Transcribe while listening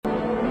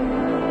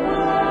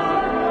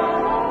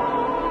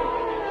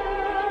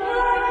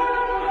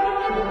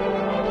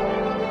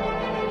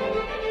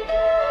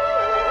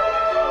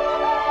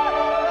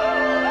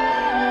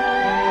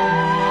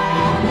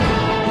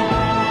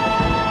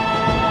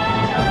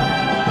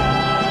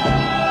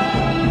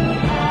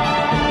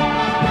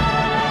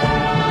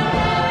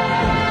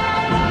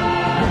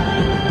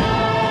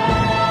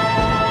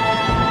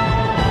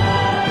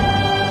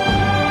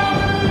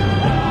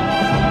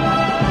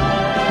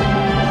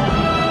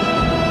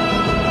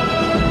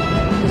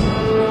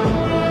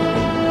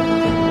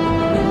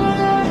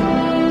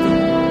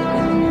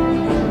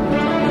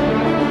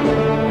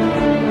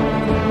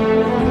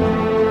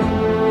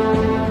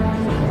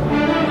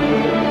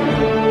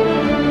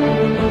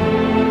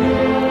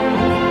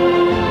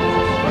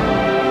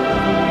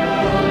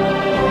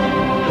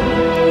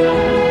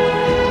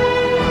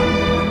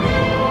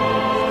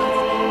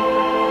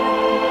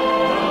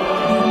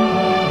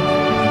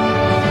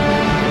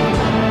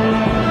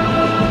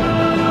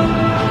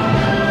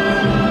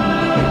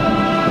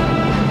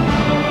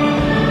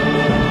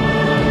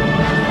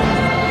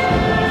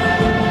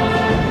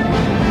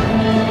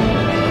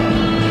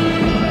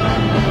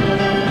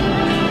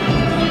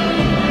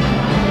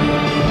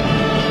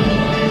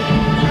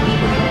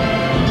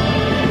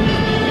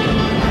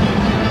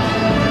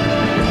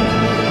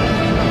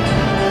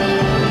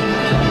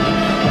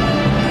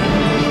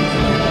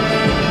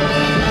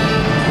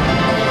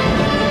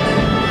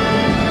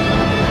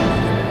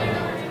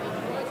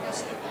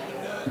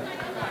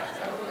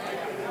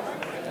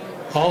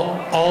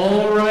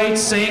All right,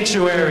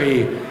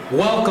 Sanctuary.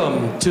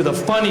 Welcome to the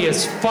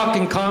funniest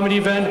fucking comedy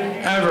event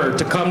ever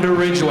to come to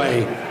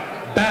Ridgeway.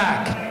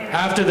 Back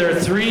after their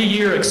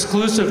 3-year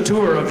exclusive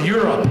tour of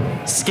Europe,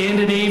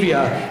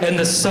 Scandinavia, and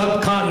the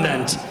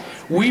subcontinent,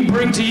 we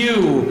bring to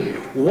you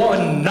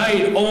one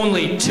night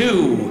only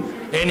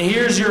 2. And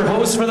here's your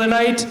host for the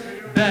night,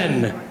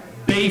 Ben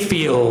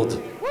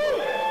Bayfield.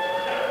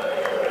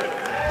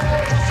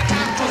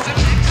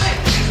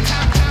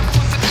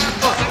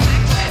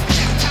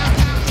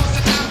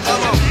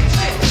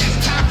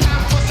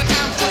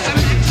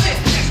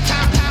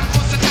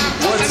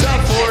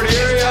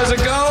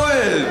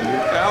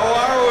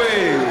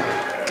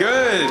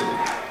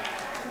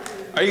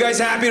 Are you guys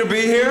happy to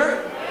be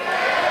here?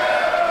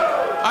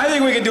 I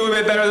think we can do a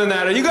bit better than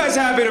that. Are you guys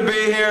happy to be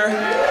here?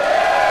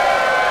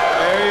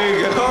 There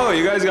you go.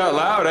 You guys got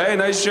loud, eh?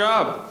 Nice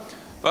job.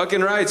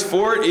 Fucking right. It's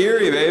Fort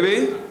Erie,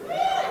 baby.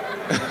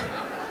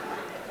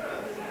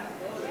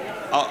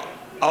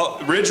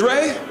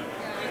 Ridgeway?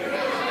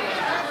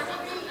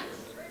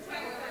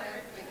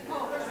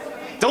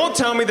 Don't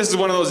tell me this is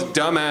one of those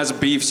dumbass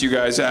beefs you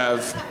guys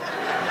have.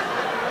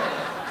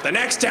 The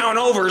next town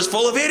over is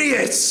full of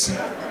idiots.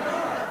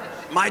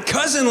 My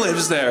cousin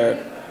lives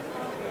there.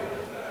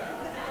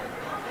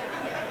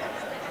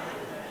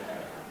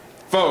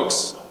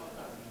 Folks,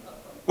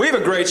 we have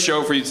a great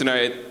show for you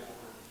tonight.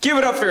 Give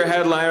it up for your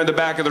headliner in the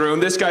back of the room.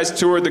 This guy's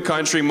toured the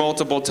country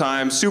multiple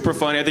times. Super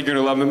funny. I think you're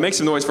gonna love him. Make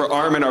some noise for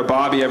Armin, our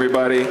Bobby,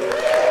 everybody.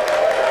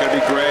 Gonna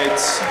be great.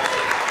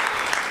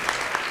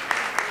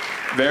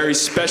 Very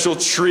special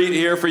treat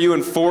here for you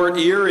in Fort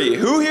Erie.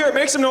 Who here?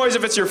 Make some noise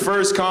if it's your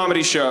first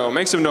comedy show.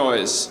 Make some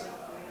noise.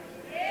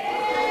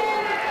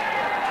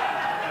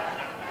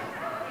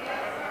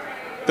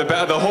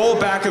 The whole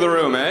back of the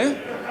room, eh?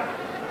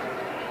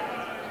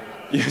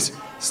 Yes,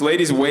 this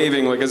lady's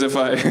waving like as if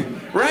I...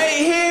 Right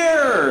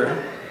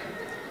here!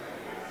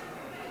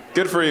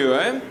 Good for you,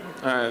 eh?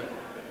 All right.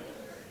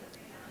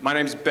 My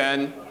name's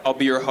Ben. I'll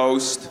be your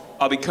host.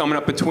 I'll be coming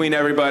up between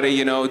everybody,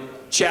 you know,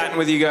 chatting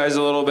with you guys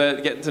a little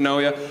bit, getting to know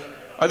you.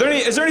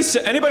 Is there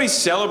anybody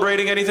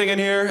celebrating anything in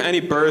here?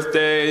 Any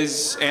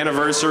birthdays,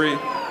 anniversary?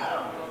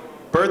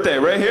 Birthday,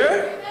 right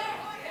here?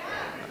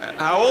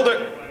 How old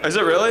is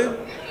it really?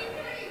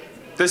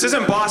 This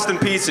isn't Boston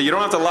Pizza. You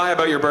don't have to lie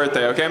about your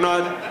birthday, okay? I'm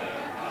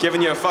not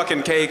giving you a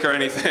fucking cake or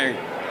anything.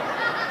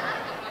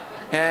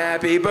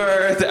 Happy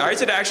birthday. All right,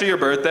 is it actually your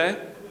birthday?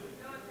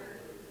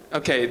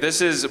 Okay, this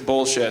is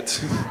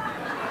bullshit.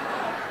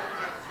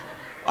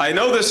 I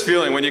know this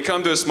feeling when you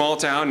come to a small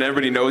town and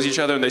everybody knows each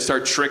other and they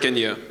start tricking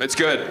you. It's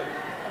good.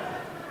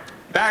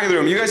 Back of the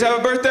room, you guys have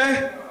a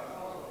birthday?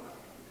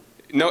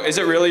 No, is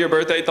it really your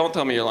birthday? Don't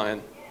tell me you're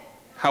lying.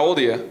 How old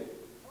are you?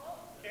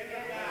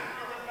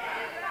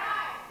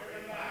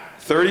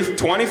 30,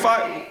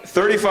 25,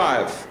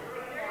 35.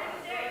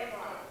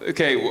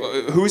 Okay,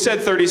 who said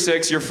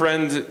 36? Your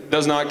friend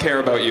does not care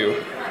about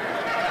you.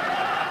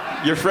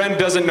 Your friend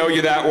doesn't know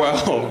you that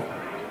well.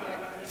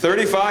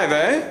 35,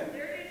 eh?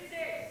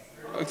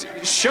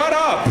 36. Shut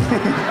up!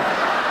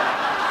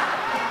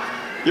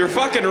 You're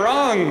fucking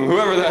wrong,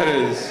 whoever that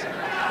is.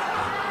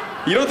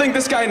 You don't think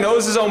this guy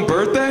knows his own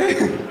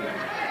birthday?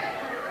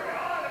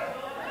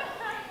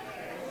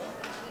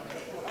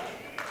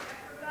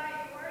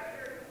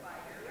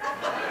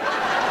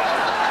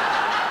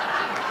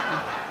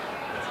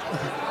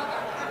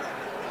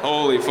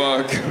 Holy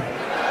fuck.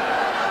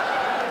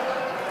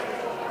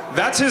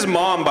 That's his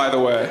mom, by the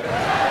way.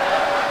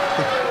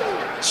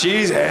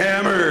 She's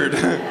hammered.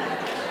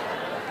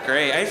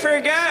 Great. I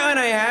forgot when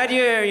I had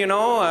you, you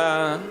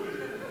know,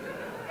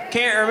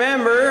 can't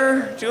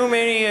remember too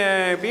many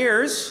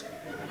beers.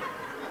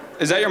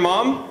 Is that your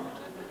mom?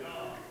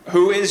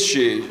 Who is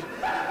she?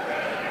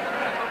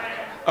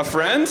 A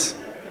friend?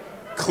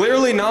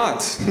 Clearly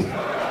not.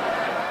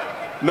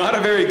 Not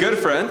a very good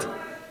friend.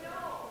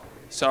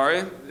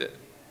 Sorry?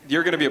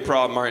 You're gonna be a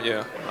problem, aren't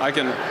you? I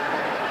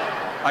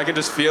can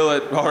just feel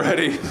it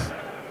already.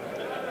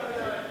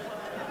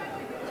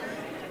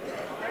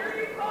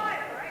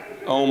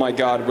 Oh my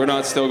God, we're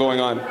not still going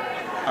on. All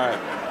right.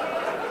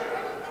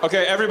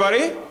 Okay,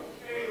 everybody.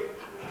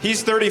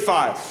 He's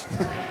 35.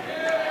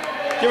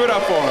 Give it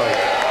up for him.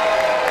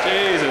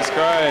 Jesus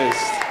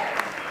Christ.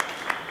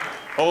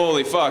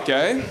 Holy fuck,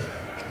 eh?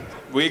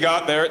 We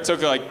got there. It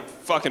took like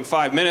fucking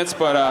 5 minutes,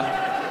 but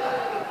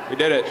we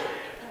did it.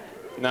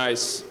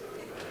 Nice.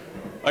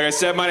 Like I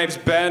said, my name's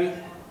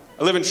Ben.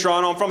 I live in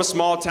Toronto. I'm from a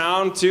small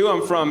town, too.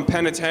 I'm from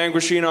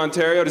Penetanguishene,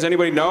 Ontario. Does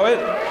anybody know it?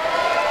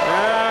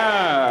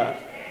 Yeah.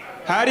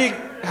 How do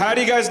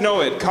you guys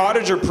know it?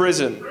 Cottage or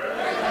prison?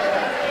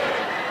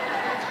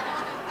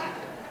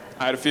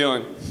 I had a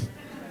feeling.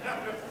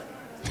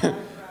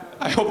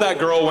 I hope that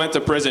girl went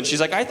to prison. She's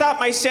like, I thought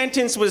my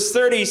sentence was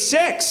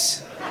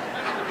 36.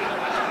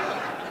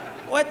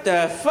 What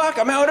the fuck?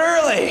 I'm out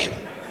early.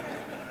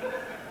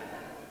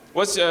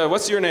 What's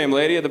your name,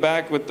 lady at the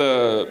back with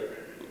the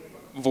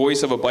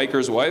voice of a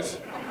biker's wife?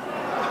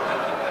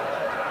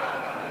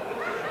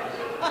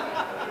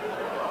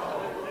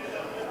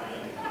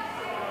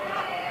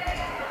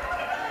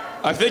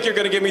 I think you're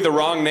gonna give me the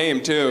wrong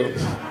name too.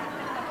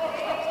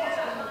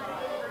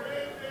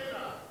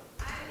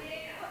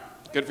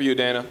 Good for you,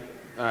 Dana.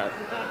 All right.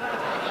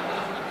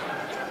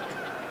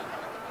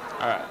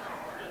 All right.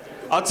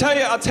 I'll tell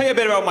you a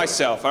bit about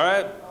myself, all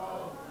right?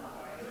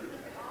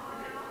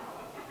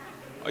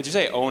 Did you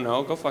say, oh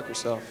no? Go fuck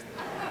yourself.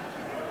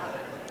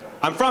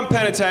 I'm from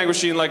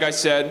Penetanguishene, like I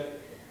said.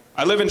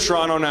 I live in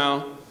Toronto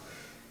now.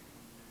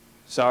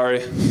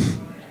 Sorry.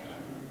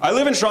 I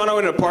live in Toronto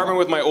in an apartment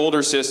with my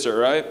older sister,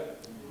 right?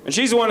 And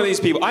she's one of these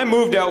people. I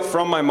moved out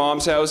from my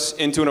mom's house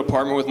into an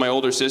apartment with my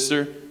older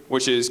sister,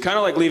 which is kind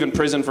of like leaving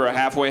prison for a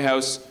halfway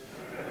house.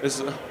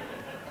 It's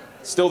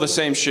still the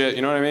same shit,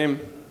 you know what I mean?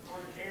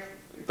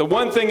 The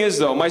one thing is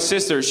though, my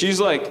sister, she's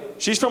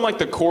from like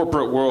the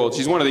corporate world.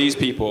 She's one of these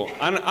people.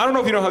 I don't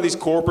know if you know how these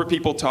corporate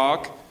people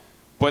talk,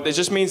 but it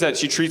just means that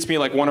she treats me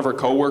like one of her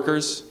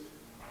coworkers.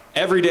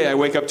 Every day I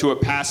wake up to a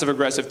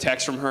passive-aggressive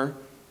text from her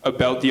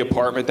about the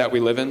apartment that we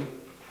live in.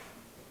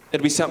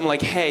 It'd be something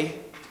like, hey,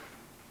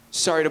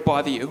 sorry to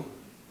bother you,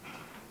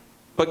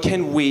 but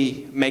can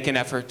we make an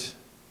effort?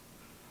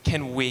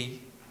 Can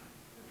we?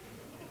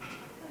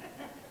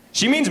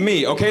 She means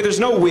me, okay? There's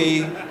no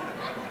we.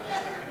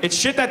 It's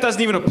shit that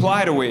doesn't even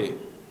apply to we.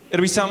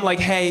 It'll be something like,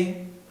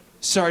 hey,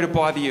 sorry to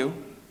bother you,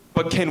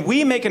 but can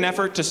we make an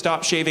effort to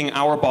stop shaving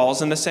our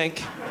balls in the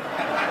sink?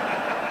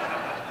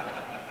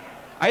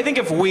 I think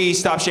if we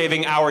stopped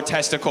shaving our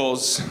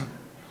testicles,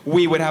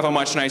 we would have a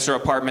much nicer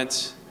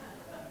apartment.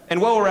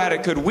 And while we're at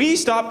it, could we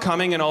stop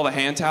coming in all the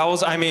hand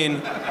towels? I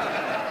mean,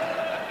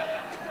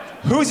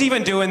 who's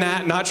even doing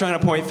that? Not trying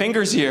to point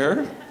fingers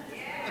here.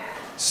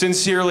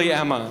 Sincerely,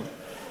 Emma.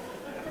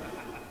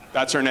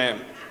 That's her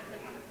name.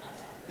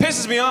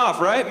 Pisses me off,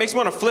 right? Makes me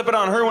want to flip it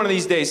on her one of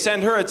these days.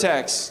 Send her a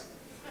text.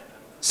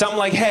 Something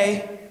like,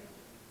 hey,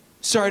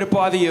 sorry to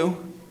bother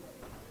you,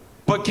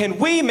 but can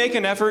we make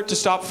an effort to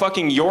stop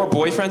fucking your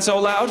boyfriend so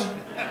loud?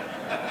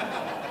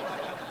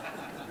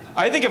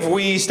 I think if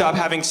we stop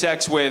having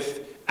sex with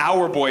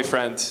our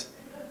boyfriend,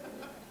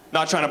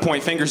 not trying to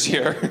point fingers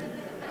here,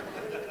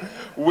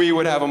 we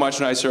would have a much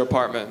nicer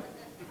apartment.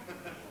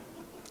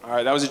 All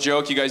right, that was a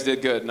joke. You guys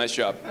did good. Nice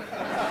job.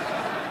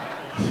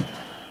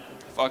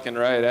 Fucking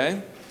right,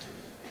 eh?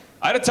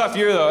 I had a tough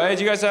year, though, eh? Did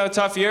you guys have a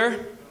tough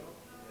year?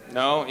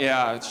 No?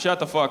 Yeah, shut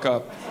the fuck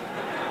up.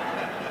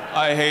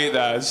 I hate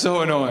that. It's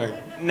so annoying.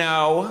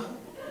 No.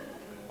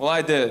 Well,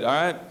 I did, all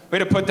right? We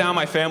had to put down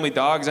my family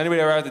dog. Does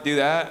anybody ever have to do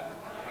that?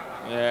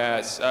 Yeah,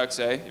 it sucks,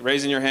 eh?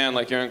 Raising your hand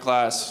like you're in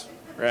class.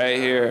 Right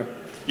here.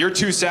 You're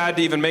too sad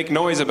to even make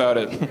noise about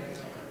it.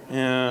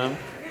 Yeah.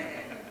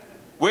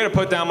 We had to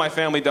put down my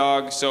family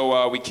dog,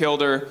 so we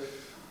killed her.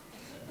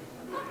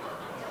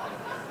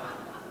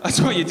 That's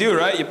what you do,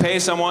 right? You pay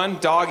someone,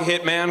 dog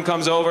hitman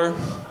comes over,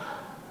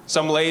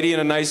 some lady in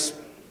a nice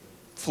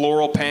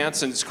floral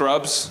pants and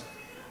scrubs,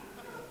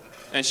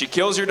 and she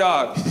kills your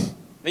dog.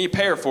 Then you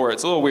pay her for it.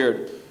 It's a little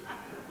weird.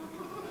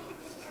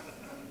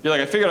 You're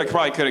like, I figured I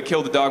probably could have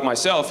killed the dog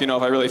myself, you know,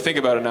 if I really think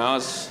about it now.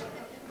 It's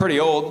pretty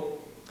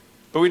old.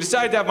 But we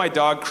decided to have my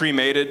dog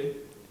cremated.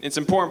 It's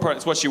an important part.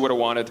 It's what she would have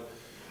wanted.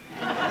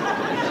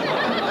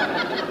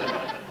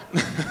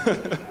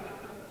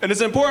 And it's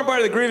an important part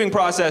of the grieving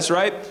process,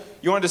 right?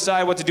 You want to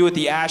decide what to do with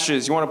the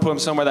ashes. You want to put them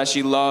somewhere that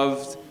she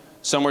loved,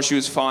 somewhere she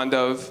was fond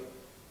of,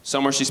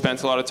 somewhere she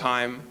spent a lot of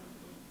time.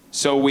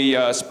 So we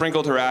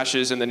sprinkled her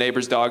ashes in the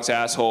neighbor's dog's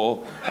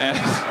asshole. And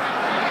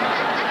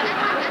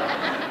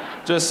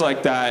just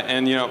like that.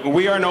 And, you know,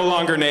 we are no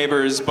longer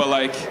neighbors, but,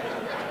 like,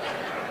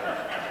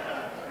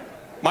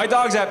 my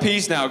dog's at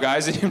peace now,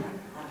 guys.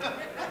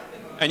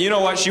 And you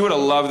know what? She would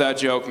have loved that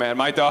joke, man.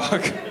 My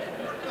dog,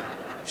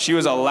 she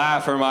was a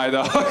laugher, my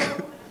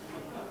dog.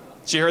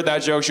 She heard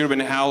that joke, she would have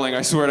been howling,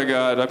 I swear to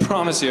God, I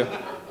promise you.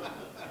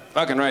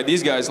 Fucking right,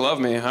 these guys love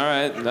me, all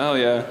right, hell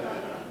yeah.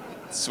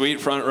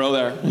 Sweet front row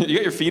there. You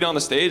got your feet on the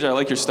stage, I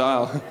like your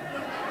style.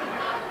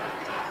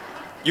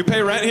 You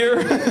pay rent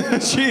here?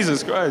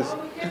 Jesus Christ.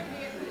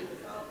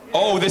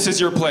 Oh, this is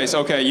your place,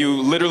 okay,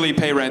 you literally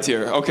pay rent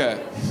here,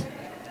 okay.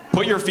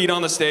 Put your feet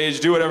on the stage,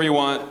 do whatever you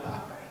want.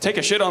 Take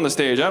a shit on the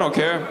stage, I don't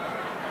care.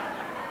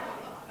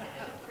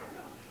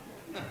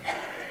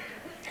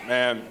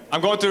 Man,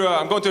 I'm going through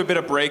a bit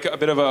of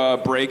a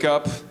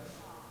breakup.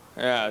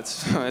 Yeah,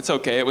 it's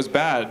okay. It was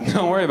bad.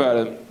 Don't worry about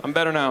it. I'm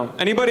better now.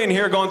 Anybody in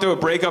here going through a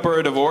breakup or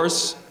a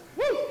divorce?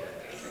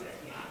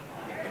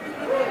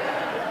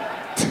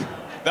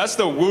 That's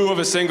the woo of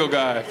a single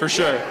guy, for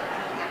sure.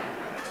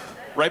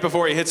 Right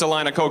before he hits a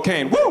line of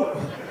cocaine. Woo!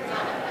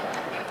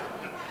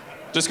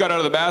 Just got out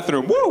of the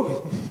bathroom.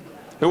 Woo!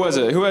 Who was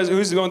it?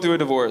 Who's going through a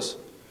divorce?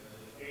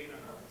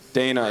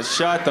 Dana.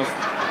 Shut the.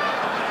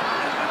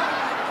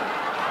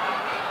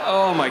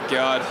 Oh my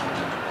God.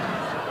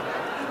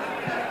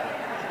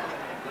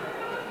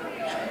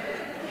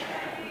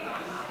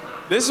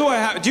 This is what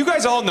happened. Do you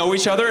guys all know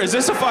each other? Is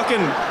this a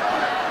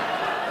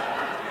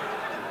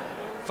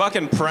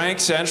fucking prank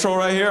central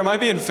right here? Am I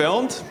being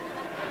filmed?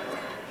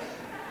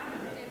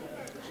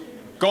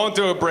 Going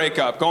through a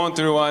breakup, going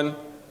through one.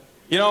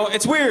 You know,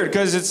 it's weird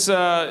because it's,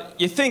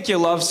 you think you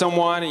love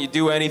someone and you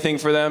do anything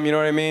for them, you know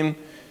what I mean?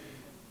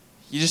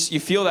 You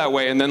feel that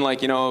way, and then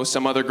like, you know,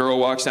 some other girl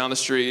walks down the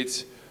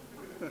street.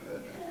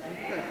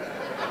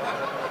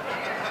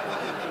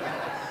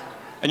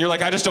 And you're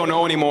like, I just don't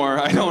know anymore.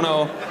 I don't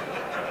know.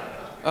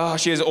 Oh,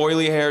 she has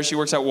oily hair. She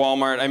works at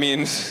Walmart. I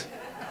mean, I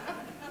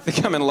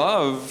think I'm in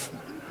love.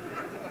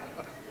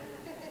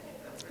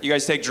 You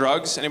guys take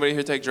drugs? Anybody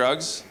here take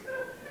drugs?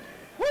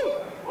 Woo!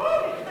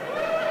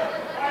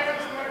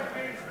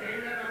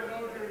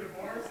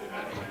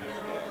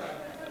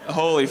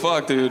 Holy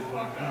fuck, dude.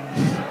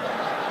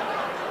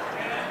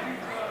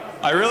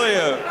 I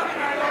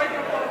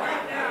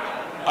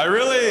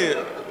really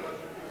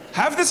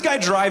have this guy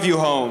drive you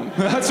home.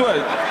 That's what.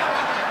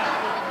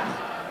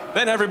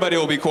 Then everybody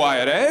will be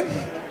quiet, eh?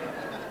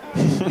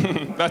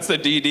 That's the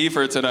DD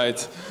for tonight.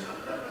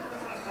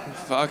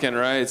 Fucking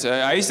right.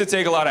 I used to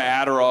take a lot of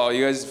Adderall.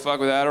 You guys fuck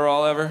with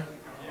Adderall ever?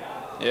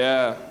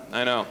 Yeah,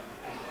 I know.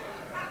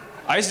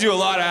 I used to do a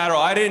lot of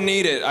Adderall. I didn't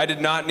need it. I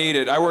did not need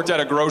it. I worked at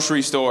a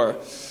grocery store.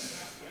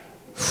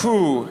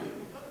 Whew.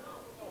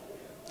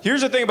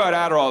 Here's the thing about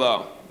Adderall,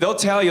 though. They'll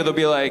tell you, they'll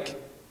be like,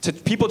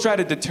 people try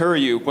to deter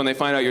you when they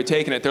find out you're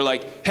taking it. They're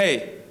like,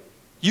 hey,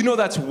 you know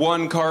that's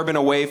 1 carbon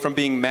away from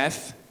being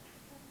meth?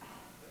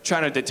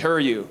 Trying to deter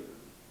you.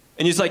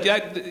 And it's like,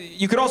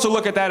 you could also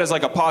look at that as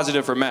like a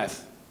positive for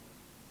meth.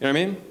 You know what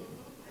I mean?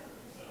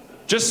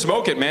 Just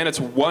smoke it, man. It's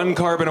 1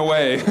 carbon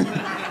away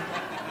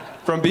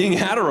from being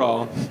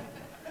Adderall.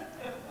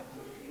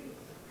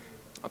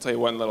 I'll tell you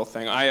one little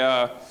thing.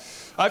 I've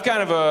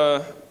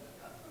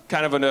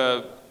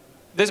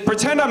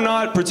pretend I'm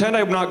not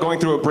going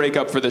through a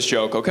breakup for this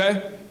joke,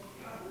 okay?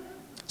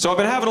 So I've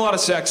been having a lot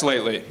of sex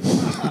lately.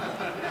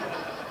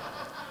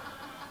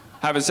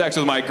 Having sex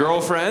with my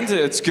girlfriend,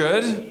 it's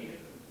good.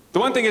 The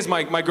one thing is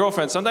my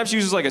girlfriend, sometimes she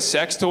uses like a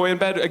sex toy in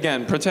bed.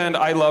 Again, pretend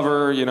I love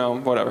her, you know,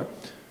 whatever.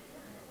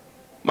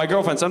 My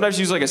girlfriend, sometimes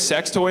she uses like a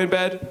sex toy in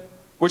bed,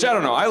 which I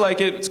don't know, I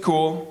like it, it's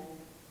cool.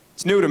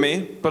 It's new to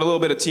me, but a little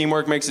bit of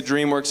teamwork makes the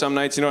dream work some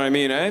nights, you know what I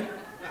mean, eh?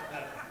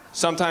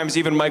 Sometimes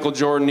even Michael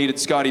Jordan needed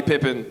Scottie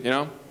Pippen, you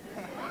know?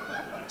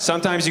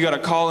 Sometimes you gotta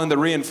call in the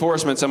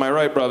reinforcements, am I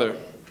right, brother?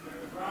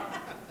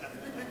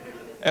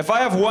 If I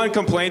have one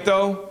complaint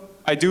though,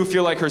 I do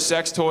feel like her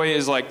sex toy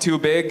is like too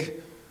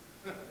big.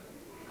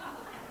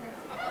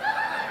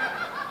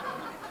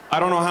 I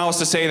don't know how else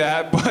to say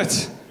that,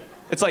 but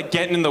it's like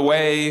getting in the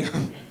way.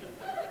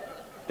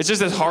 It's just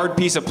this hard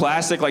piece of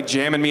plastic like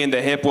jamming me in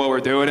the hip while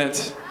we're doing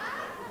it.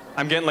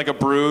 I'm getting like a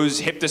bruise,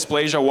 hip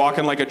dysplasia,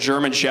 walking like a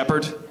German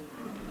shepherd.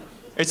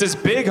 It's this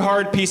big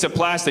hard piece of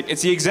plastic.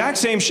 It's the exact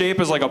same shape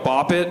as like a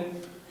Bop It.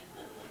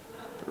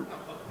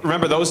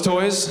 Remember those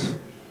toys?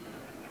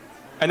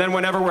 And then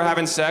whenever we're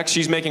having sex,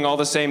 she's making all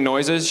the same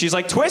noises. She's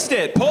like, twist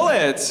it, pull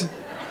it.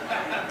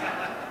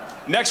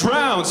 Next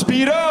round,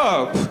 speed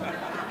up.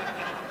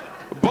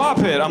 Bop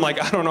it. I'm like,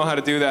 I don't know how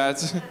to do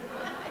that.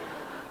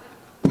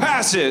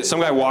 Pass it. Some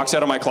guy walks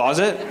out of my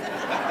closet.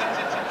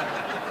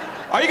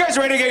 Are you guys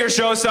ready to get your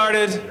show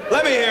started?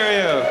 Let me hear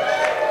you.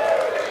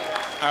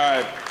 All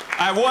right.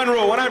 I have one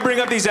rule. When I bring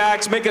up these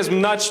acts, make as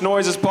much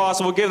noise as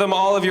possible. Give them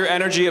all of your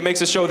energy. It makes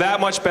the show that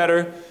much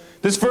better.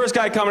 This first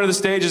guy coming to the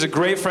stage is a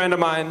great friend of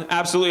mine.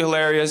 Absolutely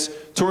hilarious.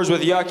 Tours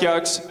with Yuck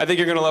Yucks. I think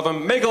you're going to love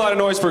him. Make a lot of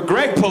noise for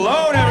Greg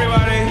Pallone,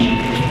 everybody.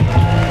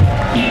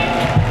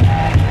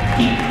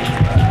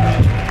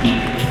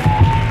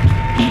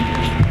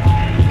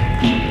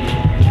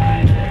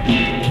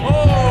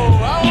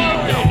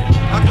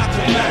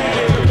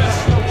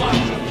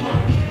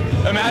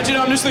 Imagine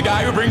I'm just the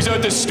guy who brings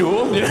out the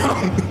stool, you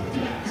know?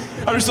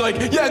 I'm just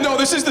like, yeah, no,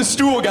 this is the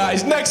stool,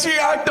 guys. Next year,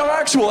 our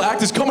actual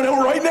act is coming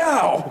out right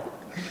now.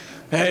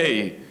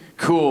 Hey,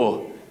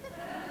 cool.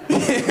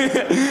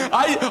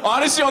 I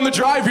honestly, on the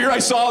drive here, I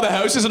saw the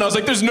houses and I was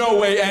like, there's no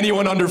way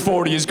anyone under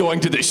 40 is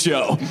going to this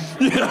show.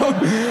 You know?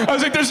 I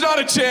was like, there's not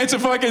a chance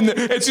of fucking,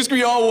 it's just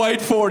gonna be all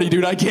white 40,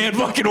 dude. I can't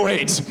fucking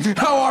wait.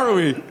 How are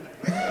we?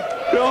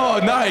 Oh,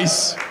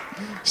 nice.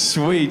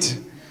 Sweet.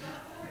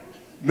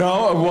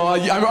 No,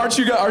 well, aren't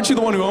you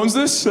the one who owns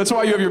this? That's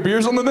why you have your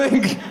beers on the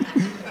thing?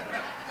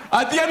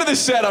 At the end of the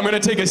set, I'm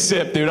gonna take a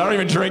sip, dude. I don't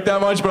even drink that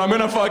much, but I'm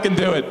gonna fucking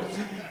do it.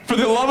 For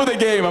the love of the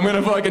game, I'm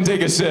gonna fucking take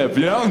a sip,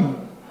 you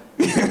know?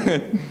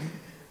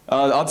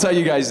 I'll tell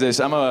you guys this,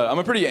 I'm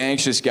a pretty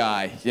anxious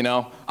guy, you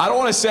know? I don't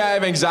wanna say I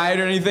have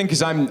anxiety or anything,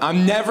 because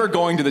I'm never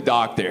going to the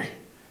doctor.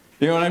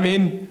 You know what I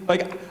mean?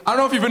 Like, I don't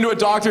know if you've been to a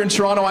doctor in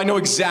Toronto, I know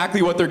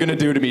exactly what they're gonna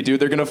do to me,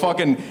 dude. They're gonna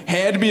fucking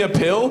hand me a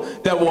pill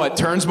that,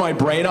 turns my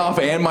brain off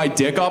and my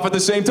dick off at the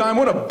same time?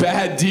 What a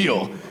bad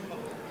deal.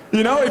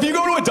 You know, if you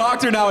go to a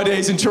doctor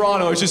nowadays in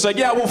Toronto, it's just like,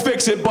 yeah, we'll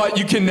fix it, but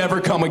you can never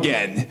come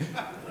again.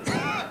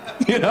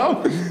 You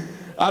know?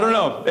 I don't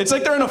know. It's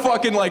like they're in a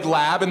fucking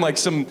lab and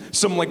some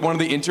one of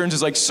the interns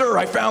is like, sir,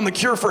 I found the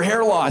cure for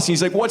hair loss. And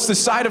he's like, what's the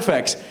side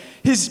effects?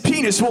 His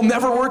penis will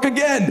never work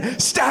again.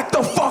 Stack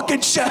the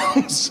fucking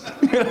shelves.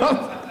 You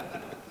know?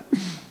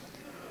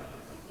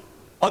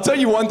 I'll tell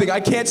you one thing, I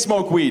can't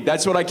smoke weed.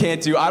 That's what I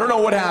can't do. I don't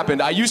know what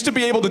happened. I used to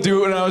be able to do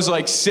it when I was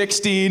like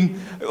 16.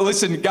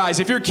 Listen, guys,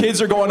 if your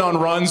kids are going on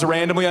runs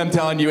randomly, I'm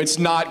telling you, it's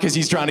not because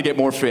he's trying to get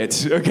more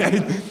fit, okay?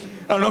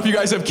 I don't know if you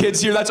guys have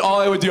kids here. That's all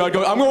I would do. I'd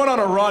go, I'm going on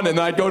a run, and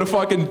then I'd go to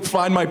fucking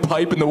find my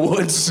pipe in the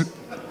woods.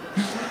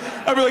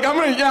 I'd be like,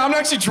 I'm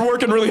actually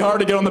working really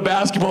hard to get on the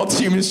basketball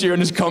team this year,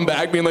 and just come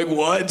back being like,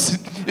 what?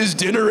 Is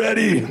dinner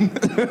ready?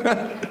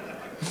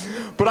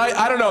 But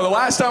I don't know. The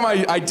last time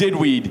I did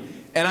weed,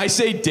 and I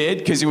say did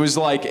because it was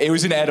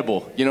an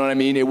edible. You know what I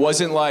mean? It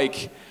wasn't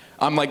like,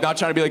 I'm like not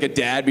trying to be like a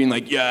dad being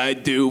like, yeah, I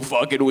do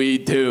fucking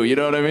weed too. You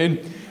know what I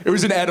mean? It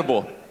was an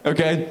edible,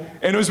 okay?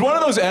 And it was one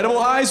of those edible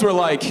highs where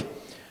like,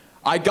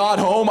 I got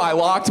home, I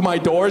locked my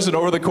doors, and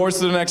over the course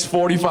of the next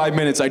 45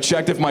 minutes, I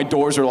checked if my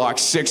doors were locked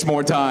 6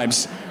 more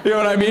times. You know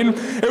what I mean?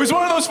 It was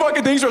one of those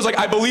fucking things where I was like,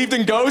 I believed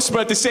in ghosts, but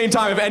at the same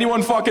time, if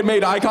anyone fucking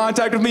made eye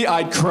contact with me,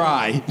 I'd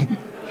cry.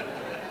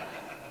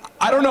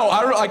 I don't know,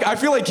 I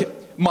feel like,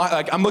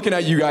 I'm looking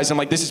at you guys, I'm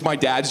like, this is my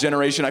dad's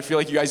generation. I feel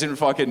like you guys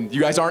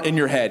aren't in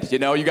your head, you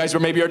know? You guys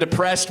maybe are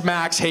depressed,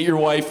 max, hate your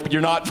wife, but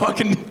you're not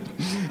fucking,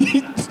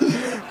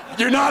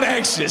 you're not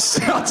anxious,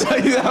 I'll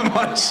tell you that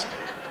much.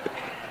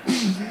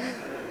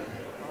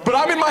 But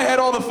I'm in my head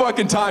all the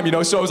fucking time, you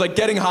know? So I was like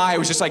getting high, I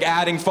was just like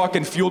adding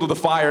fucking fuel to the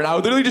fire, and I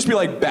would literally just be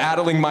like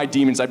battling my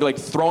demons. I'd be like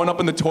throwing up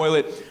in the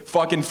toilet,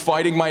 fucking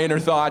fighting my inner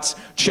thoughts,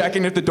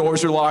 checking if the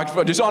doors are locked,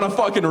 just on a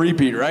fucking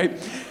repeat, right?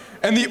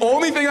 And the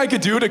only thing I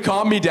could do to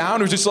calm me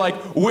down was just like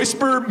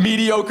whisper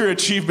mediocre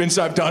achievements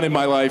I've done in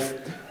my life.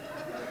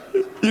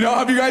 You know,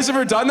 have you guys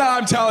ever done that?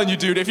 I'm telling you,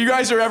 dude, if you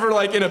guys are ever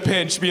like in a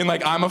pinch being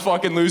like, I'm a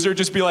fucking loser,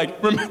 just be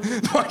like,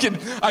 fucking,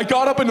 I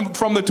got up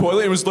from the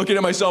toilet and was looking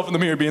at myself in the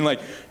mirror being like,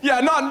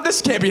 yeah,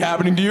 this can't be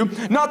happening to you.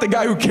 Not the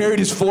guy who carried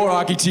his floor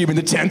hockey team in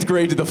the 10th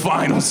grade to the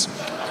finals.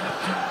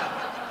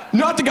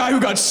 Not the guy who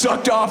got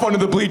sucked off onto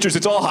the bleachers.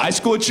 It's all high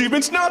school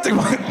achievements. Not the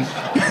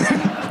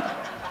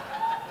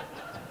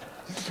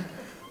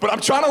But I'm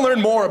trying to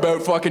learn more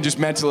about fucking just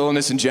mental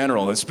illness in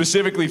general, and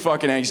specifically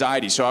fucking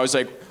anxiety. So I was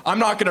like, I'm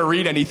not gonna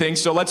read anything,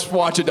 so let's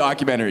watch a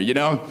documentary, you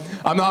know?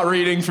 I'm not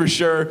reading for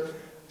sure.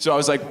 So I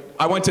was like,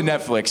 I went to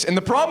Netflix. And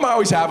the problem I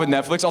always have with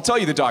Netflix, I'll tell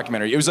you the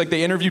documentary. It was like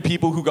they interviewed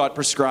people who got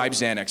prescribed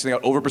Xanax. They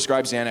got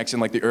overprescribed Xanax in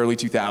like the early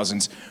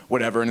 2000s,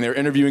 whatever, and they were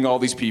interviewing all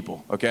these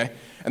people, okay?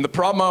 And the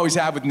problem I always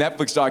have with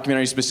Netflix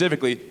documentaries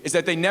specifically is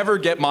that they never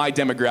get my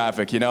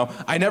demographic, you know?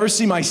 I never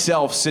see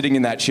myself sitting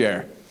in that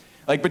chair.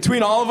 Like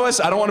between all of us,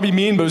 I don't want to be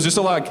mean, but it was just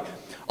a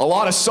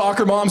lot of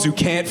soccer moms who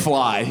can't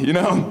fly, you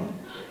know?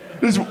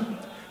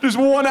 Just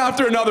one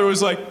after another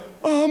was like,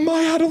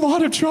 I had a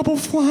lot of trouble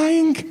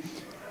flying.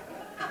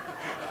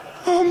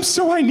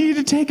 So I needed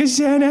to take a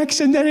Xanax,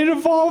 and then it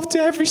evolved to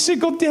every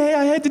single day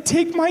I had to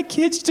take my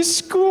kids to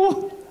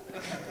school.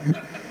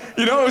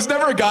 You know, it was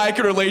never a guy I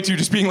could relate to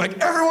just being like,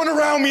 everyone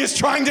around me is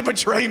trying to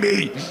betray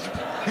me.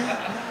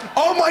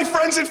 All my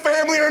friends and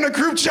family are in a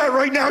group chat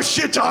right now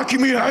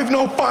shit-talking me, and I have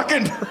no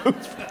fucking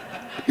proof.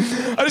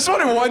 I just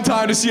wanted one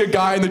time to see a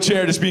guy in the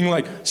chair just being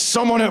like,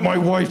 someone at my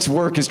wife's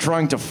work is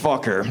trying to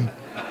fuck her.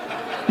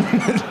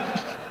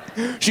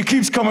 She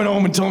keeps coming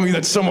home and telling me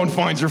that someone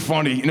finds her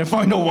funny, and if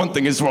I know one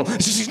thing as well,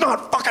 she's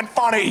not fucking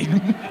funny.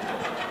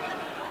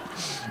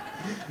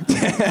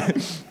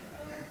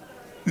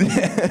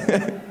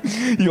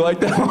 You like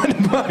that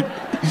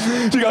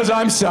one? She goes,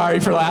 I'm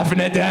sorry for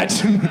laughing at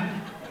that.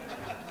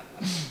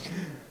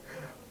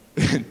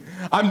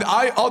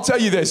 I'll tell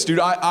you this, dude.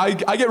 I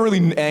get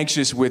really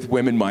anxious with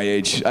women my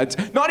age.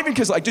 Not even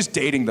because like just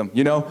dating them,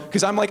 you know?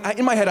 Because I'm like,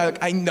 in my head,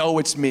 I know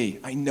it's me.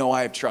 I know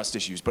I have trust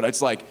issues, but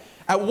it's like,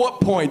 at what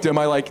point am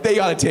I like, they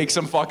gotta take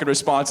some fucking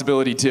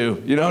responsibility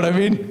too? You know what I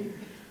mean?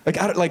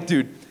 Like,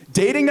 dude,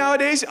 dating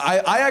nowadays,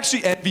 I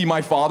actually envy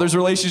my father's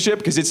relationship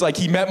because it's like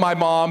he met my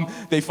mom,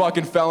 they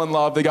fucking fell in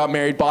love, they got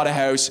married, bought a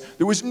house.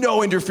 There was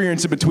no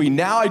interference in between.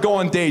 Now I go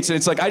on dates and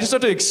it's like I just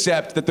have to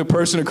accept that the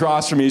person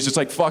across from me is just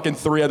like fucking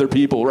 3 other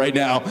people right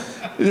now,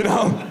 you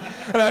know?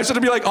 And I just have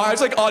to be like, I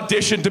just like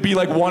audition to be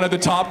like one of the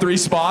top 3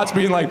 spots,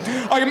 being like,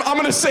 I'm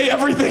gonna say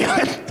everything.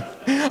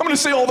 I'm gonna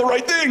say all the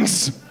right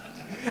things.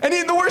 And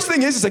the worst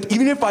thing is like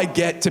even if I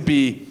get to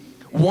be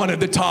one of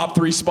the top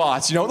 3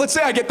 spots, you know, let's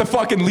say I get the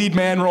fucking lead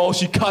man role,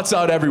 she cuts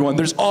out everyone.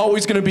 There's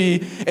always gonna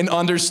be an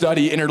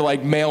understudy in her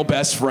like male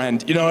best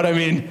friend, you know what I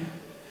mean?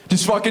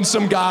 Just fucking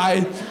some guy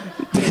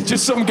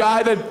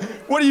that,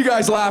 what are you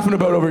guys laughing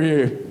about over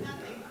here?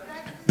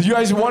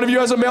 One of you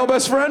has a male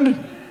best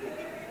friend?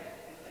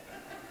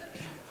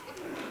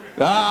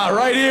 Ah,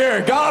 right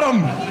here, got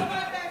him.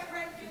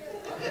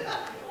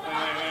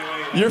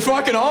 You're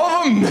fucking all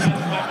of them?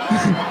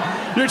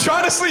 You're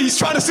trying to sleep, he's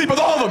trying to sleep with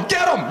all of them,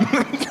 get him!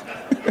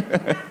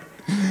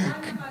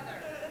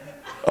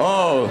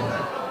 Oh.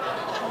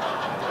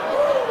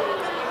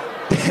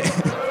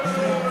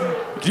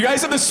 Do you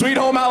guys have the Sweet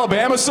Home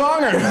Alabama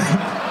song, or?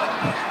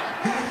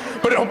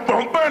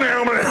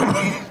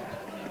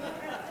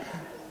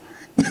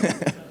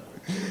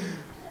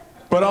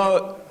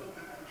 But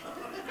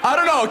I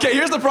don't know. Okay,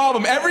 here's the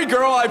problem. Every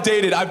girl I've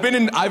dated,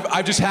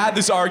 I've just had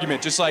this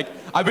argument. Just like,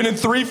 I've been in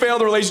 3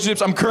 failed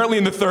relationships. I'm currently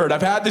in the 3rd.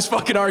 I've had this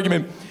fucking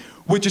argument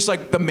with just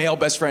like the male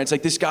best friend. It's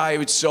like this guy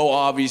would so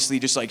obviously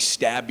just like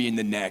stab me in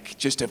the neck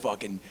just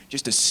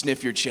to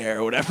sniff your chair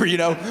or whatever, you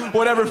know?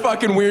 Whatever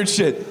fucking weird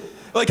shit.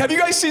 Like, have you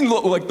guys seen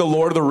like the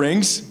Lord of the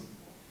Rings?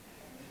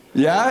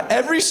 Yeah?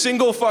 Every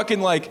single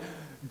fucking like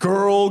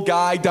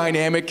girl-guy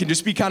dynamic can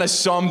just be kind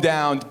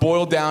of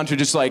boiled down to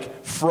just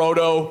like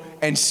Frodo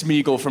and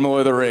Smeagol from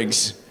Lord of the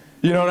Rings.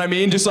 You know what I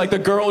mean? Just like the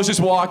girl is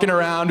just walking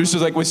around just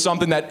like with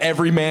something that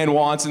every man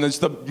wants, and it's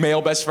the male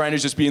best friend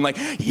is just being like,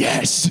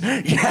 yes,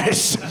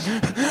 yes,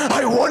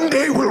 I one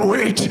day will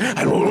wait.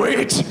 I will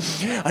wait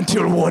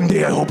until one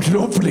day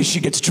hopefully she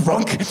gets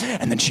drunk,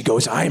 and then she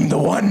goes, I'm the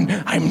one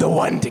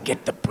to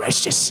get the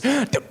precious.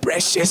 And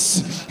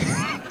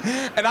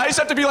I just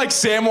have to be like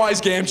Samwise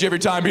Gamgee every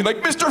time, being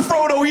like, Mr.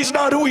 Frodo, he's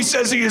not who he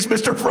says he is,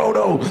 Mr.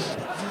 Frodo.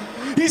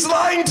 He's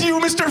lying to you,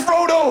 Mr.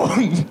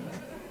 Frodo.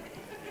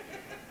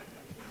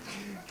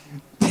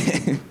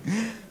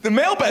 The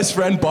male best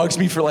friend bugs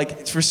me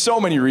for so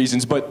many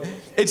reasons, but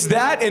it's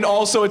that, and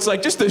also it's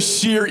like just the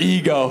sheer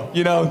ego,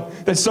 you know,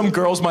 that some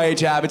girls my age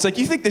have. It's like,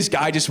 you think this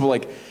guy just will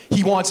like,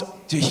 he wants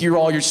to hear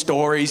all your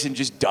stories and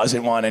just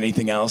doesn't want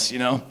anything else, you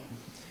know?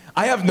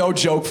 I have no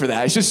joke for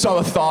that. It's just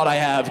some thought I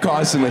have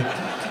constantly.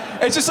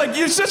 It's just like,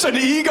 it's just an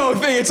ego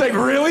thing. It's like,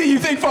 really? You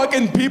think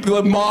fucking people,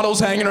 like models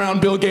hanging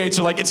around Bill Gates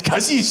are like, it's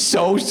because he's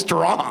so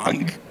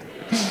strong.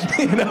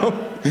 You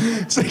know?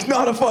 It's like,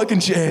 not a fucking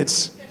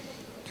chance.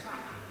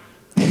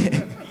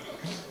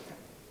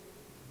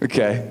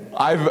 Okay,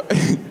 I've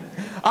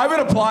been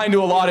applying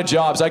to a lot of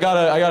jobs. I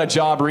got a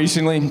job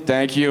recently.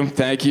 Thank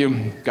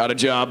you. Got a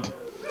job.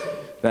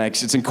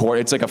 Thanks. It's in court.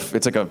 It's like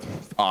a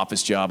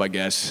office job, I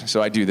guess.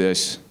 So I do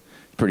this.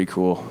 Pretty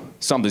cool.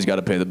 Somebody's got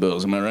to pay the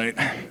bills. Am I right?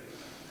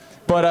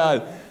 But I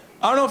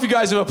don't know if you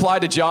guys have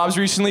applied to jobs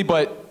recently,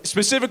 but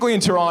specifically in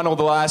Toronto,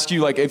 they'll ask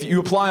you, like, if you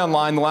apply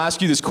online, they'll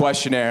ask you this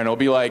questionnaire, and it'll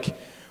be like,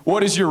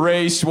 what is your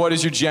race? What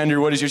is your gender?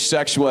 What is your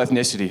sexual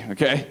ethnicity?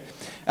 Okay.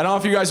 I don't know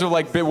if you guys have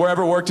like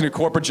wherever worked in a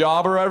corporate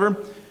job or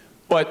whatever,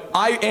 but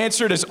I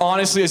answered as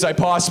honestly as I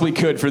possibly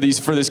could for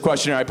this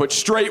questionnaire. I put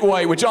straight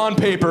white, which on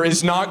paper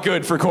is not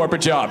good for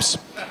corporate jobs.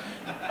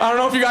 I don't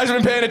know if you guys have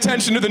been paying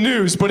attention to the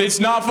news, but it's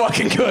not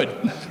fucking good,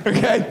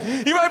 okay?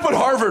 Even if I put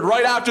Harvard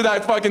right after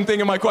that fucking thing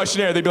in my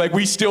questionnaire, they'd be like,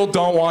 we still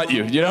don't want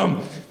you, you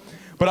know?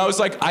 But I was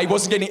like, I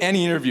wasn't getting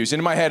any interviews.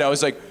 In my head, I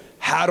was like,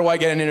 how do I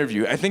get an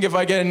interview? I think if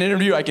I get an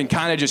interview, I can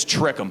kind of just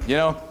trick them, you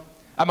know?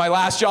 At my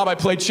last job, I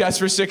played chess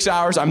for 6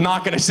 hours. I'm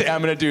not gonna say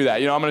I'm gonna do that.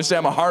 You know, I'm gonna say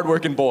I'm a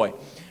hardworking boy,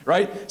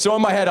 right? So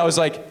in my head, I was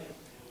like,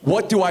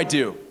 what do I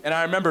do? And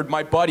I remembered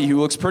my buddy who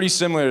looks pretty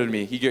similar to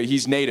me.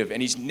 He's native,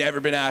 and he's never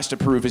been asked to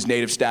prove his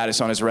native status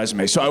on his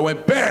resume. So I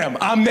went, bam,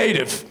 I'm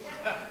native.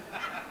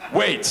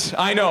 Wait,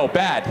 I know,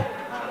 bad.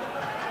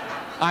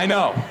 I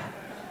know.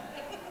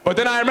 But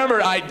then I remember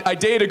I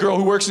dated a girl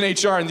who works in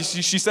HR, and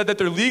she said that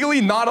they're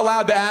legally not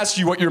allowed to ask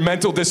you what your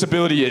mental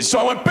disability is. So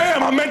I went,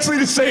 bam, I'm mentally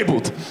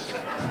disabled.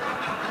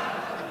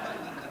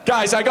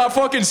 Guys, I got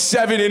fucking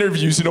 7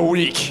 interviews in a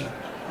week.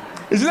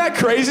 Isn't that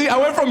crazy? I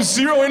went from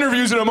 0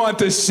 interviews in a month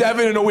to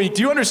 7 in a week.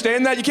 Do you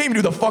understand that? You can't even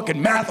do the fucking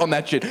math on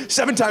that shit.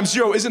 7 times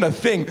 0 isn't a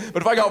thing.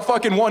 But if I got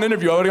fucking 1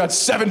 interview, I would've got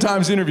 7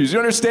 times interviews. You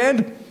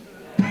understand?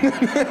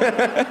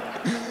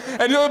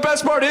 And you know the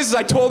best part is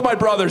I told my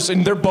brothers,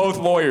 and they're both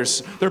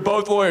lawyers.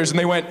 And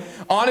they went,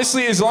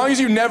 honestly, as long as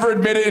you never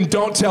admit it and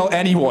don't tell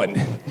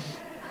anyone,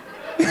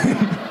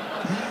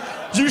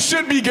 you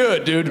should be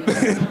good, dude.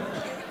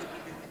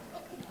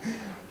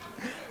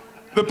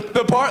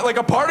 A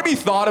part of me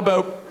thought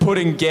about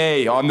putting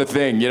gay on the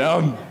thing, you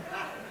know?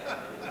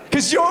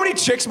 Because you know how many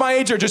chicks my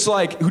age are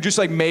who just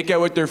make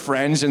out with their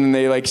friends and then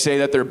they like say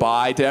that they're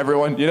bi to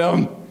everyone, you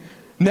know?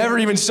 Never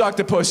even sucked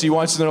a pussy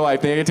once in their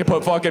life. They get to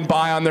put fucking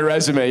bi on their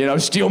resume, you know?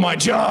 Steal my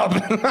job.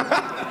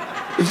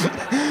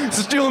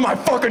 Stealing my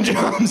fucking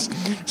jobs.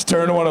 Just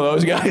turn to one of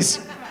those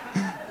guys.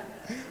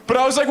 But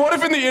I was like, what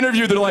if in the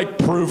interview they're like,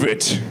 prove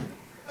it.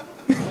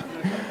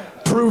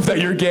 Prove that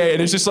you're gay,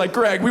 and it's just like,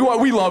 Greg,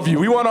 we love you.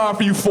 We want to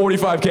offer you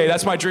 $45K.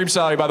 That's my dream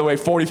salary, by the way,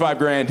 45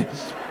 grand.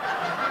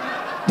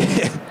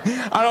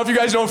 I don't know if you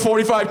guys know what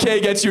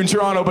 45K gets you in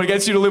Toronto, but it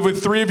gets you to live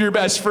with 3 of your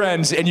best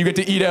friends, and you get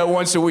to eat out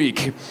once a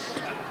week.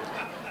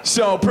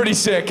 So pretty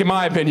sick, in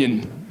my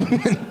opinion.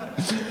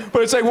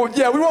 But it's like, well,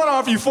 yeah, we want to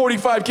offer you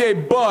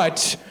 45K,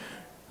 but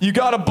you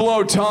got to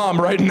blow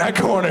Tom right in that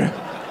corner.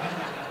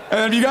 And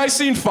have you guys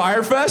seen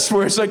Fyre Fest,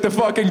 where it's like the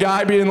fucking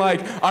guy being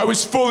like, I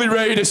was fully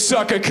ready to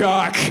suck a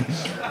cock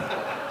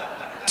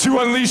to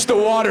unleash the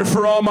water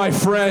for all my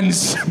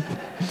friends.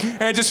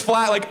 And it just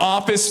flat, like,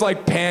 office,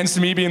 like, pans to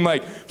me being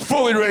like,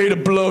 fully ready to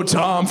blow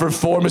Tom for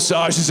 4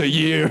 massages a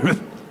year.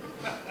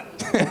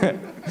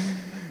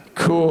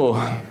 Cool.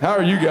 How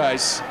are you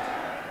guys?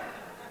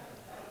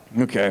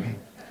 Okay.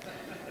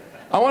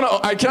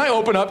 Can I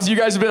open up to you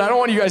guys a bit? I don't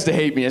want you guys to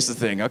hate me, that's the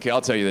thing. Okay, I'll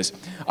tell you this.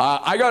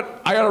 I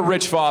got a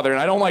rich father,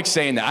 and I don't like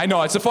saying that. I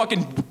know, it's the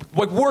fucking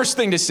worst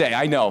thing to say,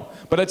 I know.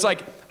 But it's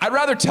like, I'd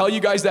rather tell you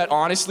guys that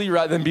honestly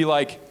rather than be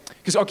like,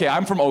 Because, okay,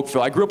 I'm from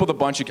Oakville. I grew up with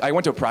I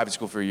went to a private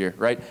school for a year,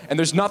 right? And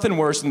there's nothing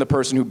worse than the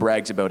person who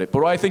brags about it.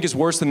 But what I think is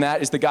worse than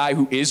that is the guy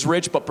who is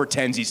rich but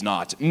pretends he's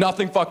not.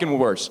 Nothing fucking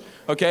worse,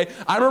 okay?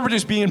 I remember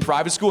just being in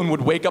private school and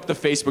would wake up the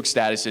Facebook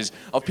statuses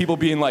of people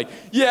being like,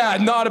 yeah,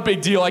 not a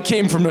big deal. I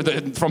came from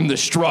the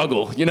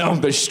struggle, you know,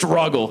 the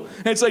struggle.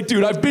 And it's like,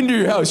 dude, I've been to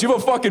your house. You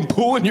have a fucking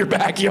pool in your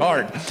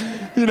backyard,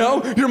 you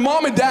know? Your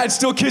mom and dad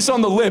still kiss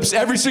on the lips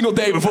every single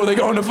day before they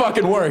go into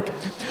fucking work.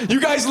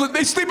 You guys,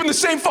 they sleep in the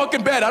same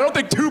fucking bed. I don't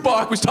think Tupac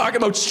was talking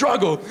about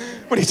struggle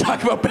when he's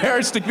talking about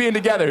parents being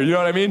together, you know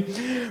what I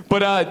mean?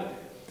 But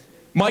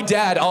my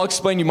dad, I'll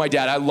explain to you my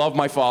dad. I love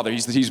my father.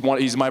 He's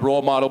my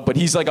role model, but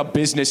he's like a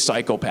business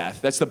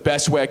psychopath. That's the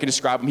best way I can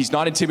describe him. He's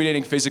not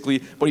intimidating physically,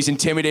 but he's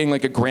intimidating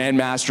like a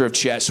grandmaster of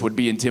chess would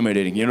be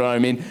intimidating, you know what I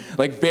mean?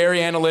 Like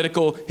very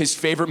analytical. His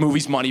favorite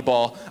movie's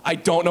Moneyball. I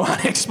don't know how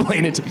to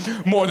explain it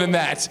more than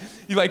that.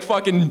 He like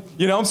fucking,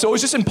 you know? So it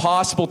was just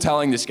impossible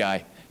telling this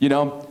guy. You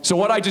know? So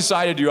what I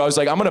decided to do, I was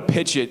like, I'm gonna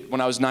pitch it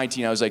when I was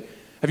 19. I was like,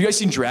 have you guys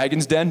seen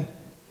Dragon's Den?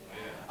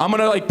 I'm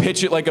gonna like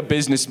pitch it like a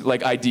business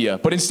like idea.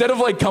 But instead of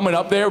like coming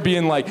up there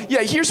being like,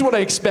 yeah, here's what I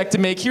expect to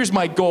make, here's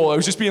my goal. I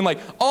was just being like,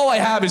 all I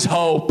have is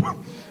hope.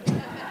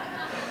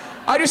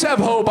 I just have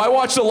hope. I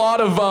watched a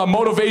lot of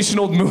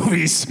motivational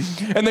movies.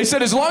 And they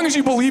said, as long as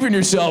you believe in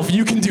yourself,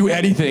 you can do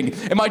anything.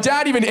 And my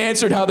dad even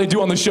answered how they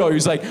do on the show. He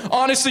was like,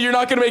 honestly, you're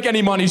not gonna make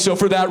any money, so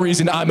for that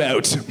reason, I'm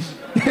out.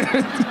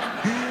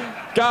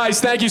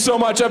 Guys, thank you so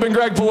much. I've been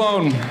Greg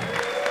Pallone.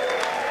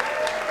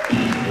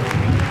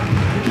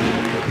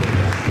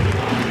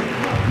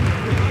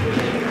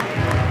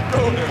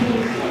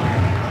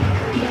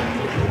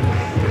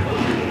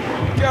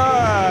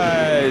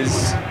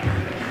 Guys,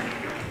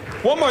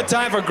 one more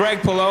time for Greg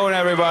Pallone,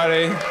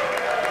 everybody.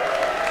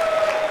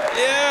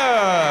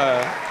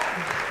 Yeah.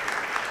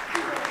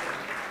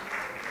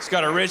 He's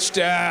got a rich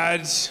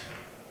dad.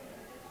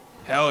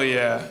 Hell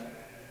yeah.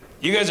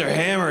 You guys are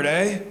hammered,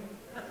 eh?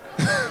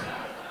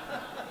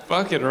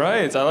 Fucking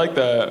right. I like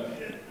that.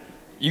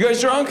 You guys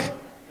drunk?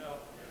 No.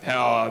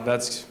 Hell,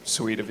 that's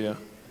sweet of you.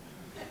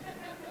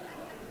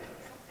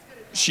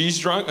 She's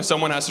drunk?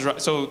 Someone has to drink.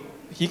 So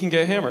he can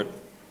get hammered.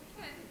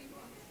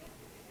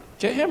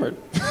 Get hammered.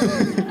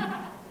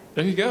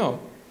 There you go.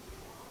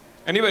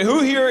 Anyway,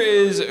 who here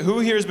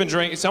has been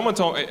drinking? Someone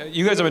told me,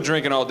 you guys have been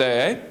drinking all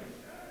day,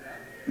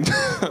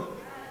 eh?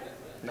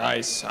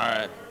 Nice. All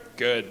right.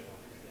 Good.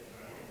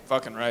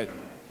 Fucking right.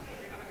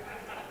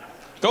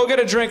 Go get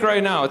a drink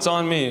right now. It's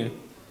on me.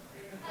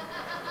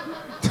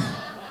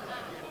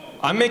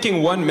 I'm making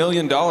 $1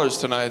 million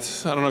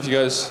tonight. I don't know if you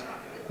guys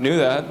knew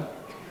that.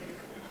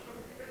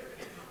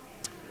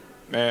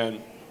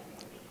 Man.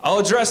 I'll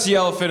address the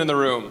elephant in the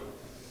room.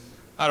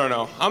 I don't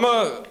know. I'm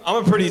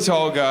a pretty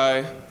tall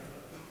guy.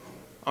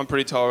 I'm a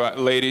pretty tall guy.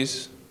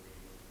 Ladies.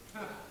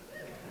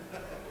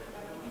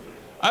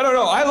 I don't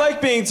know. I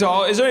like being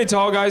tall. Is there any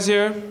tall guys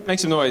here? Make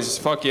some noise.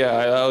 Fuck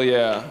yeah. Hell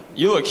yeah.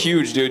 You look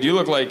huge, dude. You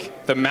look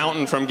like the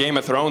mountain from Game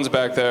of Thrones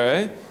back there,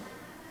 eh?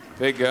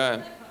 Big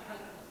guy.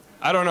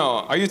 I don't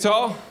know. Are you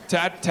tall?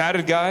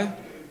 Tatted guy?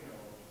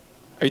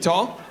 Are you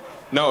tall?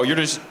 No, you're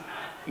just...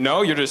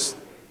 No, you're just...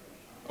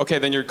 Okay,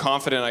 then you're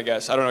confident, I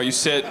guess. I don't know. You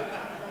sit...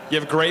 You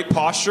have great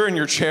posture in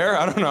your chair?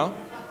 I don't know.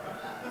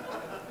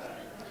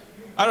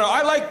 I don't know.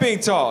 I like being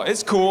tall.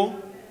 It's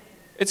cool.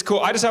 It's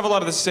cool. I just have a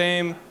lot of the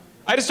same...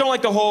 I just don't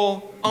like the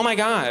whole, oh my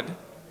God,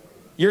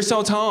 you're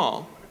so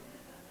tall.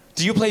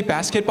 Do you play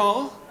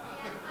basketball?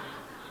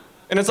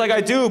 And it's like,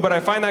 I do, but I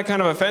find that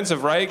kind of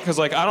offensive, right? Because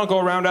like, I don't go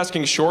around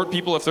asking short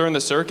people if they're in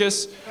the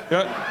circus. You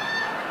know?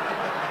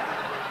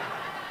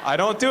 I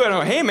don't do it. I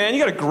go, hey man, you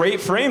got a great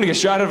frame to get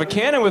shot out of a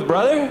cannon with,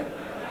 brother.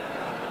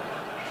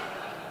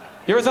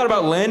 You ever thought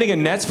about landing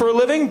in nets for a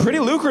living? Pretty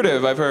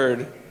lucrative, I've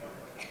heard.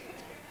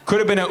 Could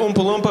have been an Oompa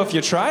Loompa if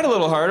you tried a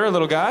little harder,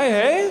 little guy,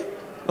 hey?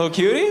 Little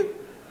cutie?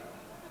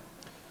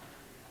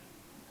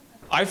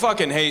 I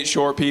fucking hate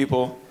short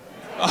people.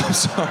 I'm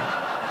sorry.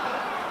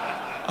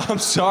 I'm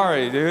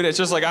sorry, dude. It's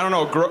just like, I don't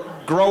know,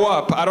 grow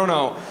up. I don't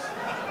know.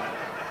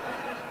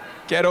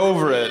 Get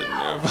over it.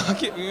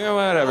 Fuck it, you know,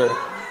 whatever.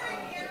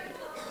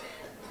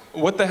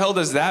 What the hell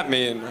does that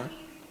mean?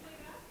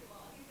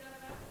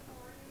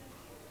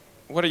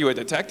 What are you, a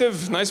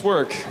detective? Nice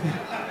work.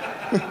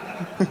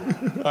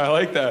 I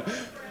like that.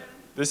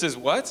 This is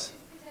what?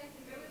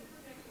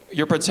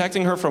 You're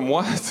protecting her from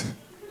what?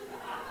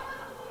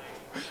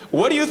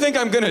 What do you think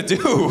I'm gonna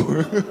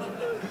do?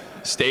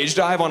 Stage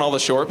dive on all the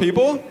short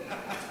people?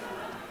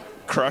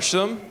 Crush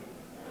them?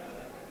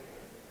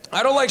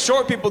 I don't like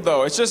short people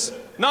though. It's just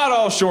not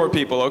all short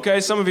people,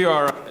 okay? Some of you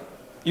are,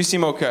 you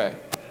seem okay.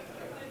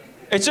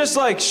 It's just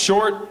like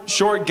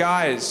short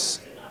guys,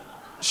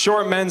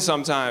 short men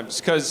sometimes,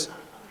 because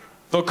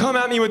they'll come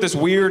at me with this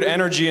weird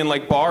energy in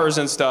like bars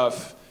and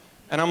stuff,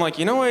 and I'm like,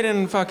 you know I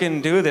didn't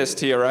fucking do this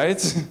to you,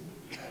 right?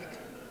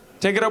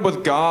 Take it up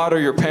with God or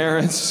your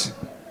parents.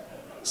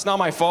 It's not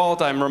my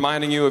fault. I'm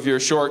reminding you of your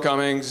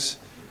shortcomings.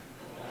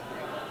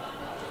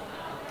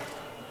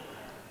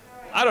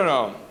 I don't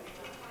know.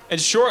 And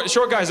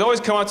short guys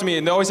always come up to me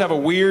and they always have a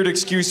weird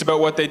excuse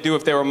about what they'd do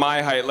if they were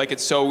my height, like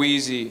it's so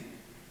easy.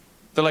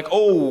 They're like,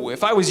 oh,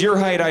 if I was your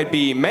height, I'd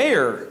be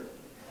mayor.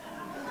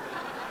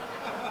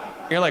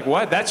 You're like,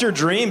 what? That's your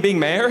dream, being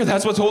mayor?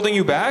 That's what's holding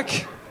you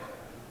back?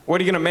 What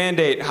are you gonna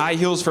mandate? High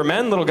heels for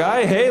men, little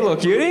guy? Hey, little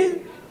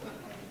cutie?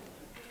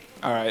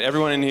 All right,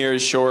 everyone in here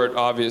is short,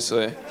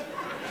 obviously.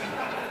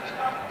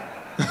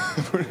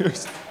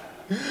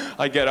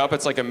 I get up,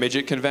 it's like a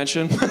midget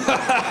convention.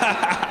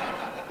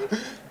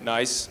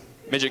 Nice.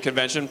 Midget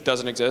convention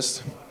doesn't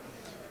exist.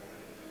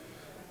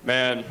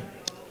 Man.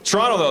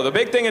 Toronto, though, the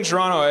big thing in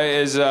Toronto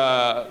is,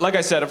 like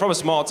I said, I'm from a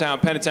small town,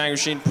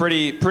 Penetanguishene,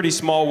 pretty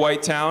small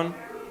white town.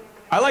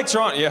 I like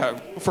Toronto, yeah,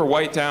 for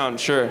white town,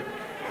 sure.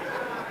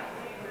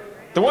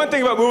 The one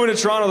thing about moving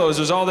to Toronto, though, is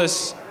there's all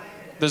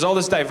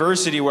this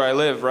diversity where I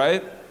live,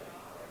 right?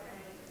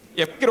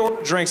 If we could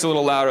order drinks a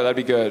little louder, that'd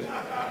be good.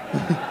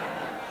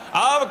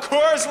 I'll have a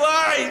Coors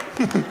Light!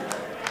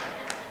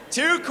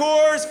 2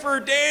 Coors for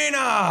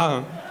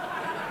Dana!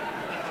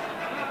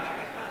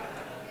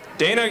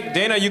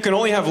 Dana, you can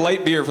only have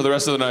light beer for the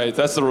rest of the night.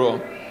 That's the rule.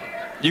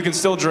 You can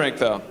still drink,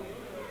 though.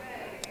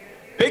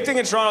 Big thing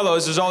in Toronto, though,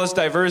 is there's all this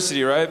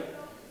diversity, right?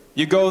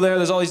 You go there,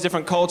 there's all these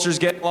different cultures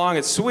getting along.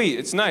 It's sweet.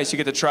 It's nice. You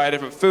get to try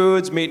different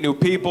foods, meet new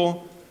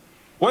people.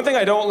 One thing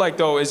I don't like,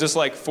 though, is this,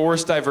 like,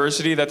 forced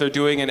diversity that they're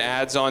doing in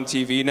ads on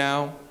TV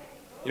now.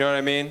 You know what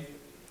I mean?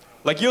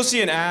 Like, you'll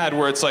see an ad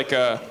where it's like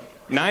a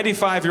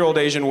 95-year-old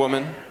Asian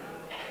woman,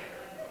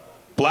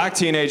 black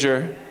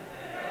teenager,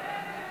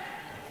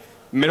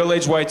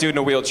 middle-aged white dude in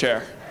a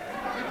wheelchair.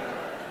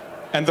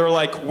 And they're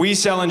like, we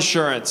sell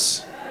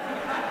insurance.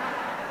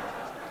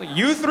 Like,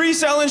 you 3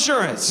 sell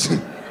insurance.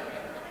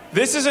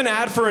 This is an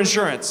ad for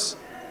insurance.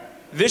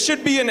 This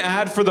should be an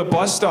ad for the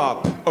bus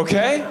stop,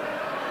 okay?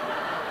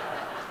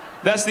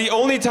 That's the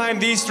only time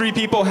these 3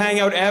 people hang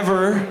out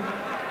ever.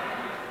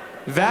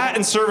 That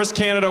and Service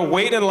Canada,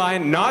 waiting in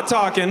line, not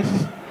talking.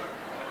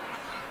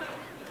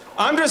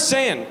 I'm just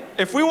saying,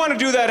 if we want to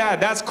do that ad,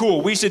 that's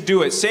cool. We should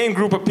do it. Same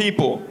group of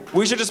people.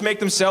 We should just make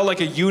them sell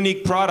like a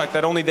unique product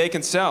that only they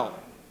can sell.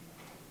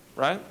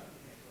 Right?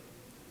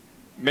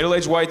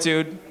 Middle-aged white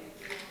dude,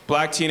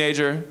 black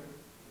teenager,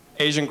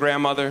 Asian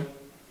grandmother.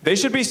 They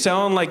should be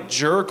selling like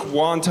jerk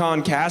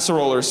wonton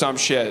casserole or some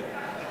shit.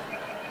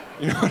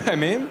 You know what I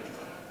mean?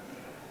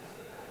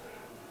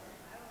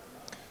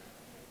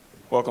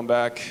 Welcome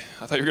back.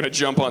 I thought you were gonna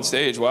jump on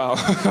stage. Wow.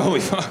 Holy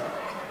fuck.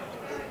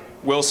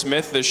 Will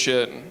Smith this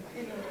shit.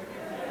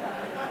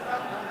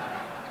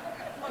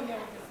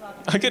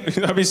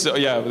 That'd be so,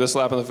 yeah, with a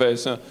slap in the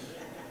face. Huh?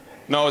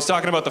 No, I was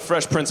talking about the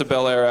Fresh Prince of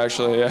Bel-Air,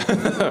 actually,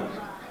 yeah.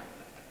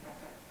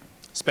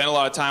 Spent a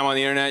lot of time on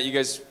the internet. You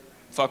guys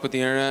fuck with the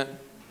internet?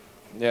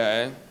 Yeah,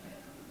 eh?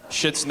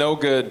 Shit's no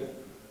good.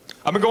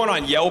 I've been going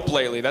on Yelp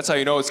lately. That's how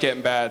you know it's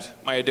getting bad.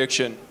 My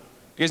addiction. You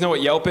guys know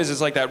what Yelp is? It's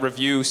like that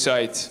review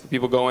site.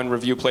 People go and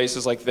review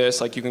places like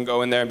this. Like you can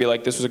go in there and be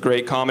like, this was a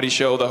great comedy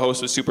show. The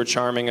host was super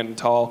charming and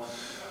tall.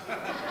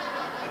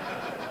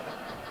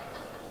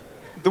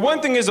 The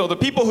one thing is, though, the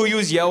people who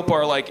use Yelp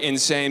are like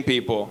insane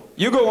people.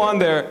 You go on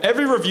there,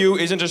 every review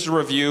isn't just a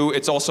review,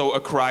 it's also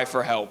a cry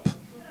for help.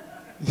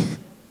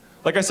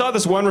 Like I saw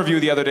this one review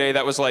the other day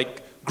that was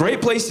like,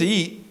 great place to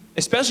eat,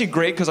 especially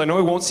great because I know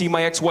I won't see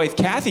my ex-wife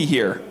Kathy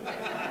here.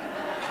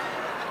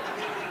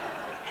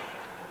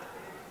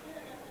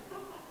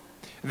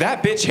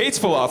 That bitch hates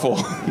falafel.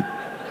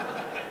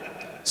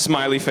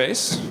 Smiley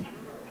face.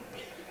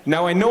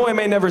 Now I know I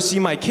may never see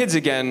my kids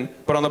again,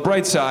 but on the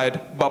bright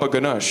side, Baba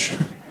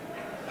Ganoush.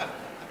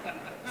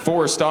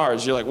 4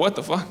 stars. You're like, what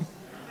the fuck?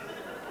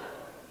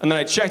 And then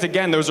I checked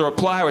again, there was a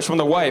reply, it was from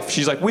the wife.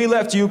 She's like, we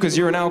left you because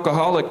you're an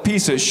alcoholic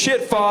piece of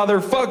shit, father,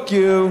 fuck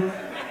you.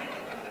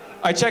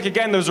 I check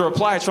again, there's a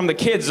reply, it's from the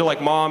kids. They're like,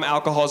 Mom,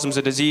 alcoholism's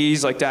a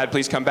disease, like, Dad,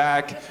 please come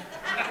back.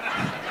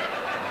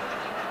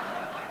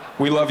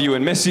 We love you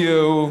and miss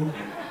you.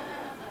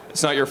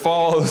 It's not your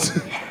fault.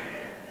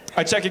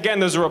 I check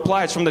again, there's a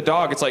reply, it's from the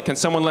dog. It's like, can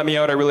someone let me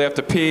out? I really have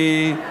to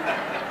pee.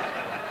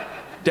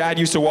 Dad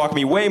used to walk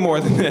me way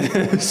more than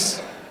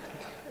this.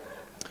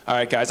 All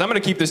right, guys, I'm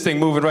gonna keep this thing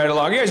moving right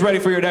along. You guys ready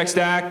for your next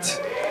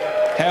act?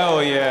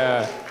 Hell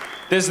yeah.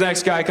 This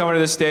next guy coming to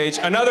the stage,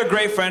 another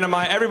great friend of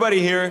mine. Everybody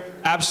here,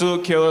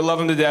 absolute killer, love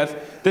him to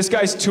death. This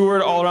guy's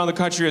toured all around the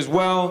country as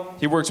well.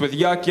 He works with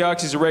Yuck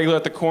Yucks. He's a regular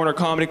at the Corner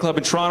Comedy Club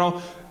in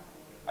Toronto.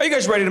 Are you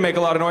guys ready to make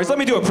a lot of noise? Let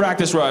me do a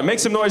practice run. Make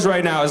some noise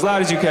right now, as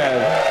loud as you can.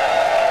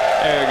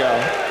 There you go.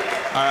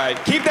 All right,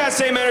 keep that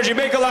same energy.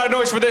 Make a lot of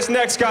noise for this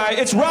next guy.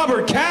 It's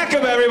Robert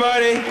Cackham,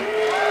 everybody.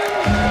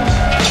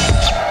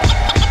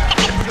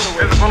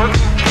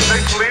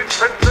 State Police,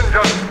 Princeton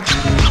Junction.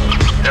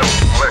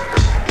 Militia.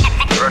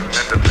 Certain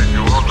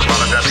individuals of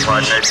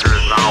unidentified nature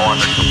is now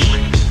under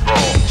complete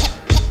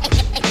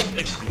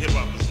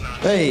control.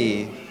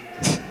 Hey.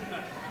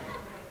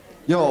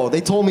 Yo,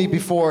 they told me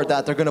before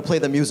that they're gonna play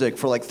the music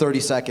for like 30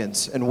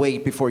 seconds and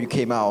wait before you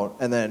came out.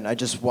 And then I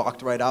just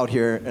walked right out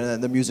here and then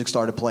the music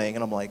started playing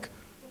and I'm like,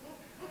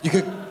 you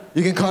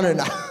can cut it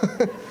now.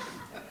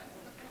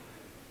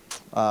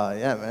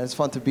 Yeah, man, it's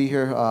fun to be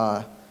here.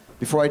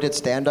 before I did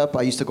stand-up,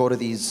 I used to go to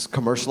these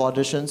commercial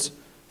auditions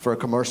for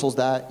commercials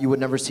that you would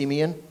never see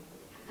me in.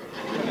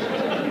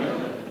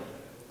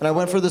 And I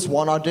went for this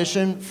one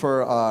audition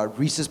for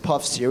Reese's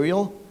Puff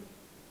cereal.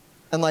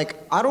 And like,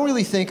 I don't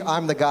really think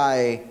I'm the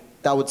guy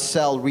that would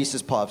sell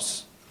Reese's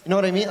Puffs. You know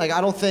what I mean? Like,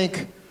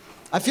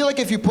 I feel like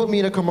if you put me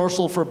in a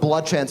commercial for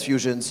blood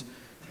transfusions,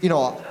 you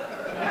know,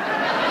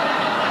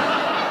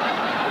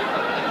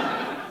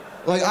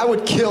 like I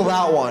would kill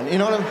that one, you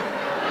know what I'm...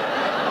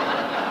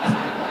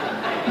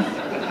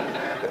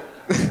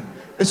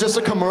 It's just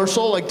a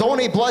commercial, like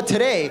donate blood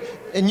today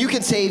and you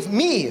can save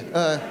me.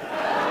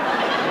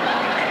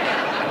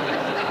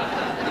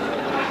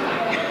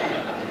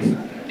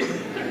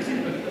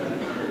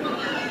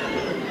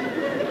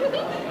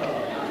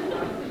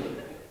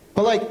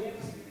 But like,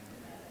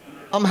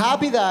 I'm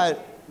happy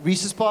that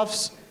Reese's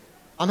Puffs,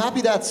 I'm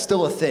happy that's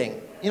still a thing.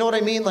 You know what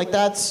I mean? Like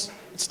it's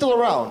still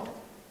around.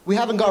 We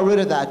haven't got rid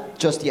of that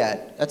just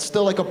yet. That's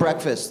still like a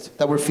breakfast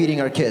that we're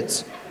feeding our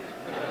kids.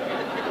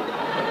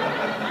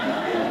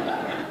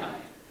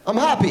 I'm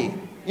happy,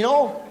 you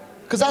know?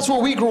 Because that's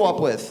what we grew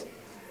up with.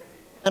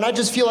 And I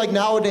just feel like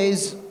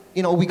nowadays,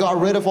 you know, we got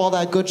rid of all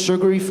that good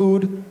sugary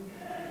food,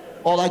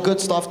 all that good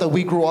stuff that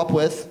we grew up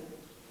with.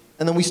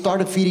 And then we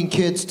started feeding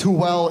kids too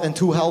well and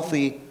too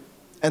healthy,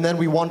 and then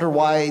we wonder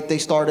why they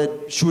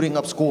started shooting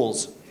up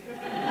schools.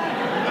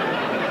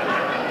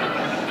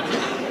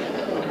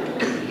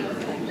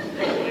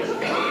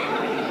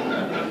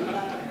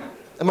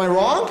 Am I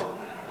wrong?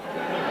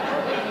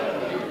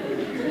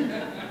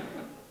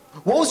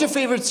 What was your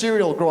favorite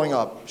cereal growing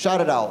up?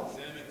 Shout it out.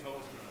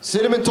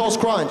 Cinnamon Toast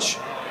Crunch.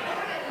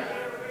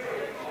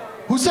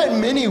 Who said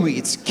mini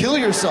wheats? Kill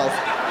yourself.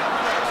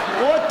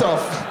 What the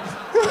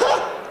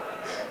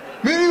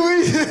Mini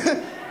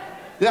wheats?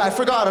 Yeah, I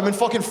forgot. I'm in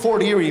fucking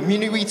Fort Erie.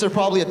 Mini wheats are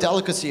probably a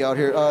delicacy out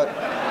here.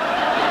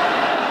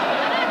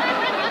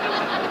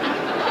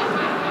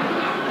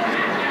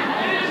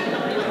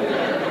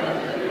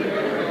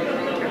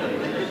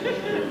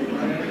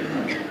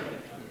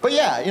 But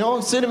yeah, you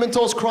know, Cinnamon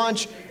Toast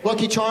Crunch,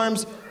 Lucky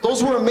Charms,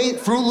 those were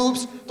Fruit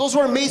Loops, those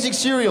were amazing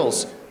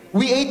cereals.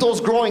 We ate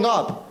those growing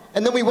up,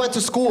 and then we went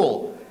to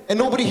school, and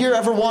nobody here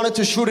ever wanted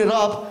to shoot it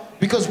up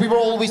because we were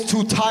always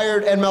too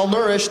tired and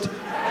malnourished.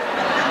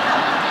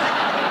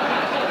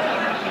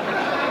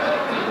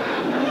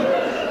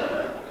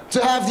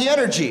 To have the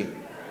energy.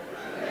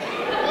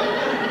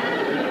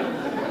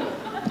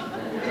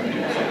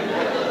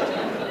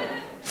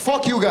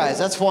 Fuck you guys,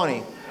 that's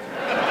funny.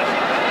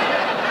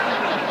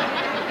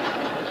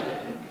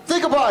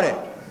 Think about it.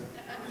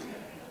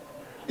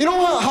 You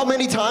know how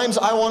many times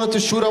I wanted to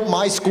shoot up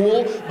my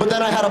school, but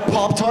then I had a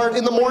Pop-Tart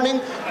in the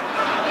morning?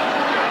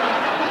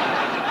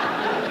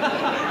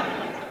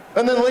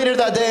 And then later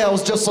that day I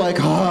was just like,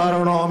 oh, I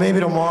don't know, maybe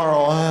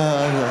tomorrow.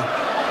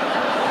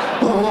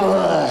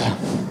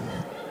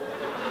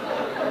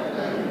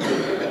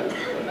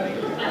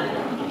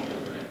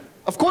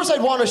 Of course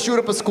I'd want to shoot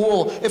up a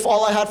school if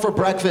all I had for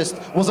breakfast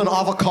was an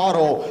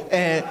avocado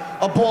and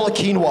a bowl of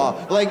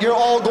quinoa. Like, you're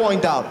all going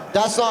down.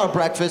 That's not a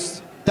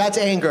breakfast. That's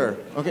anger.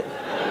 Okay?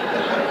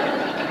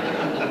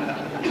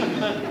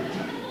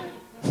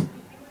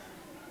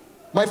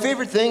 My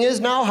favorite thing is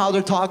now how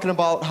they're talking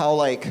about how,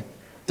 like,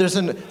 there's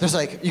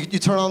like, you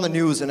turn on the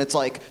news and it's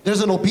like,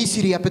 there's an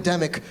obesity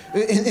epidemic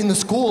in the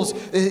schools.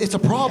 It's a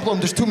problem.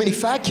 There's too many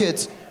fat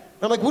kids. And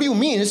I'm like, what do you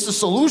mean? It's the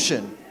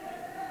solution.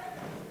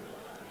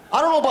 I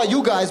don't know about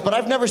you guys, but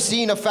I've never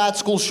seen a fat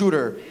school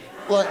shooter.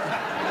 Like,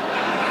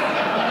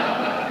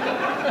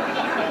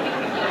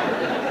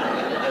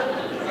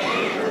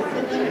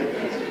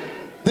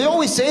 they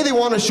always say they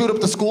want to shoot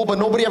up the school, but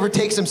nobody ever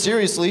takes them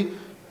seriously.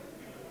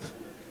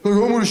 Like,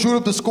 I'm gonna shoot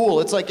up the school.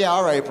 It's like, yeah,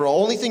 all right, bro.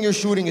 Only thing you're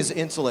shooting is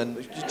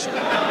insulin.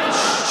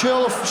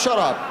 Chill, shut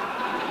up.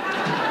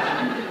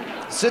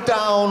 Sit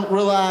down,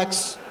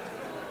 relax,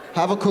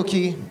 have a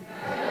cookie.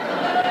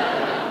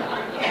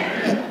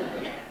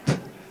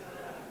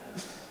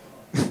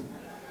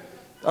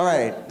 All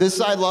right, this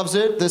side loves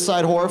it, this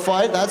side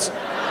horrified. That's...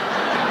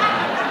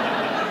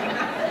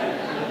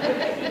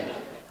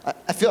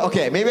 I feel,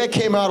 okay, maybe I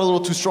came out a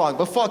little too strong,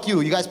 but fuck you.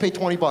 You guys pay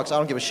 20 bucks, I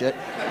don't give a shit.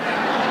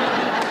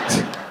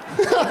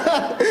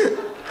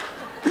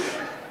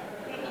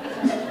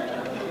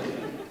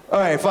 All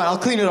right, fine, I'll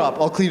clean it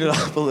up. I'll clean it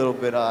up a little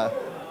bit.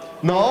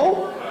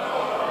 No?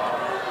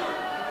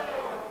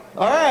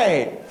 All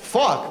right,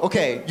 fuck.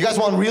 Okay, you guys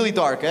want really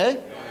dark, eh?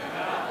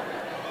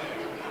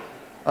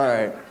 All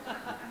right.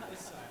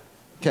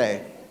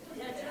 Okay.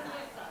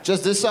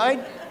 Just this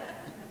side?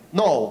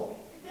 No.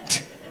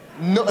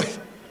 No.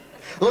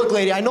 Look,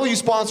 lady, I know you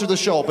sponsored the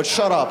show, but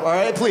shut up, all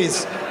right,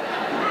 please.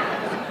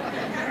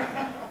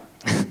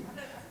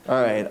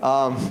 All right.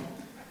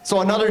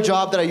 So another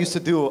job that I used to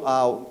do,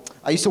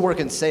 I used to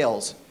work in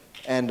sales.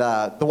 And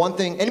the one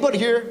thing, anybody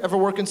here ever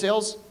work in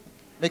sales?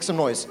 Make some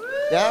noise.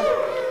 Yeah?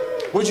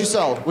 What'd you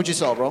sell? What'd you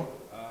sell, bro?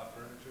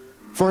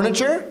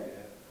 Furniture. Furniture?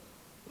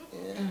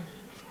 Yeah.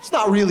 It's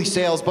not really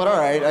sales, but all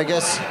right, I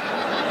guess.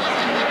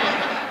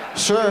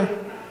 Sure.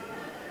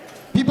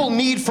 People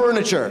need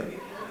furniture.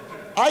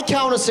 I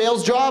count a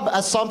sales job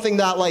as something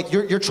that like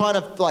you're trying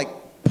to like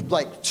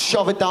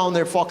shove it down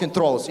their fucking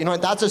throats. You know,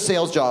 that's a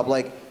sales job.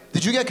 Like,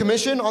 did you get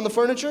commission on the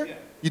furniture? Yeah.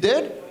 You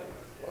did?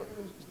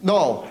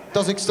 No,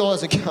 still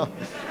doesn't count.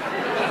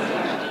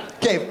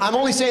 Okay, I'm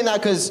only saying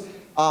that because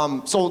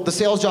so the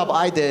sales job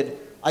I did,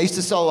 I used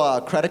to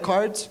sell credit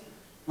cards,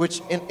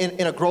 which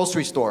in a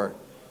grocery store.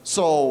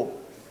 So,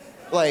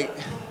 like,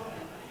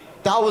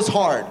 that was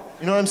hard.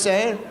 You know what I'm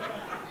saying?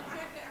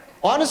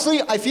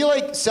 Honestly, I feel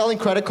like selling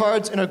credit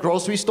cards in a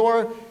grocery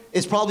store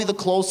is probably the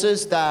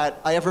closest that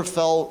I ever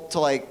felt to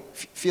like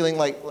feeling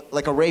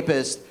like a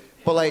rapist,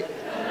 but like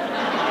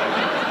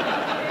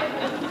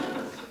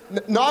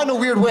not in a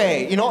weird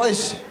way. You know,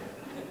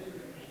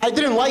 I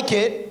didn't like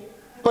it,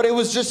 but it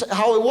was just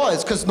how it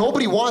was, because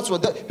nobody wants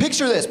one.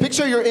 Picture this.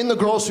 Picture you're in the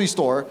grocery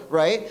store,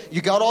 right?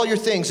 You got all your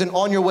things, and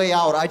on your way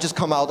out, I just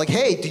come out like,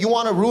 hey, do you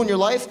want to ruin your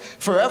life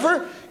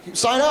forever?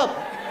 Sign up.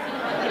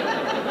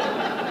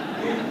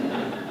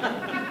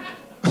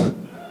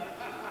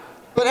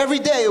 But every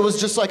day it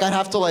was just like I'd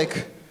have to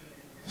like,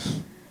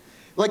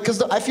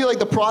 because I feel like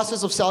the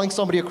process of selling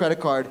somebody a credit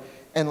card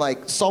and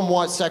like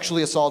somewhat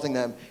sexually assaulting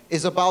them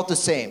is about the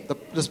same, the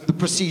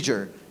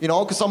procedure, you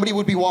know? Because somebody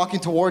would be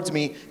walking towards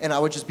me and I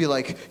would just be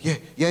like,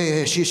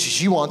 yeah,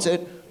 she wants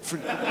it.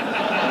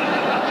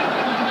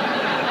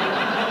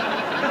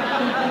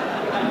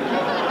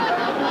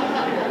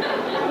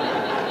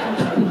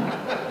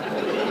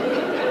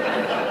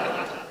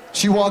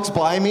 She walks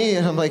by me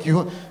and I'm like,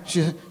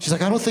 she's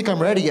like, I don't think I'm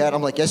ready yet.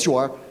 I'm like, yes, you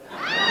are.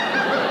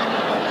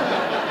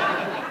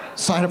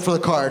 Sign up for the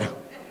card.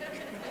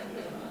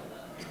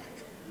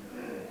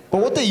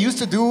 But what they used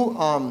to do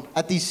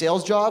at these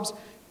sales jobs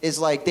is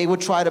like they would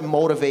try to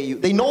motivate you.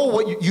 They know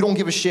what you don't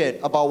give a shit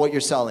about what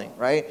you're selling,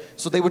 right?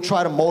 So they would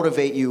try to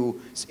motivate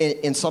you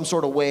in some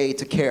sort of way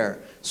to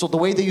care. So the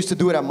way they used to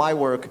do it at my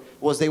work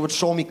was they would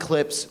show me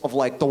clips of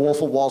like The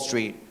Wolf of Wall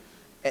Street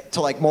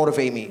to like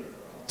motivate me.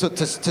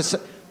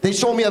 They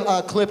show me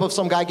a clip of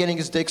some guy getting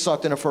his dick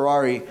sucked in a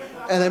Ferrari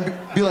and then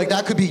be like,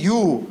 that could be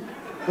you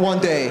one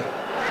day.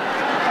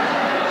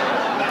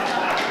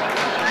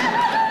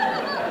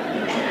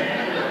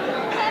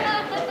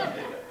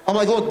 I'm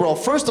like, look, bro,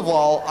 first of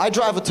all, I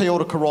drive a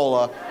Toyota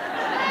Corolla.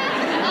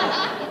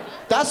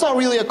 That's not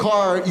really a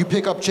car you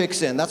pick up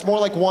chicks in. That's more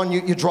like one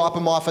you drop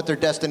them off at their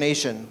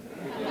destination.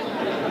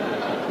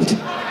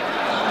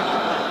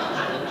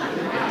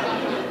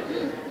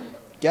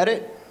 Get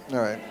it? All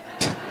right.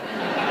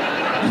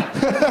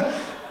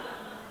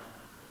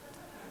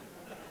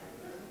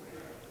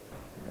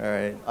 All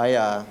right.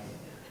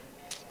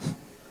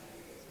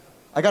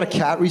 I got a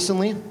cat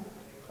recently.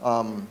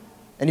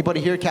 Anybody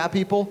here cat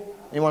people?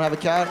 Anyone have a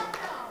cat?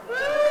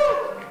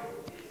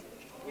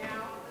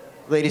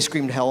 Lady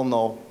screamed, hell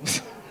no.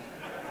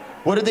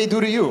 What did they do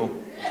to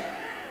you?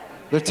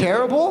 They're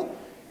terrible?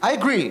 I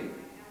agree.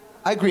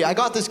 I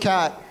got this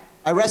cat.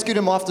 I rescued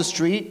him off the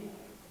street,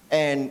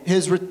 and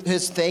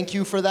his thank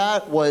you for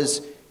that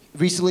was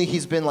recently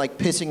he's been like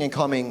pissing and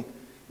coming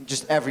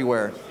just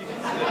everywhere.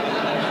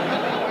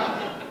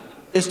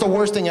 It's the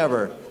worst thing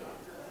ever.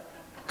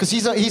 Because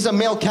he's a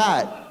male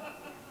cat.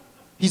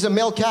 He's a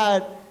male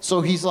cat, so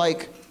he's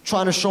like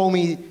trying to show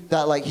me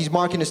that like he's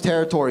marking his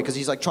territory because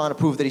he's like trying to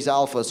prove that he's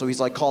alpha, so he's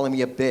like calling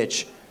me a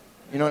bitch.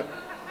 You know?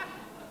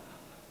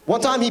 One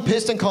time he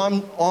pissed and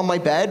cummed on my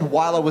bed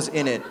while I was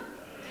in it.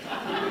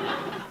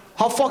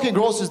 How fucking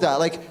gross is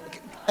that?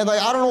 And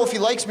I don't know if he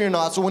likes me or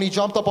not, so when he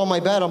jumped up on my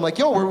bed, I'm like,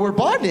 yo, we're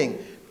bonding.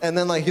 And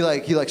then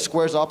he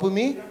squares up with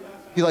me.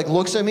 He like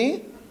looks at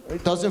me.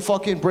 It doesn't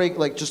fucking break,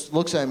 like just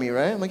looks at me,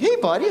 right? I'm like, hey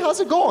buddy,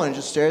 how's it going?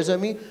 Just stares at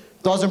me.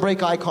 Doesn't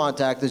break eye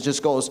contact. It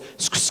just goes.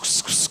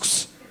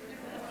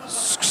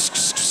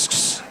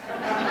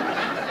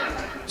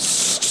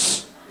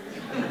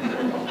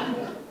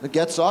 It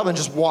gets up and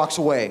just walks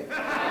away.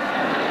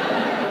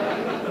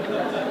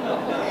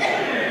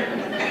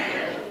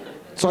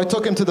 So I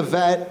took him to the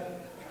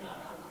vet,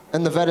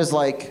 and the vet is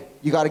like,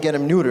 you gotta get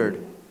him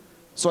neutered.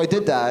 So I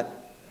did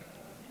that.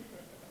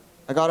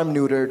 I got him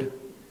neutered,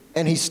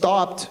 and he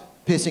stopped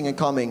pissing and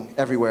coming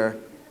everywhere.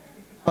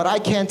 But I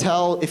can't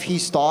tell if he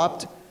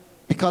stopped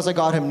because I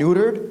got him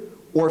neutered,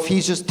 or if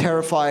he's just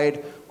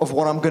terrified of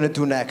what I'm gonna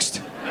do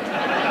next.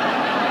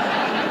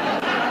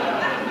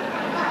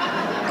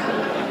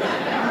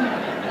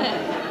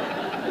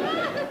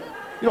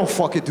 You don't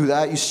fucking do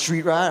that, you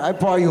street rat. I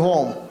brought you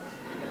home.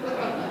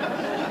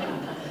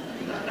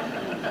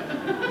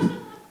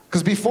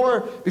 Because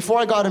before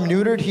I got him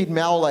neutered, he'd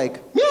meow like,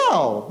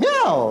 meow,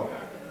 meow.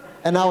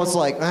 And now it's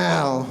like,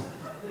 meow,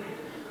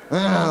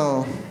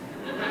 meow.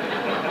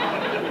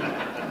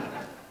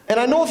 And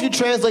I know if you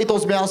translate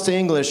those meows to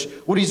English,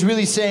 what he's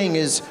really saying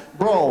is,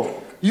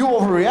 bro, you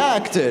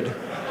overreacted.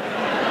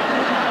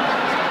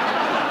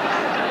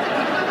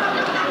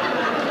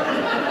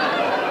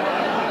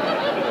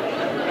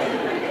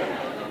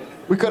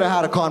 We could have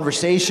had a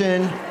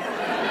conversation.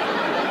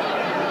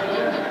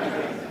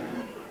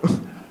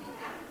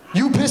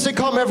 You piss and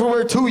come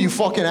everywhere too, you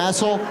fucking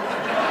asshole.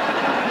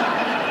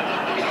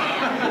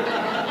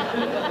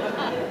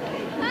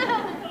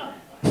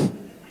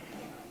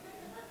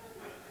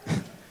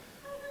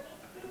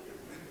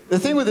 The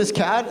thing with this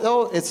cat,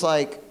 though, it's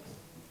like,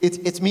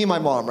 it's me and my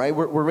mom, right?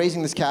 We're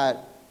raising this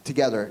cat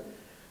together.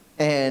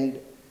 And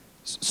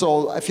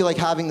so I feel like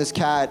having this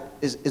cat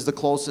is the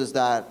closest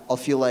that I'll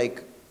feel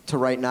like to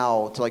right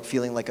now, to like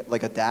feeling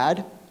like a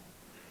dad.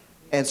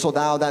 And so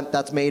now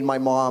that's made my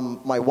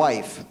mom my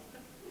wife.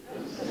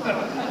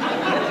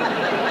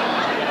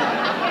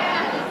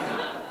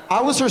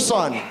 I was her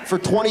son for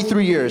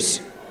 23 years.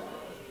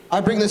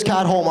 I bring this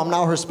cat home, I'm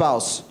now her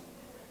spouse.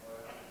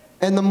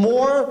 And the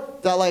more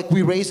that like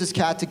we raise this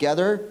cat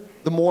together,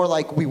 the more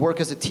like we work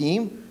as a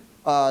team,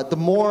 the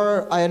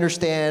more I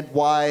understand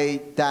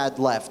why Dad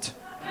left.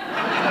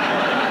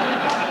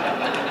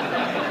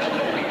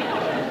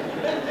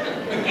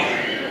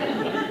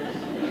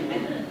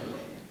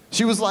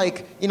 She was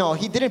like, you know,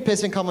 he didn't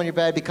piss and come on your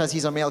bed because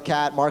he's a male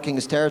cat marking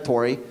his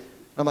territory. And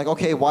I'm like,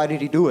 okay, why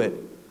did he do it?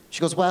 She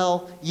goes,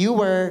 well, you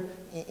were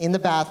in the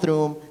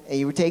bathroom and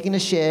you were taking a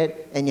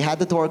shit and you had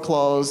the door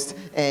closed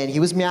and he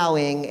was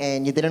meowing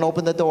and you didn't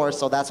open the door,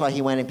 so that's why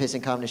he went and pissed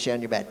and come and shit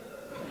on your bed.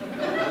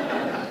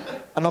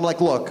 And I'm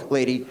like, look,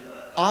 lady,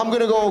 I'm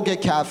gonna go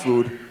get cat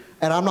food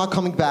and I'm not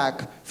coming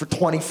back for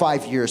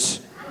 25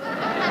 years.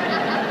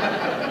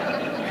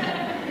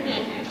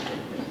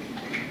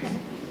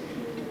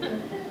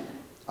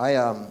 I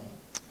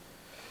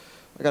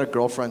got a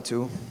girlfriend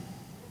too.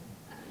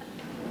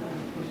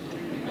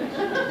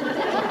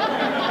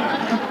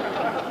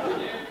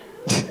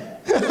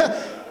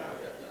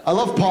 I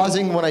love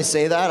pausing when I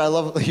say that. I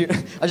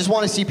just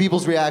want to see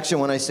people's reaction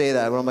when I say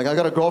that. When I'm like, I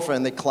got a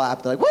girlfriend, they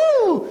clap. They're like,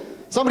 woo!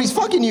 Somebody's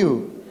fucking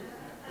you.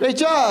 Great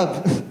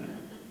job.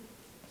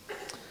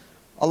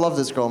 I love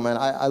this girl, man.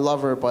 I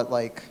love her, but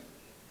like,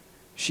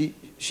 she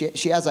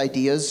has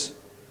ideas,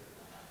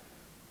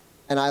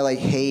 and I like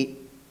hate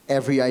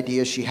every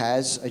idea she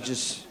has.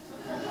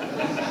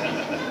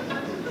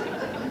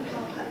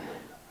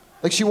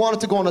 Like, she wanted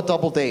to go on a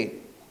double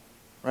date,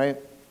 right?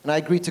 And I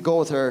agreed to go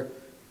with her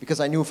because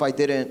I knew if I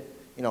didn't,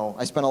 you know,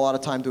 I spent a lot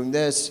of time doing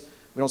this.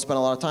 We don't spend a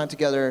lot of time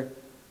together.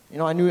 You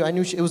know, I knew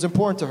it was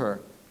important to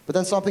her. But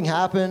then something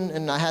happened,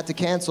 and I had to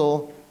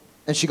cancel,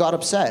 and she got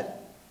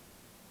upset.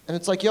 And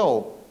it's like,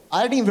 yo,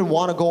 I didn't even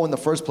want to go in the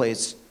first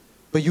place,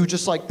 but you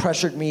just like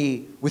pressured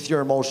me with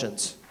your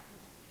emotions.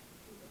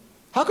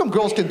 How come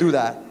girls can do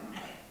that?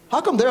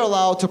 How come they're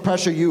allowed to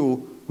pressure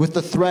you with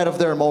the threat of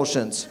their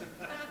emotions?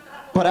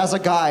 But as a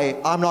guy,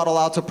 I'm not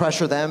allowed to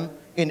pressure them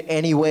in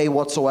any way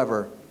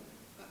whatsoever.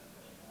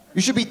 You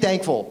should be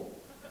thankful.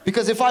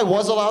 Because if I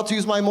was allowed to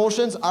use my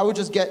emotions, I would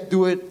just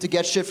do it to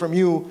get shit from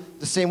you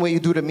the same way you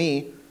do to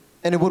me,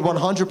 and it would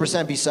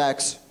 100% be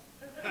sex.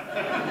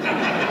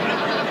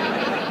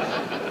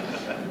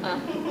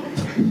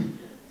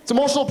 It's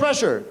emotional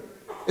pressure.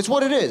 It's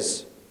what it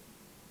is.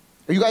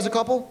 Are you guys a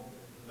couple?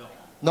 No.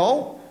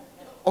 No?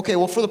 Okay,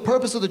 well, for the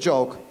purpose of the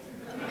joke,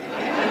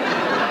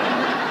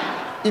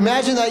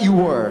 imagine that you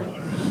were.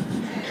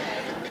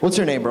 What's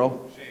your name,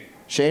 bro? Shane.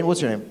 Shane, what's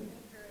your name?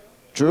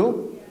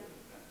 Drew?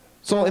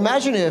 So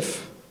imagine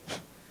if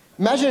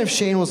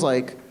Shane was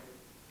like,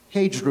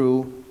 hey,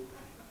 Drew,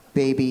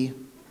 baby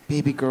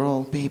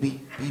girl,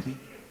 baby,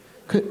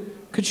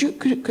 could you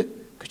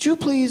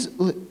please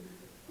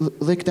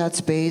lick that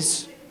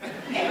space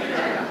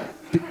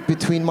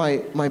between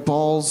my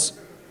balls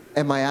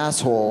and my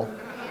asshole?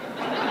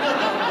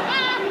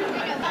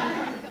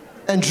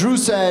 And Drew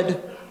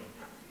said,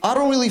 I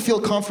don't really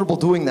feel comfortable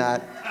doing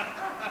that.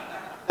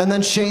 And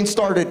then Shane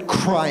started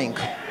crying.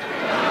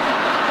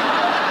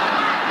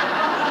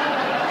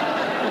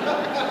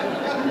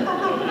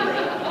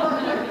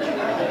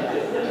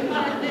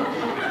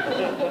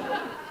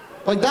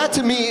 Like, that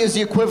to me is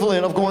the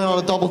equivalent of going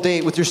on a double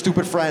date with your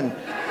stupid friend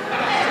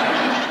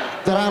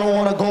that I don't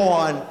want to go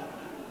on.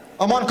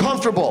 I'm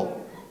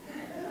uncomfortable.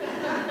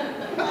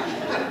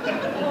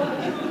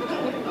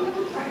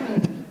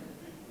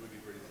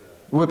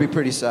 It would be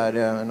pretty sad,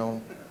 yeah, I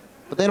know.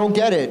 But they don't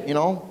get it, you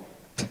know?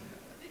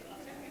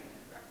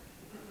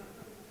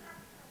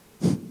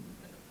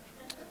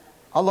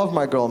 I love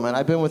my girl, man.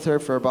 I've been with her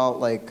for about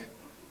like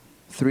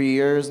 3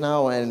 years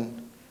now,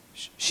 and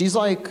she's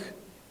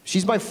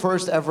my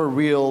first ever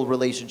real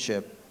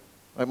relationship.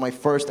 Like, my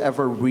first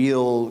ever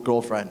real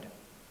girlfriend.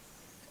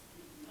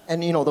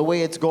 And you know, the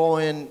way it's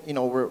going, you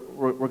know,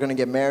 we're gonna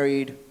get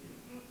married.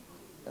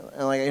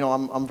 And like, you know,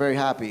 I'm very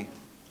happy.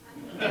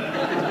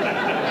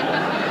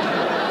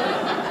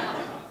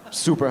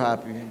 Super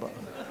happy, but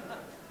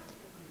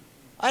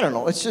I don't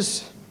know, it's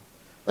just,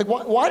 like,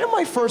 why did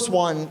my first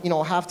one, you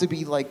know, have to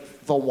be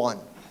like the one?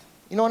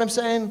 You know what I'm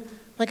saying?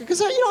 Like, because,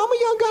 you know, I'm a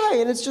young guy,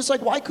 and it's just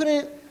like, why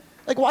couldn't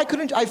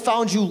I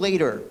found you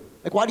later?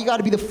 Like, why do you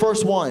gotta be the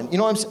first one? You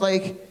know what I'm saying?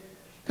 Like,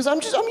 because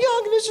I'm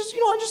young, and it's just, you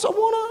know, I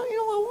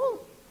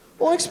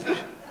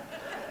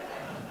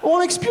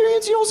want to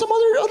experience, you know, some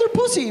other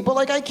pussy, but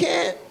like, I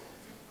can't.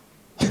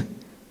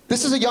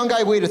 This is a young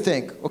guy way to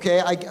think,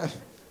 okay?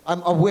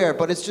 I'm aware,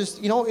 but it's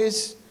just, you know,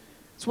 it's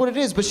what it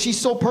is. But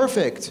she's so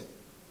perfect.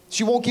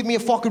 She won't give me a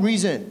fucking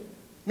reason. You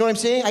know what I'm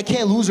saying? I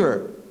can't lose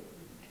her.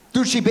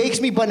 Dude, she bakes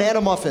me banana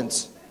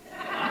muffins.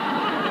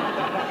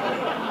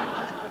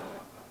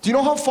 Do you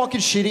know how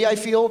fucking shitty I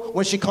feel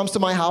when she comes to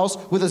my house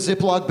with a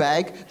Ziploc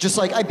bag? Just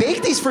like, I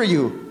baked these for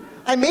you.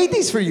 I made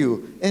these for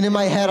you. And in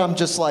my head, I'm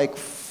just like,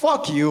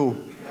 fuck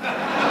you.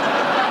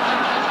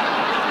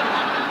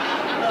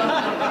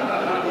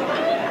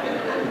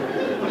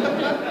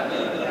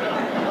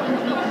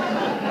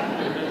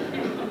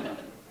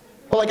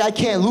 But like, I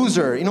can't lose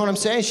her. You know what I'm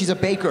saying? She's a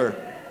baker.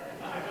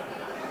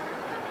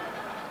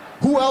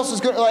 Who else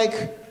is gonna,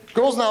 like,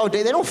 girls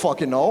nowadays, they don't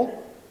fucking know.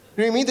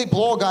 You know what I mean? They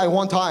blow a guy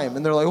one time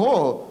and they're like,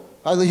 whoa,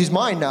 he's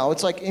mine now.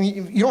 It's like,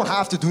 you don't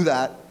have to do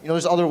that. You know,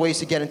 there's other ways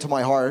to get into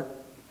my heart.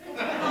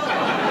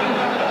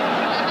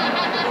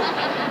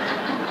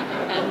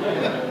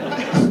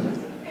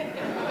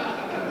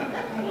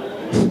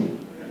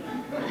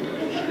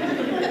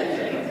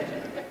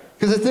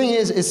 Because the thing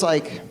is, it's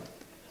like,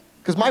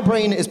 because my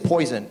brain is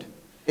poisoned.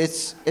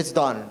 It's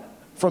done.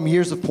 From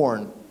years of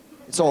porn.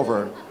 It's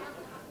over.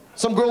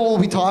 Some girl will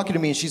be talking to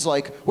me and she's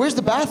like, where's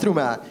the bathroom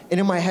at? And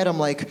in my head, I'm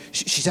like,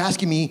 she's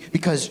asking me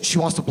because she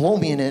wants to blow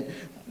me in it.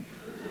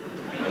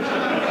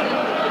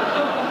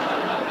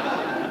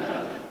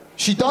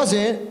 She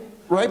doesn't,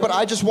 right? But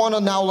I just want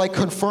to now like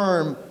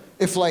confirm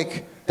if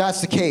like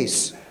that's the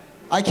case.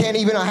 I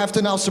have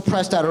to now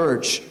suppress that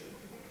urge.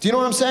 Do you know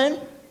what I'm saying?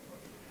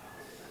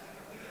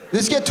 Did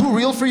this get too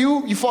real for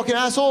you, you fucking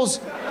assholes?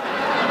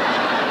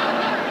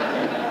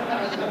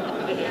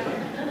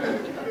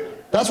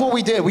 That's what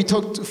we did. We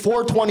took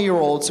 4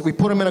 20-year-olds, we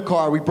put them in a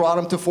car, we brought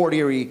them to Fort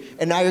Erie,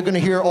 and now you're gonna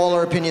hear all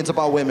our opinions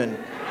about women.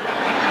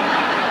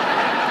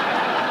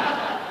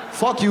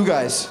 Fuck you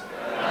guys.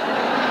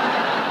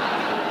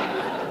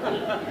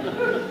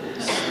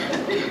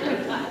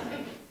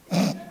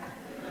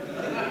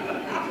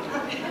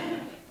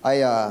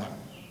 I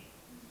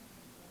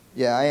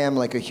am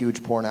like a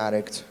huge porn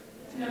addict.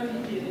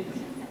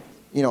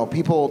 You know,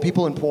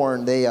 people in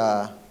porn,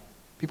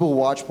 people who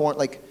watch porn,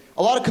 like,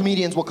 a lot of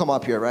comedians will come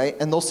up here, right?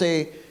 And they'll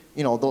say,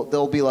 you know,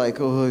 they'll be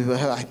like,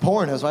 oh,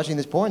 porn, I was watching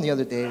this porn the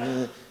other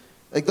day.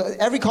 Like,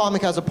 every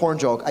comic has a porn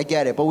joke, I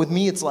get it. But with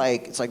me, it's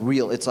like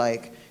real. It's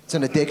like, it's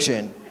an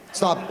addiction.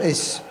 It's not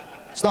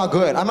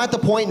good. I'm at the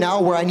point now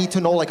where I need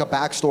to know, like, a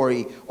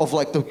backstory of,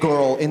 like, the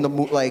girl in the,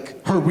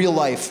 like, her real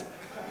life.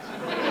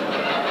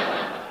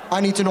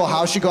 I need to know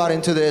how she got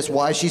into this,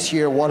 why she's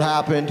here, what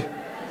happened.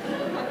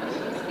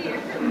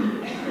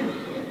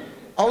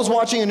 I was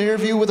watching an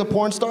interview with a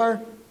porn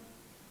star,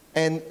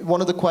 and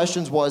one of the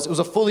questions was, it was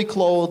a fully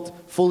clothed,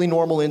 fully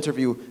normal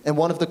interview, and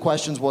one of the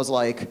questions was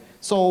like,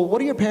 so what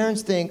do your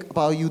parents think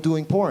about you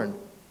doing porn?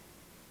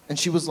 And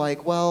she was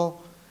like,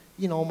 well,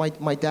 you know,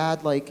 my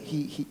dad, like,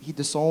 he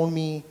disowned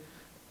me,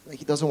 like,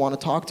 he doesn't want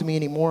to talk to me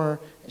anymore.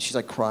 And she's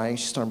like crying,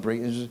 she started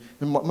breaking.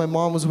 And my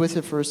mom was with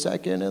it for a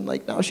second, and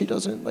like now she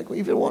doesn't like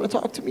even want to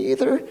talk to me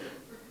either. And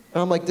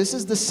I'm like, this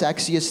is the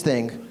sexiest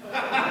thing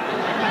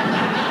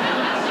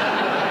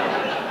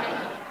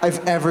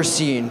I've ever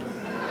seen.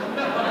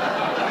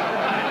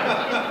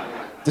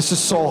 This is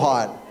so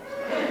hot.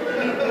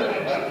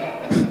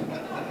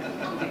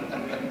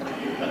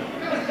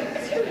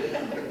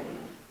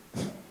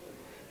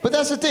 But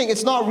that's the thing,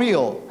 it's not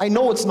real. I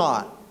know it's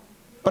not.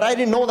 But I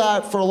didn't know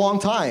that for a long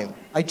time.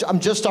 I'm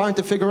just starting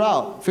to figure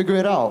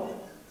it out.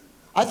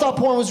 I thought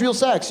porn was real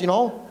sex, you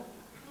know?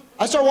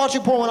 I started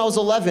watching porn when I was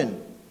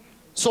 11.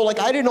 So like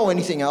I didn't know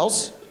anything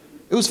else.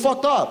 It was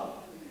fucked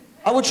up.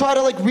 I would try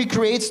to like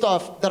recreate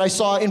stuff that I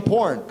saw in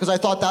porn because I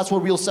thought that's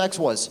what real sex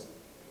was.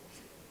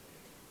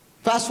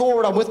 Fast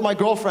forward, I'm with my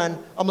girlfriend,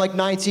 I'm like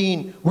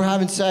 19, we're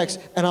having sex,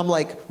 and I'm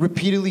like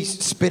repeatedly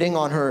spitting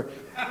on her.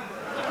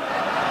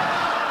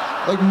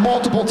 Like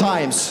multiple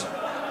times.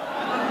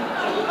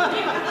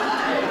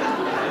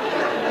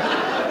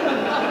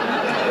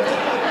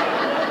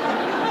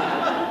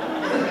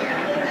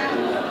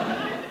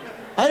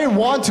 I didn't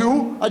want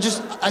to,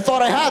 I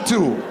thought I had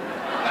to.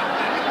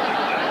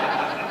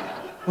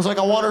 I was like,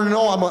 I want her to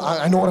know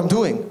I know what I'm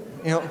doing,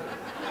 you know?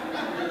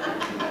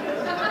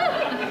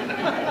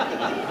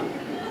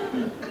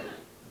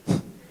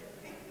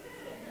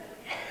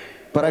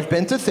 But I've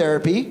been to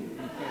therapy.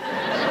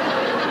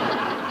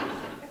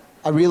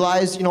 I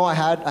realized, you know, I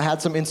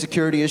had some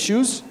insecurity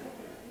issues.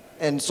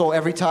 And so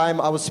every time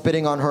I was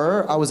spitting on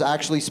her, I was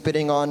actually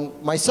spitting on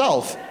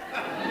myself.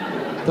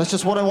 That's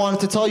just what I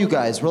wanted to tell you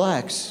guys.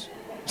 Relax.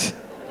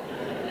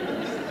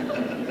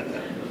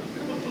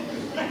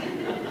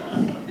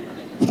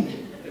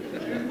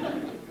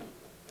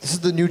 This is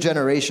the new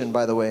generation,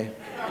 by the way.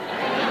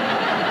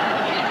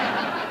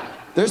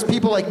 There's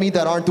people like me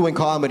that aren't doing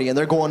comedy, and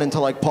they're going into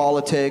like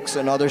politics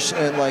and other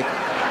and like.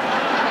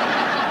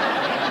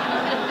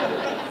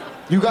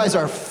 You guys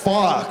are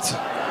fucked.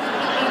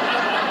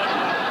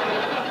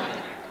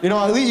 You know,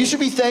 at least you should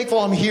be thankful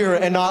I'm here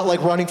and not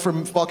like running for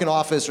fucking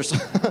office or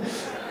something.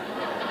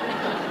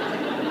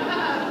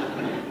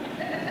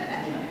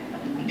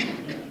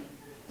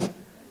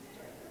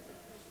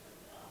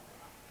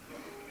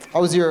 How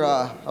was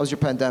your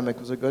pandemic?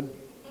 Was it good?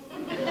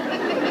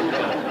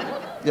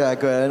 Yeah,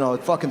 good. I know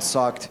it fucking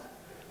sucked.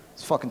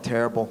 It's fucking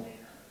terrible.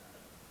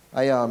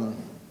 I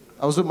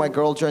was with my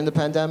girl during the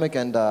pandemic,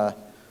 and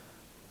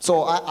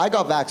So I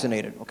got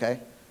vaccinated, okay?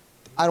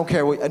 I don't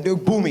care what,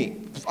 boo me.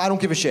 I don't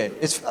give a shit.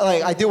 It's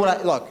like, I did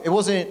what look, it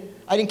wasn't,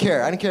 I didn't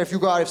care. I didn't care if you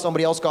got it, if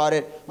somebody else got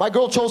it. My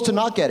girl chose to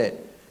not get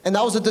it. And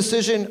that was a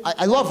decision,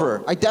 I love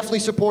her. I definitely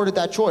supported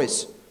that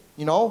choice,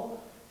 you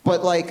know?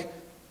 But like,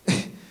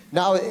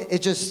 now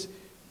it just,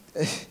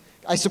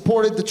 I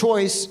supported the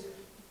choice,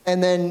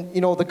 and then,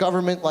 you know, the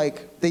government,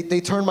 like,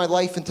 they turned my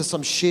life into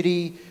some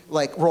shitty,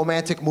 like,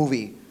 romantic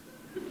movie.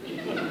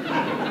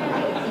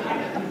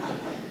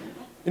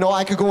 You know,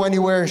 I could go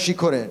anywhere and she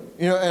couldn't.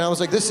 You know, and I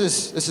was like, this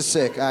is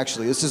sick,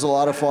 actually. This is a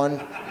lot of fun.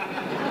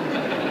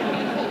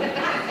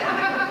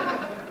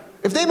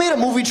 If they made a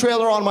movie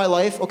trailer on my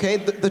life, okay,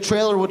 the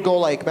trailer would go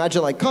like,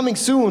 imagine like, coming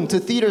soon to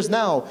theaters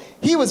now.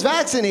 He was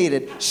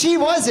vaccinated, she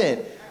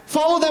wasn't.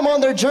 Follow them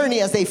on their journey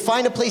as they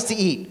find a place to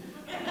eat.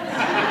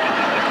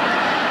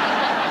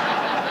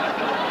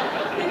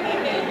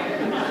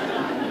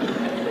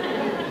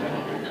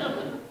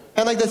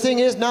 And like the thing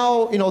is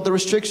now, you know, the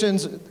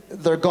restrictions,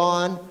 they're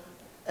gone.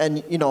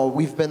 And, you know,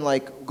 we've been,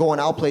 like, going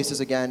out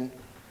places again.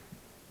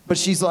 But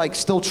she's, like,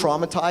 still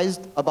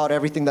traumatized about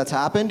everything that's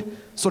happened.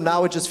 So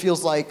now it just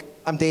feels like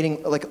I'm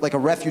dating, like a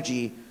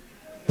refugee.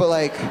 But,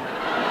 like,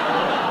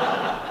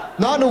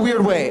 not in a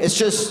weird way. It's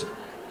just,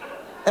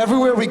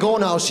 everywhere we go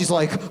now, she's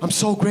like, I'm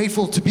so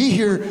grateful to be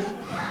here.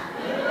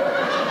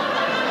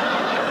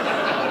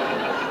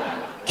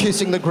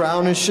 Kissing the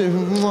ground and shit.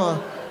 I'm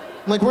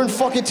like, we're in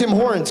fucking Tim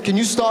Hortons. Can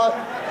you stop?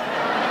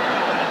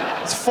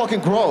 It's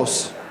fucking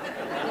gross.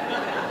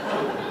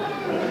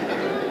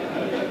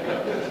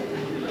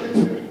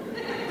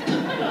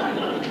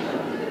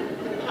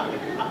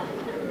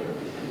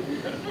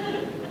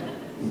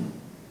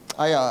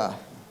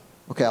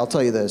 Okay, I'll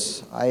tell you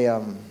this.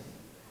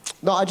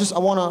 No, I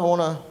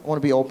wanna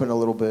be open a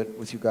little bit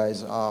with you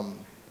guys.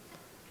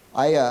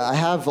 I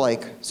have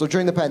like, so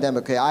during the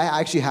pandemic, okay, I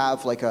actually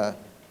have like a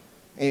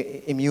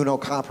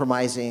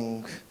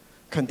immunocompromising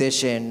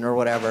condition or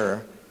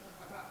whatever.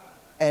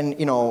 And,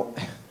 you know,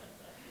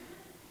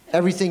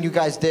 everything you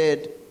guys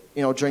did,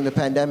 you know, during the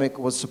pandemic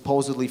was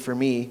supposedly for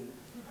me.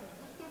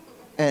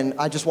 And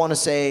I just want to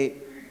say,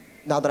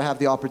 now that I have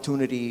the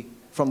opportunity,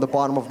 from the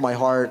bottom of my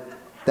heart,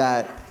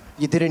 that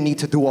you didn't need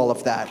to do all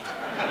of that.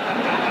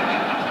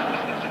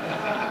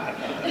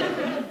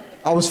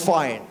 I was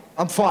fine.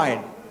 I'm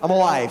fine. I'm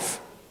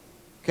alive.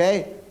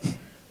 Okay?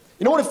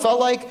 You know what it felt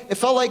like? It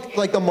felt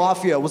like the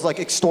mafia was like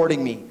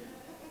extorting me.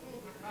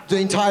 The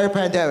entire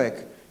pandemic.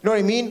 You know what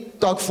I mean?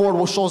 Doug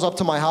Ford shows up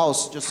to my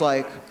house just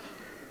like,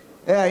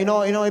 yeah, you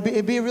know,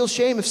 it'd be a real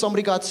shame if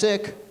somebody got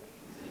sick.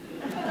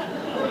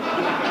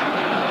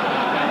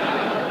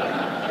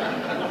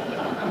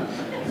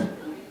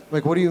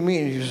 Like, what do you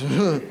mean?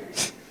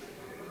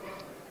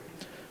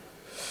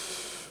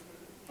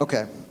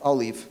 Okay, I'll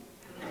leave.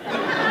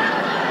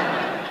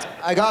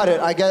 I got it.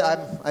 I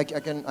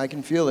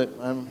can feel it.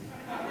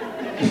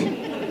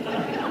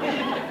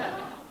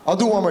 I'll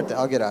do one more thing.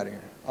 I'll get out of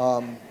here.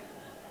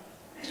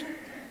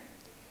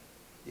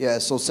 Yeah.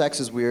 So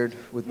sex is weird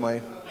with my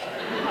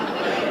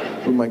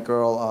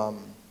girl.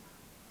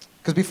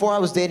 Because before I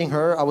was dating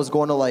her, I was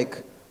going to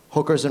like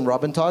hookers and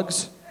rub and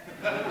tugs.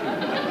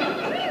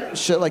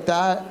 Shit like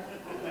that.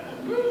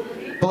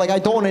 But like I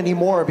don't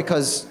anymore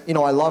because, you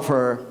know, I love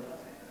her.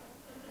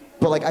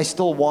 But like I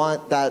still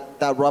want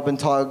that rub and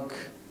tug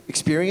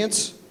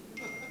experience.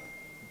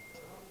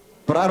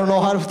 But I don't know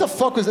how to, what the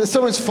fuck was this?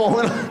 Someone's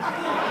phone.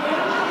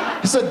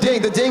 It's a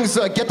ding. The ding's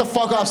get the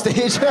fuck off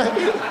stage.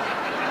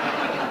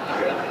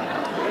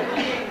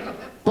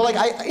 But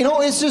like you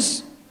know, it's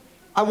just,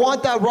 I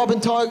want that rub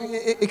and tug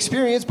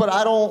experience, but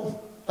I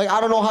don't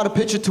know how to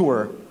pitch it to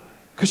her.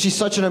 Because she's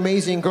such an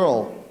amazing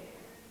girl.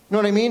 You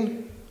know what I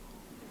mean?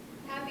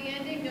 Happy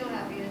ending, no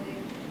happy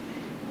ending.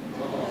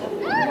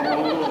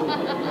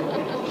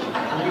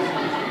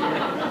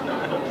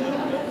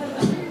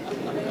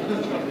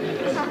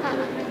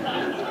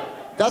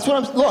 That's what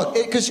I'm, look,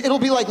 because it'll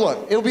be like,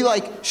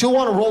 she'll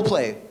want to role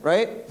play,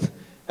 right?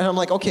 And I'm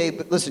like, okay,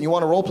 but listen, you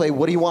want to role play,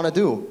 what do you want to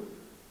do?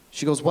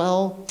 She goes,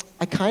 well,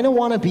 I kind of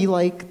want to be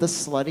like the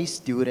slutty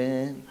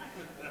student,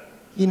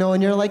 you know,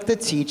 and you're like the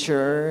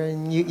teacher,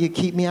 and you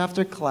keep me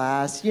after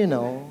class, you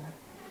know.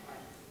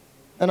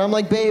 And I'm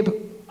like, babe,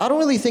 I don't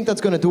really think that's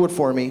going to do it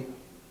for me.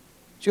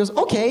 She goes,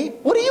 okay,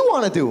 what do you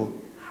want to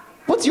do?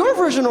 What's your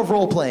version of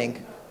role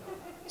playing?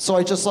 So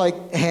I just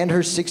like hand her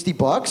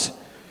 $60.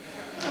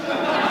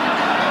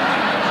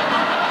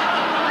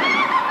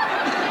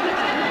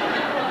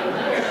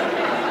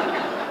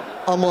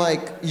 I'm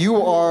like, you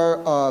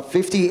are a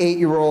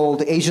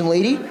 58-year-old Asian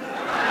lady?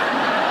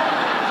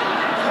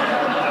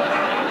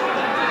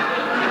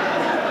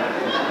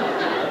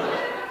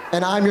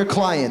 And I'm your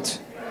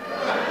client.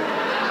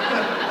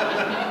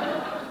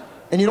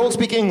 And you don't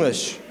speak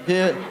English.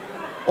 Yeah.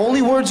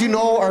 Only words you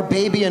know are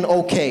baby and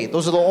okay.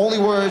 Those are the only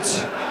words.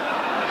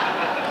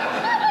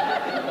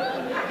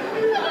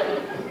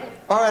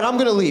 All right, I'm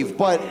gonna leave,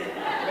 but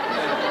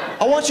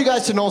I want you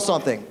guys to know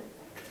something.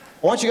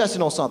 I want you guys to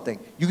know something.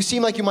 You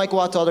seem like you might go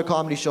out to other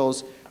comedy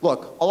shows.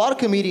 Look, a lot of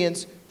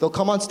comedians, they'll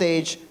come on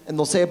stage and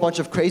they'll say a bunch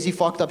of crazy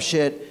fucked up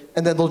shit,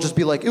 and then they'll just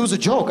be like, it was a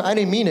joke, I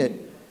didn't mean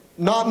it.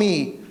 Not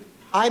me.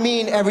 I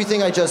mean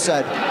everything I just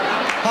said.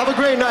 Have a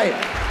great night.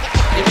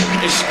 If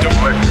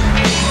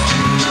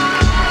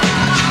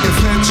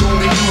fans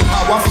only knew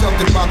how I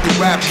felt about the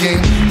rap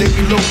game, they'd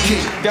be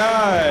low-key.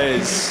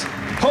 Guys,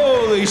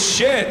 holy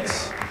shit.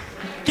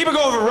 Keep it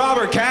going for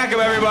Robert Cackham,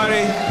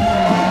 everybody.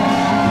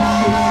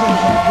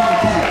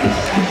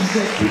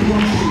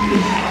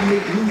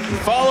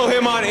 Follow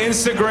him on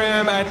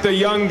Instagram at The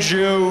Young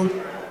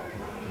Jew.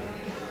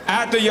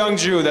 At The Young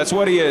Jew, that's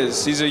what he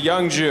is. He's a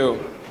young Jew.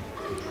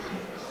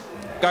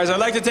 Guys, I'd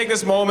like to take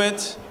this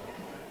moment.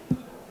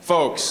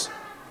 Folks,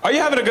 are you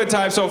having a good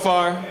time so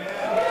far?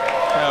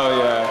 Hell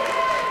yeah.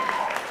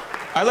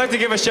 I'd like to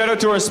give a shout out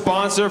to our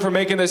sponsor for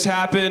making this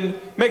happen.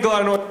 Make a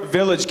lot of noise,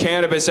 Village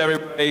Cannabis,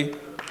 everybody.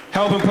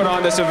 Help him put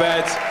on this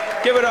event.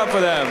 Give it up for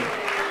them.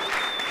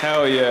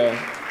 Hell yeah.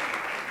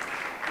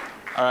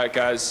 All right,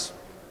 guys.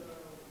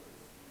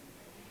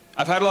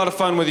 I've had a lot of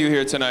fun with you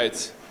here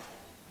tonight.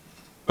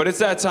 But it's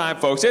that time,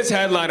 folks. It's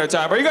headliner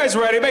time. Are you guys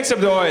ready? Make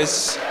some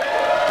noise.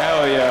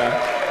 Hell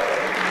yeah.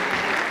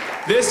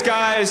 This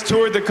guy has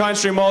toured the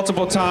country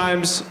multiple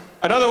times.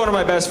 Another one of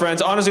my best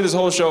friends. Honestly, this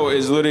whole show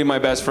is literally my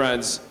best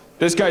friends.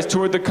 This guy's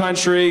toured the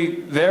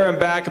country there and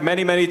back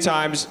many, many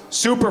times.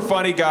 Super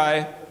funny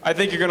guy. I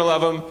think you're gonna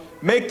love him.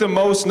 Make the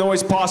most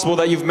noise possible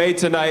that you've made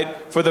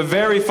tonight for the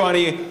very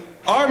funny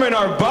Armin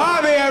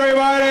Arbami,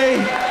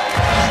 everybody!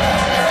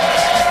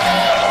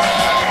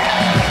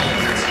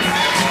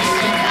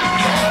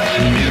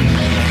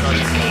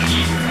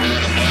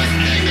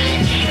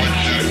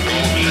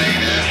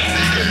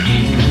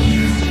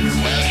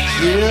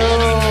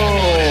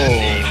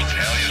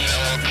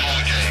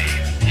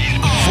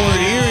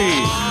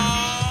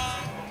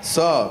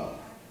 Sup?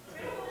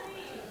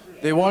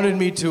 They wanted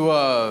me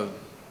to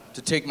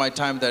take my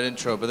time with that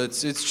intro, but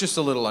it's just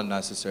a little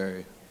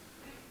unnecessary.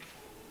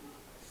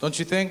 Don't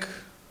you think?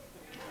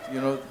 You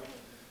know,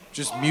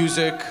 just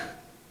music,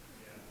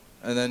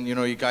 and then, you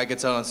know, your guy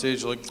gets out on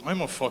stage like,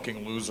 I'm a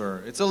fucking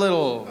loser. It's a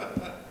little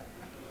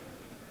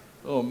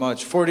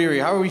much. Fort Erie,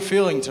 how are we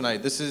feeling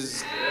tonight? This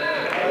is...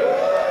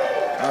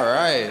 All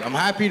right, I'm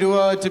happy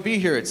to be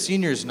here. It's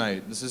seniors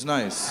night. This is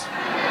nice.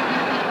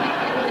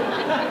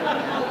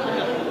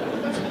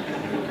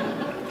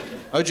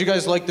 How'd you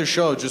guys like the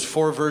show? Just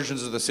 4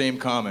 versions of the same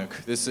comic.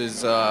 This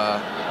has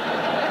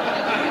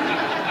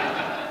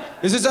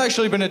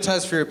actually been a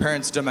test for your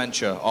parents'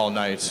 dementia all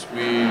night.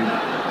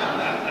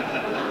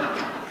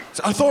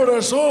 I thought I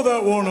saw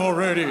that one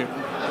already.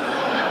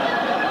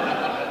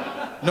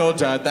 No,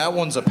 Dad, that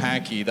one's a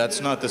packy.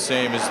 That's not the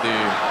same as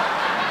the...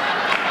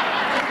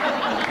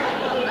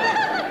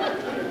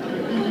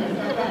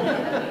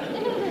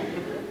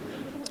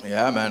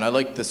 Yeah, man, I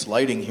like this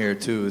lighting here,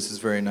 too. This is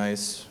very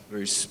nice,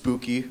 very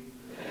spooky.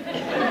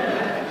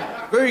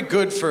 Very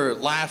good for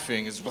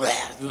laughing. It's, you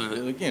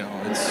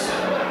know, it's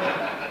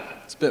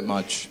a bit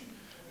much.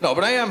 No,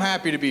 but I am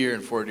happy to be here in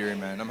Fort Erie,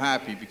 man. I'm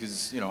happy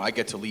because, you know, I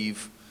get to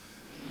leave.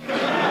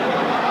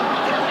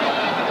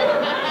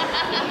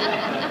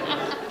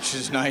 Which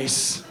is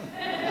nice.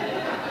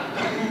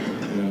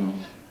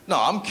 No,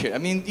 I'm kidding. I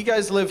mean, you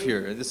guys live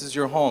here. This is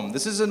your home.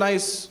 This is a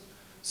nice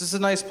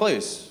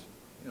place.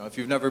 You know, if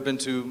you've never been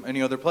to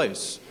any other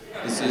place,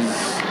 this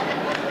is...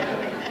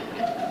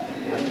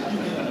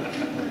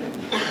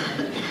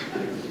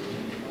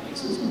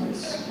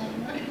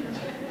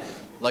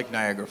 Like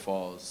Niagara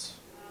Falls.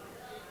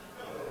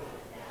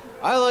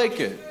 I like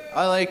it,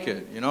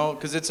 you know,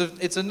 because it's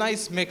a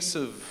nice mix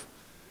of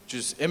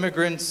just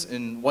immigrants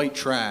and white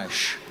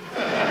trash.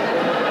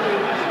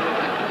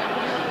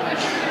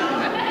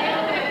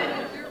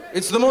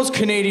 It's the most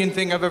Canadian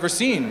thing I've ever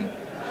seen.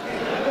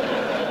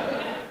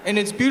 And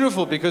it's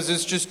beautiful because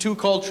it's just 2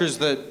 cultures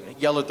that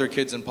yell at their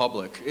kids in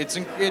public. It's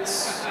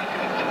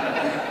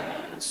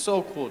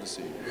so cool to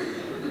see.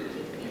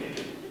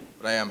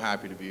 But I am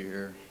happy to be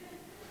here.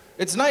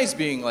 It's nice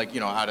being, like, you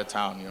know, out of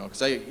town, you know,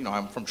 because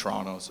I'm from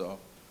Toronto, so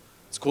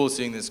it's cool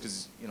seeing this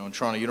because, you know, in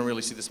Toronto you don't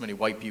really see this many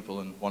white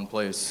people in one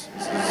place.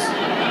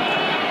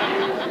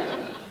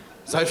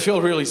 So I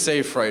feel really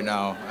safe right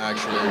now,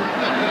 actually.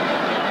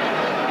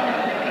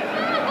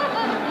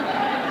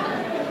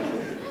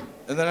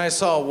 And then I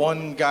saw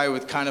one guy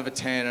with kind of a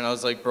tan, and I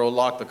was like, bro,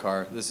 lock the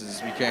car. We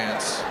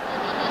can't.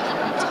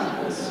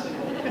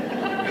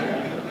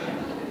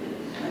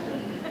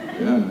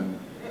 Yeah.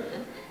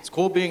 It's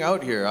cool being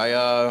out here.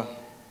 I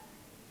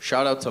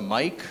shout out to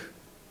Mike,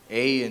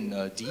 A,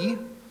 and D.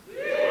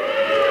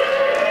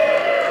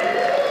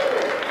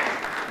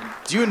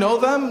 Do you know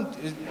them?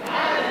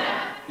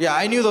 Yeah,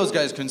 I knew those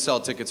guys couldn't sell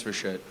tickets for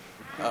shit.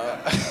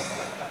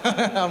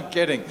 I'm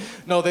kidding.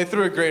 No, they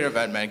threw a great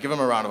event, man. Give them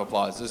a round of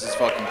applause. This is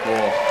fucking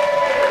cool,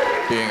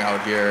 being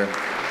out here.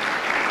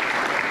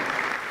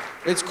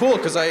 It's cool,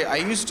 because I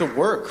used to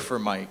work for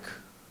Mike,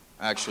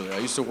 actually. I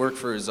used to work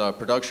for his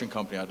production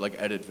company. I'd, like,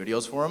 edit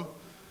videos for him.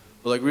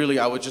 But, like, really,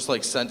 I would just,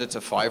 like, send it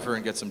to Fiverr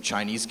and get some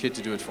Chinese kid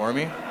to do it for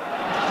me.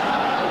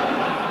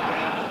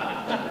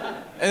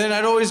 And then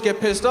I'd always get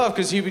pissed off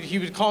because he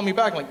would call me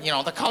back like, you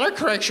know, the color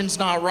correction's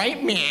not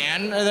right,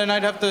 man. And then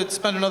I'd have to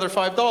spend another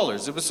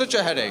 $5. It was such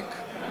a headache.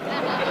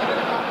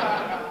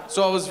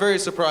 So I was very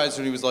surprised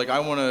when he was like, I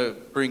want to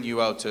bring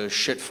you out to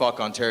shitfuck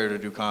Ontario to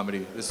do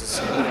comedy. This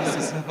is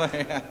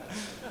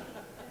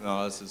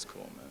no, this is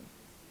cool, man.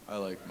 I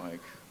like Mike.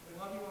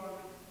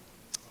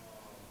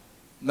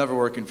 Never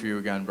working for you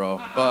again,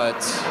 bro. But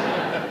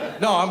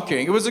no, I'm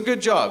kidding. It was a good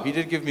job. He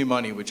did give me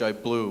money, which I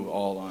blew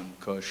all on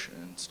Kush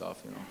and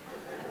stuff, you know.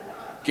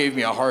 Gave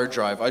me a hard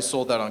drive. I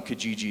sold that on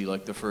Kijiji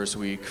like the first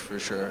week for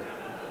sure.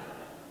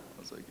 I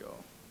was like, yo.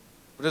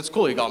 But it's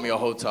cool. He got me a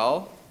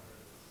hotel.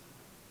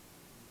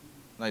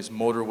 Nice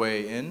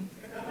motorway inn.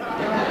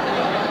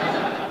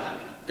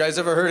 Guys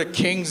ever heard of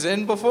King's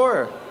Inn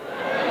before?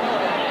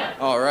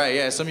 All right,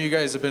 yeah. Some of you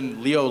guys have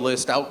been Leo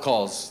list out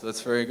calls. That's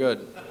very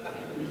good.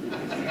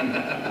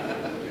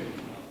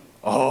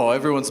 Oh,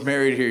 everyone's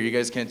married here. You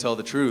guys can't tell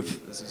the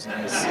truth. This is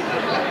nice.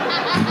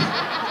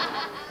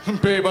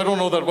 Babe, I don't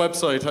know that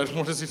website.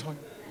 What is he talking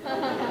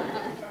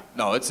about?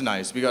 No, it's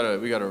nice. We got a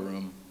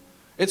room.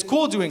 It's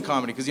cool doing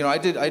comedy because, you know, I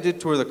did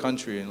tour the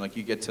country and like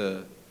you get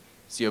to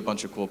see a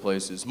bunch of cool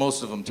places.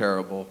 Most of them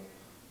terrible.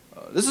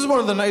 This is one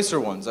of the nicer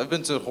ones. I've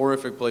been to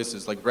horrific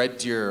places like Red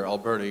Deer,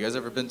 Alberta. You guys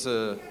ever been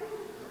to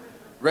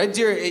Red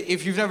Deer?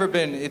 If you've never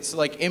been, it's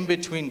like in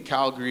between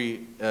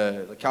Calgary.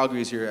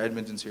 Calgary's here,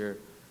 Edmonton's here.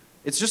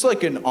 It's just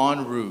like an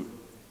en route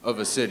of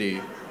a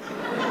city.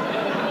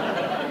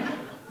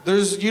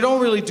 You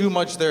don't really do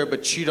much there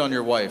but cheat on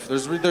your wife.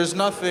 There's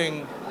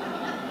nothing,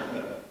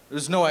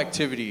 there's no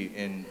activity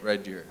in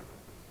Red Deer.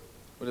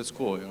 But it's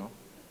cool, you know?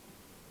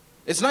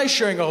 It's nice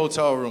sharing a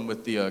hotel room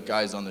with the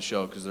guys on the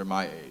show because they're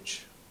my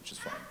age, which is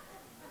fun.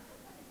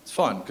 It's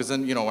fun, because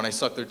then, you know, when I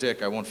suck their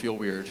dick, I won't feel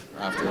weird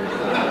after.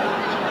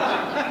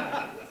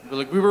 But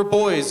like, we were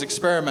boys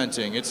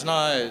experimenting. It's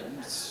not,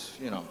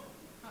 you know,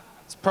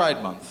 it's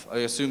Pride Month. I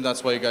assume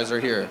that's why you guys are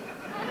here.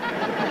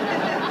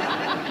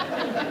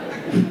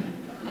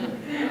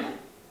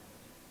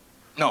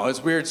 No,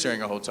 it's weird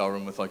sharing a hotel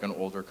room with like an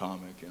older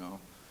comic, you know?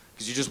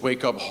 Because you just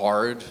wake up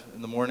hard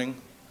in the morning,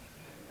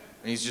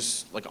 and he's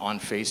just like on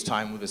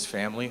FaceTime with his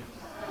family.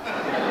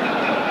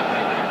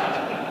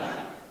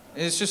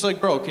 And it's just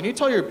like, bro, can you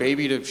tell your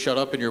baby to shut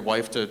up and your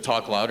wife to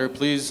talk louder,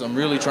 please? I'm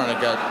really trying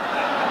to get...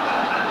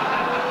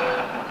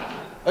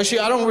 Actually,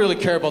 I don't really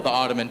care about the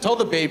ottoman. Tell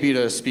the baby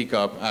to speak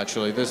up,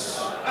 actually. This...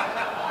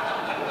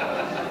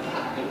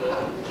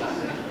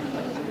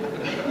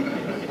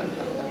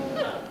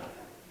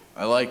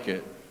 I like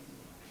it.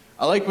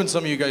 I like when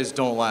some of you guys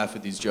don't laugh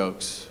at these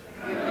jokes.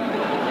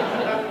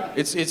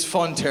 It's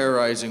fun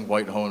terrorizing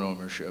white home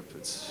ownership.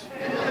 It's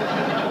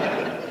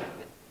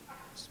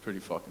pretty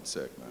fucking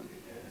sick, man.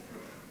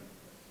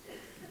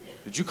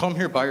 Did you come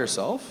here by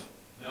yourself?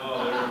 No,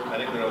 I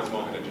think they're out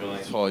smoking a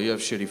joint. Oh, you have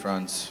shitty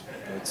friends.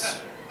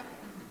 It's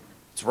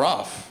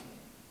rough.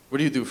 What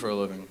do you do for a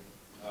living?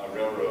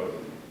 Railroad.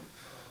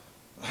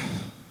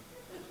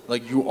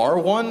 Like you are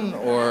one,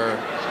 or?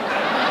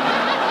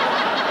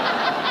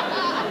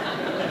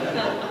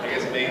 I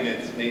guess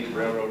maintenance,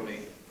 railroad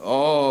maintenance.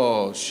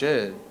 Oh,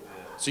 shit.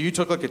 So you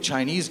took like a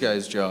Chinese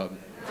guy's job.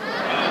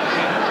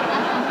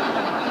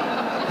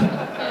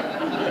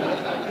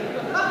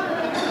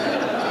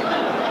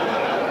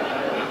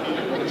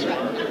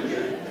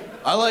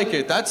 I like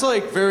it. That's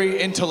like very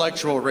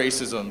intellectual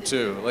racism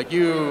too. Like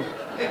you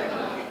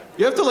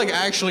have to like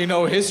actually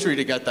know history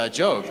to get that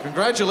joke.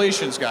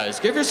 Congratulations, guys.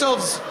 Give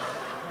yourselves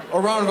a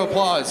round of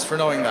applause for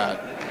knowing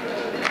that.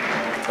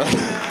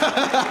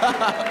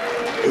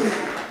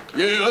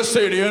 Yeah, let's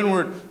say the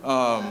N-word.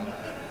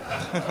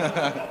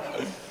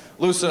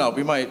 Loosen up,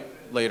 we might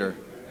later.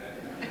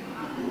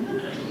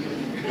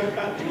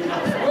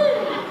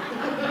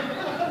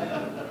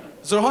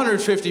 So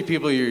 150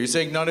 people here, you're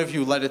saying none of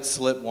you let it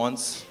slip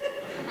once?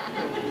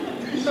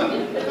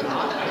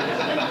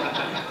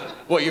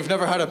 What, you've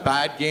never had a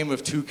bad game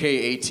of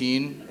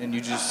 2K18 and you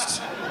just...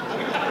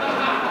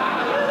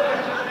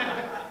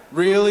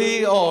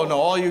 Really? Oh no,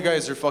 all you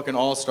guys are fucking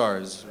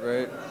all-stars,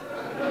 right?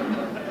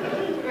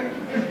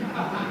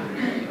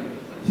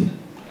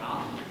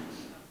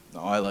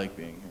 No, I like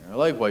being here. I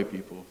like white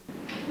people.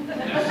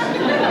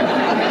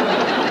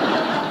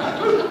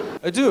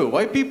 I do.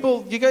 White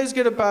people, you guys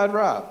get a bad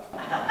rap.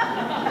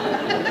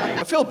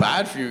 I feel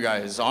bad for you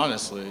guys,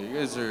 honestly. You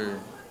guys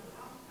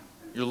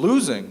you're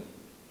losing.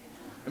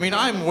 I mean,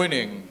 I'm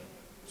winning,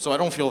 so I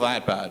don't feel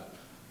that bad.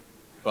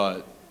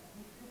 But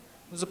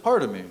there's a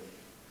part of me.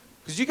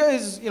 Because you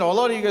guys, you know, a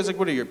lot of you guys, like,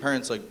 what are your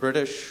parents, like,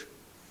 British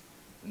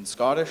and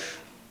Scottish?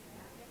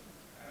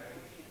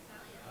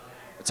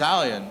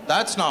 Italian.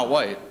 That's not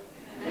white.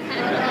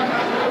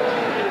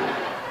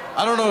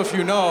 I don't know if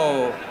you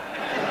know,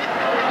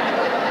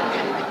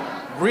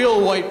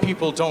 real white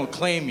people don't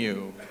claim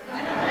you.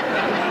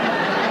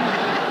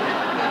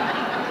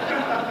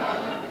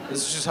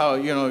 This is just how,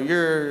 you know,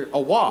 you're a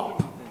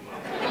wop.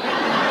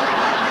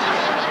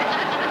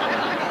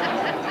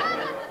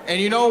 And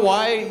you know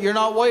why you're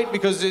not white?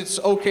 Because it's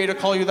okay to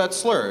call you that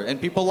slur, and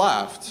people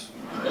laughed.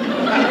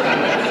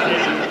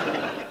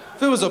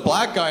 If it was a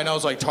black guy and I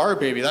was like, tar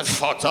baby, that's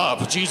fucked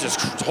up. Jesus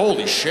Christ,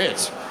 holy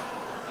shit.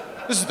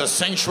 This is the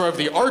sanctuary of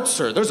the arts,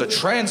 sir. There's a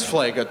trans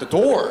flag at the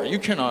door. You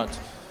cannot.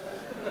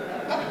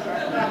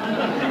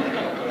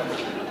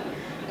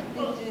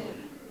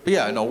 But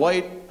yeah, no,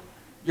 white,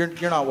 you're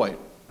not white.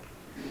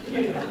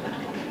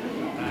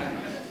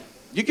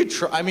 You could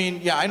try, I mean,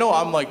 yeah, I know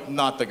I'm like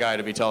not the guy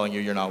to be telling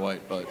you you're not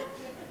white, but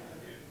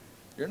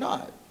you're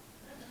not.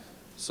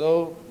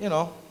 So, you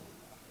know,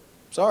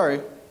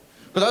 sorry.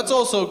 But that's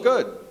also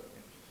good.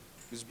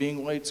 Because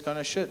being white's kind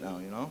of shit now,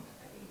 you know?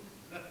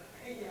 I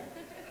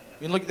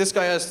mean, look, this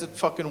guy has to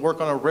fucking work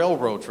on a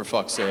railroad, for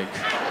fuck's sake.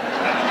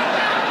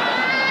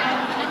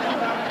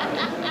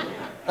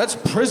 That's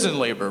prison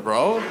labor,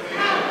 bro.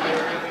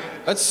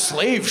 That's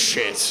slave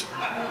shit.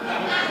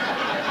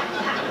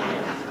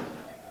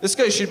 This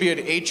guy should be at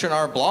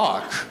H&R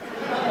Block.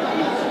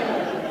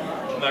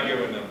 I'm not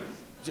good with numbers.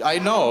 I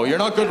know, you're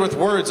not good with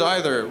words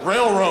either.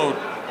 Railroad.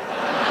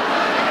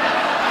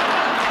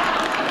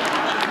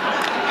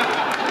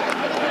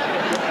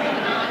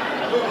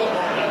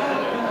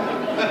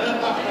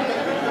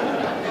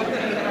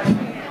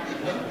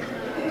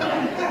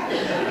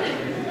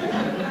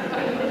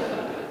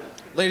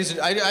 Ladies,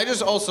 I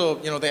just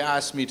also, you know, they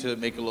asked me to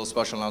make a little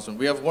special announcement.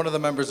 We have one of the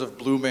members of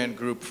Blue Man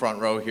Group front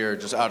row here,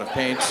 just out of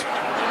paint.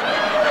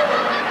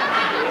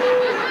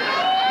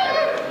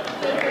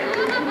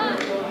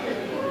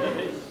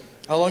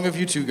 How long have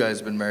you two guys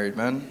been married,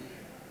 man?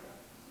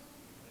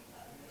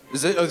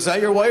 Is that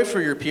your wife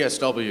or your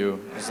PSW?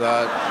 Is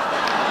that...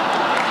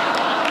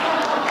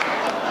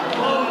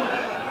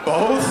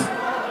 Both?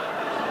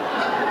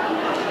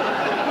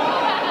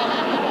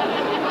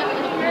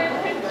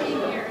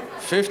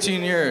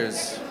 15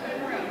 years.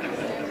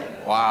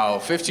 Wow,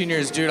 15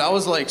 years. Dude, I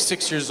was like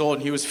 6 years old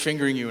and he was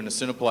fingering you in a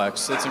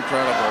Cineplex. That's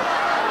incredible.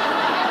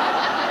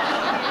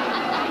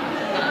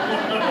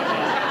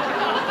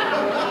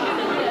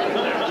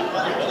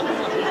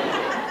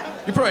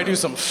 You probably do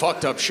some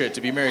fucked up shit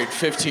to be married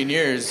 15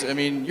 years. I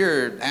mean,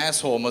 your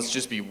asshole must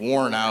just be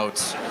worn out.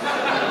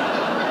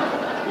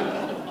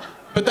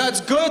 But that's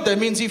good. That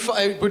means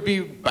it would be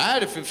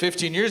bad if in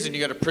 15 years and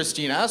you got a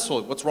pristine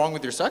asshole. What's wrong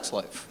with your sex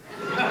life?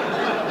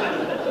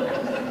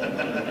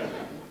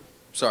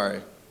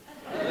 Sorry.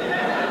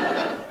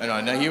 I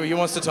know, now he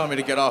wants to tell me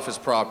to get off his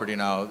property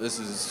now. This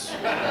is...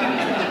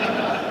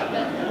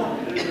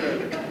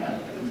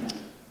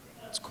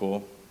 It's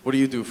cool. What do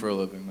you do for a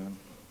living, man?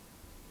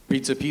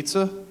 Pizza?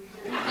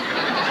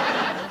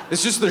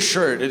 It's just the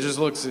shirt. It just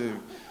looks...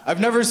 I've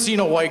never seen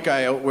a white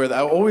guy wear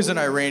that. Always an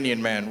Iranian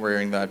man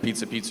wearing that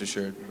pizza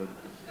shirt. But...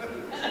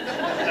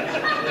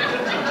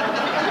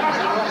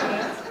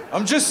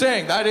 I'm just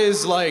saying, that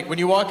is like, when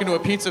you walk into a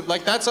pizza,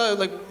 like that's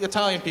like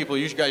Italian people,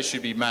 you guys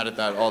should be mad at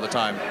that all the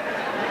time.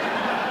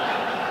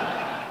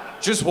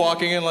 Just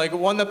walking in like,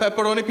 one the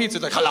pepperoni pizza,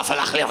 like, you're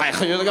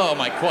like, oh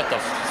my, what the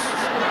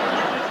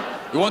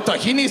You want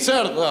tahini,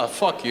 sir? Oh,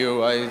 fuck you,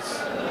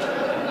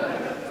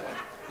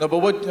 No, but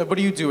what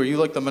do you do? Are you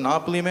like the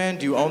Monopoly man?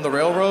 Do you own the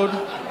railroad?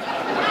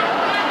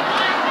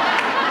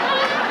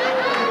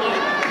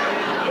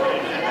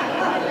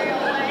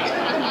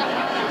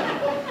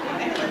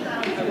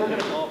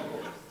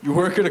 You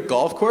work at a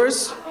golf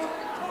course?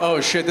 Oh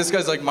shit, this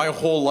guy's like, my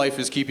whole life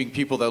is keeping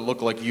people that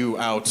look like you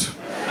out.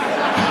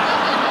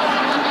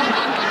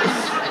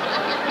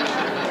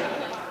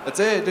 That's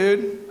it,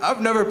 dude.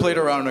 I've never played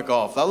a round of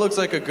golf. That looks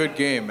like a good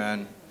game,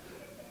 man.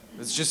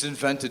 It's just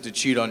invented to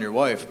cheat on your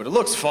wife, but it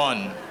looks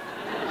fun.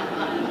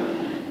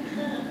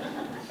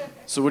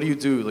 So what do you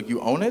do? Like,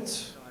 you own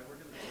it?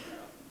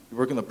 You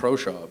work in the pro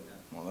shop.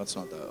 Well, that's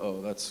not that.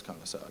 Oh, that's kind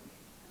of sad.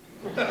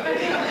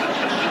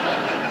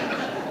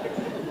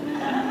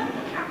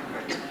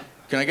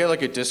 Can I get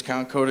like a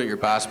discount code at your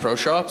Bass Pro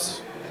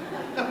Shops?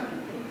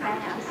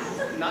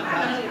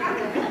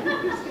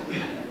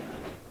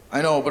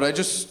 I know, but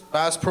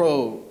Bass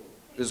Pro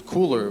is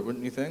cooler,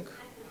 wouldn't you think?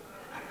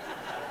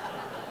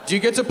 Do you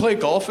get to play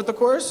golf at the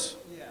course?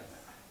 Yes.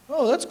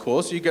 Oh, that's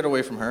cool, so you get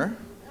away from her.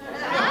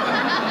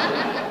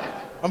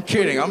 I'm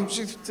kidding, you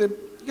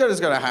guys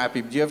got a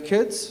happy, do you have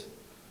kids?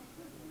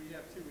 We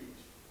have 2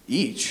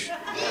 each. Each?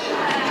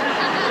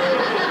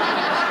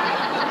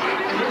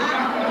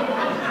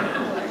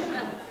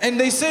 And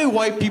they say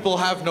white people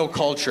have no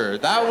culture.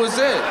 That was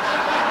it.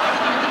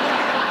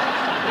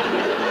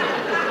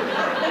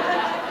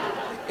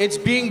 It's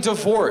being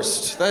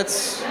divorced.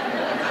 It's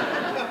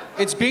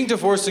being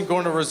divorced and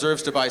going to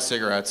reserves to buy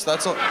cigarettes.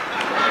 That's all.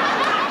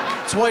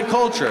 It's white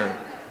culture.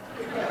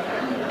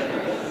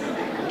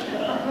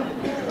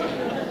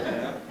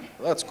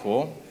 Well, that's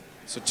cool.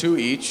 So 2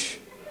 each.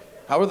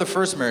 How were the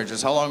first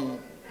marriages? How long?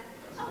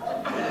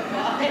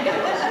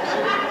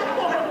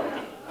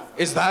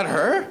 Is that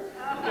her?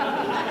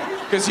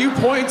 Because you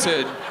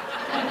pointed.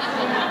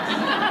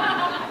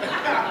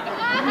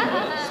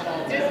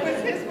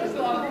 His was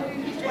longer.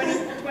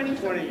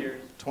 20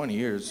 years. 20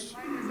 years. It's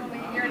only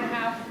a year and a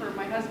half for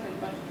my husband,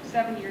 but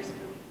 7 years for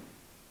me.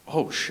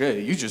 Oh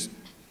shit, you just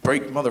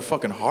break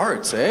motherfucking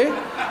hearts, eh?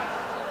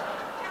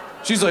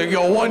 She's like,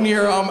 yo, 1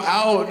 year I'm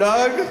out,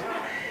 dog.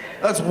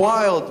 That's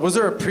wild. Was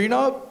there a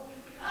prenup?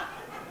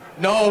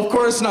 No, of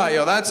course not,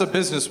 yo. That's a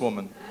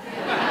businesswoman.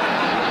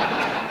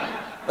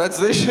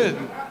 They should.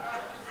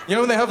 You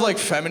know when they have like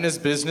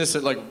feminist business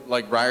at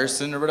like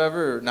Ryerson or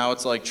whatever, or now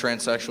it's like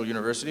transsexual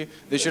university?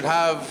 They should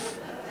have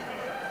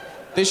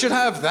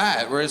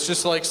that, where it's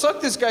just like,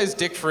 suck this guy's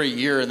dick for a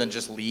year and then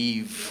just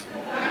leave.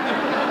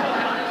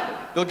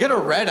 They'll get a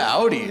red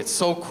Audi. It's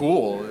so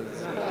cool.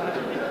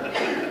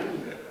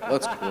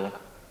 That's cool.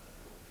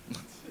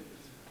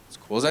 That's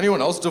cool. Is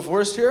anyone else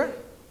divorced here?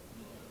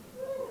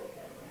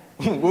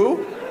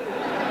 Woo?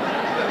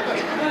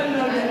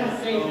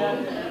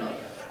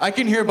 I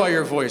can hear by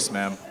your voice,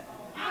 ma'am,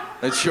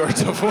 that you're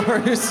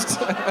divorced.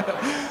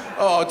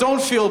 Oh,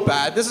 don't feel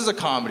bad. This is a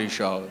comedy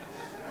show.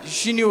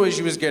 She knew what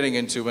she was getting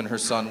into when her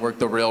son worked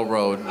the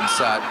railroad and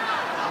sat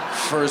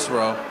first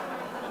row.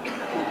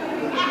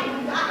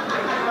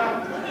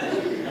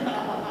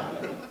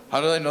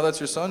 How did I know that's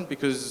your son?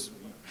 Because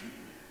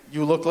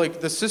you look like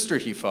the sister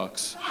he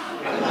fucks.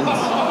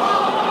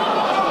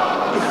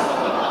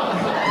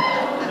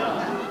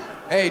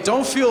 Hey,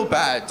 don't feel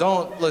bad.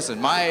 Don't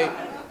listen.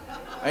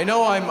 I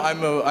know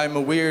I'm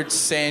a weird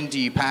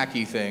sandy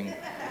packy thing,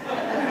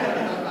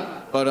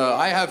 but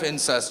I have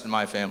incest in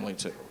my family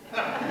too.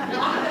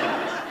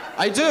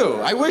 I do.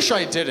 I wish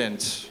I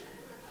didn't.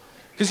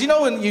 Because you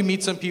know when you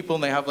meet some people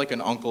and they have like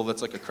an uncle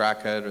that's like a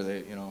crackhead, or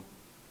they, you know,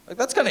 like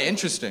that's kind of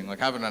interesting, like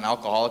having an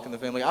alcoholic in the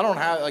family. I don't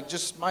have, like,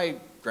 just my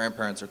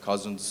grandparents are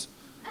cousins.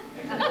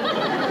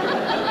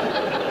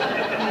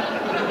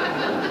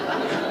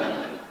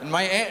 And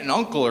my aunt and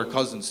uncle are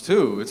cousins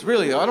too. It's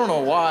really, I don't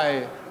know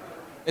why.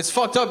 It's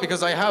fucked up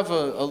because I have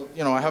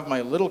I have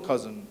my little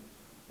cousin,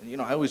 and you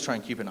know, I always try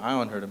and keep an eye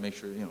on her to make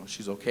sure, you know,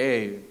 she's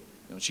okay. You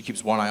know, she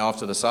keeps one eye off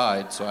to the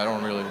side, so I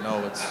don't really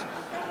know what's.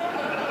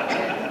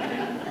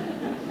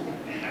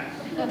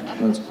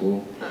 That's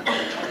cool.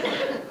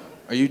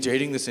 Are you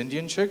dating this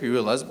Indian chick? Are you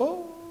a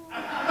lesbo?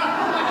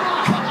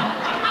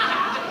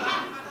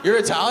 You're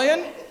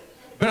Italian?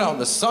 Been out in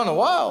the sun a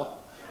while.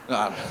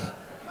 Nah.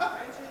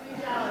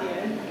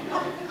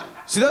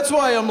 See, that's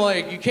why I'm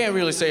like, you can't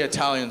really say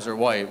Italians are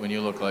white when you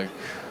look like.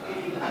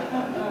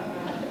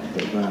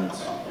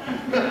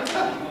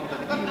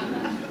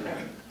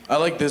 I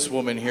like this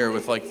woman here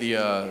with like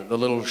the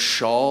little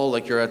shawl,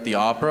 like you're at the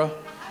opera.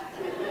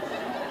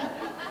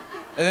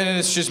 And then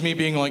it's just me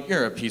being like,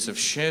 you're a piece of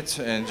shit,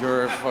 and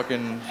you're a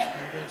fucking.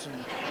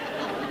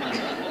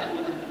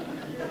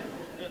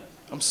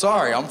 I'm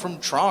sorry, I'm from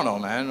Toronto,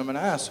 man. I'm an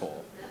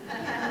asshole.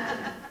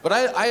 But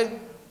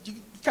you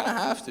kind of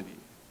have to be.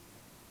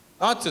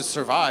 Not to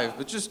survive,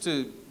 but just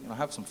to,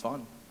 have some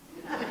fun.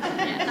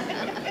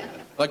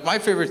 Like, my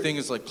favorite thing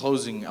is, like,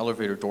 closing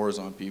elevator doors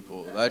on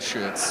people. That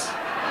shit's...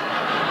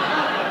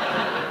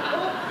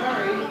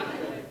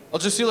 I'll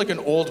just see, like, an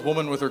old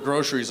woman with her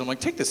groceries. I'm like,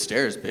 take the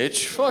stairs,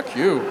 bitch. Fuck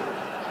you.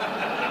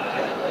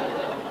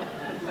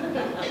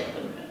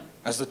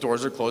 As the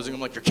doors are closing, I'm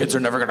like, your kids are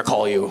never gonna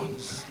call you.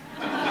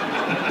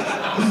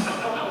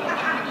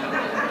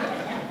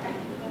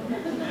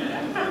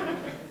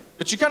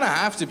 But you kind of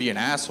have to be an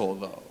asshole,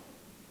 though.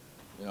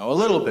 A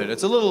little bit.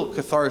 It's a little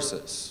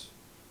catharsis.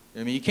 I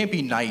mean, you can't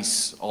be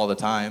nice all the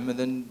time, and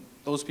then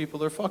those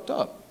people are fucked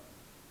up.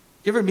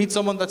 You ever meet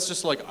someone that's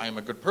just like, I'm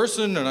a good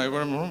person,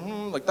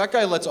 and like, that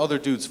guy lets other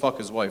dudes fuck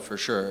his wife, for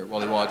sure,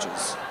 while he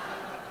watches.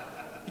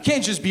 You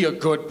can't just be a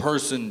good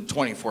person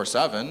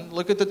 24/7.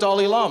 Look at the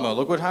Dalai Lama.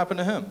 Look what happened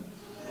to him.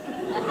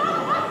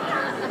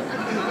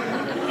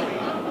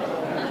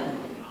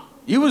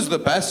 He was the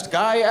best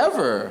guy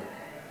ever.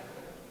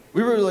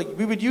 We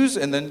would use,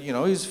 and then,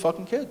 he's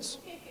fucking kids.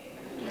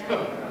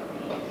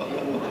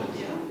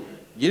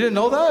 You didn't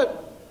know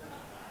that?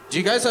 Do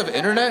you guys have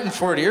internet in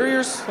Fort Erie?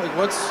 Like,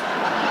 what's...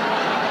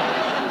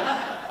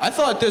 I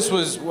thought this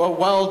was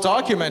well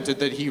documented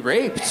that he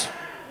raped.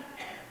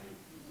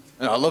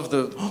 And I love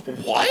the,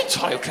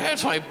 what? I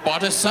can't, I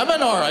bought a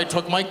seminar. I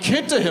took my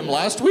kid to him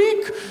last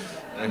week.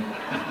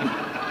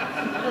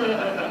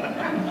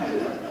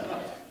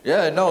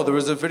 Yeah, no, there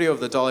was a video of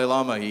the Dalai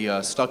Lama. He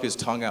stuck his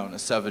tongue out and a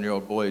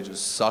 7-year-old boy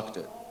just sucked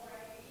it.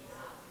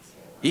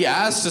 He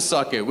asked to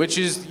suck it, which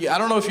is, I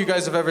don't know if you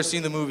guys have ever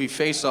seen the movie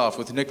Face Off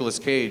with Nicolas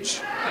Cage.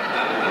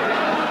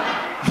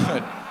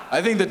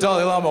 I think the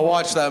Dalai Lama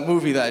watched that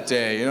movie that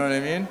day, you know what I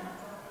mean?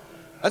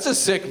 That's a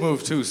sick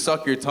move too,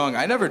 suck your tongue.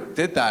 I never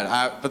did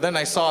that, but then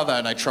I saw that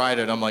and I tried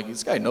it. I'm like,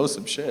 this guy knows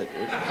some shit,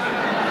 dude.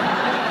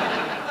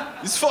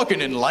 He's fucking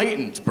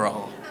enlightened,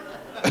 bro.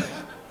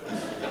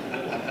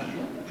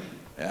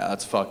 Yeah,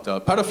 that's fucked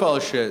up.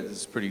 Pedophile shit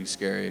is pretty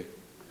scary.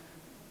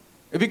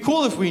 It'd be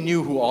cool if we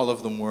knew who all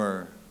of them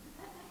were.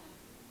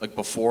 Like,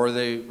 before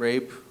they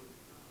rape.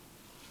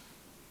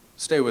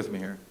 Stay with me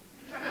here.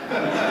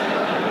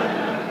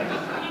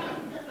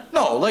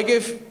 No, like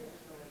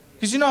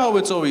because you know how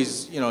it's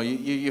always,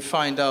 you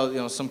find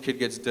out, some kid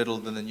gets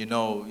diddled and then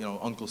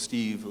Uncle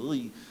Steve.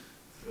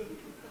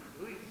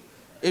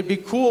 It'd be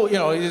cool,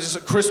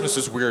 Christmas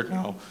is weird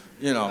now,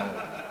 You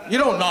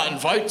don't not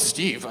invite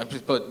Steve,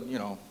 but,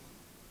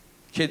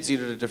 kids eat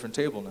at a different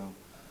table now.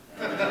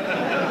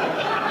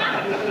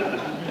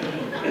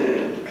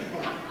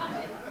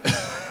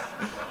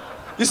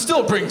 You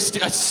still bring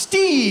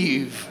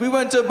Steve. We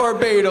went to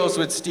Barbados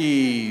with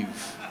Steve.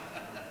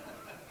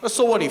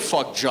 So what? He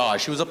fucked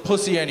Josh. He was a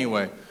pussy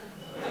anyway.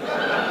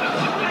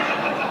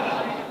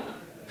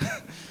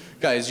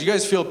 Guys, you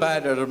guys feel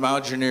bad at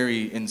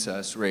imaginary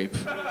incest rape.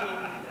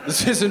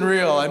 This isn't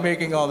real. I'm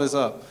making all this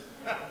up.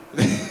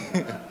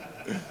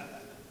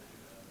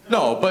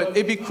 No, but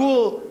it'd be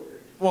cool.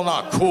 Well,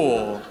 not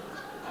cool.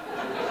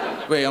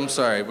 Wait, I'm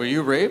sorry. Were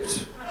you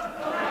raped?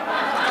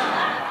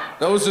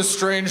 That was a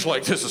strange,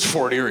 like, this is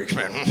Fort Erie,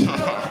 man.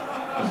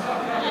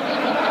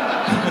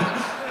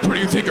 What do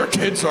you think our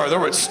kids are? They're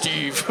with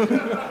Steve.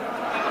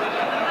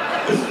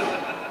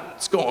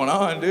 What's going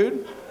on,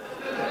 dude?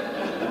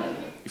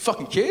 You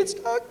fucking kids,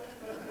 dog?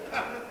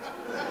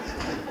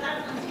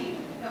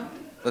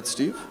 That's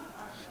Steve?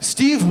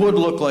 Steve would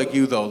look like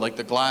you, though. Like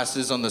the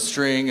glasses on the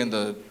string and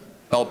the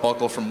belt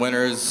buckle from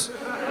Winners.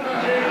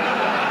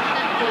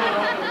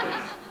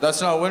 That's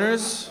not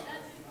Winners?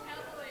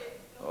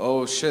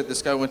 Oh shit,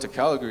 this guy went to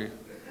Calgary.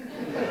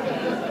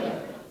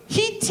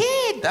 He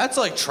did! That's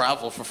like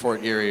travel for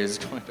Fort Erie is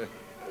going to...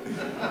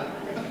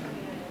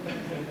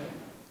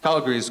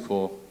 Calgary is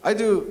cool. I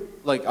do,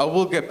 like, I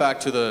will get back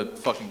to the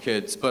fucking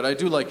kids, but I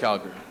do like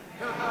Calgary.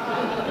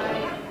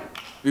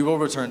 We will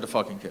return to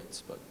fucking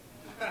kids, but...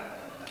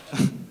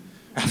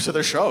 After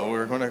the show,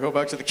 we're going to go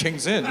back to the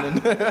King's Inn.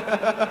 And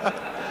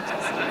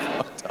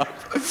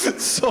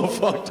so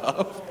fucked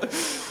up.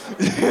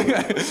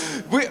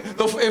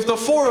 If the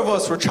four of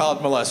us were child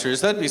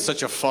molesters, that'd be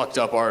such a fucked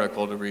up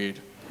article to read.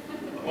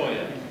 Oh,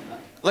 yeah.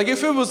 Like,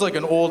 if it was like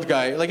an old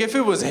guy, like, if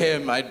it was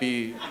him, I'd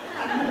be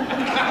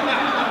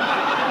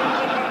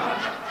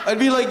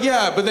like,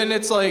 yeah, but then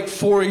it's like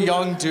four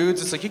young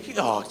dudes. It's like,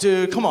 oh,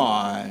 dude, come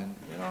on.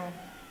 You know?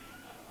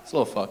 It's a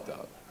little fucked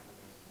up.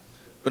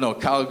 But no,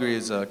 Calgary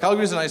is a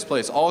nice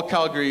place. All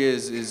Calgary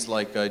is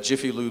like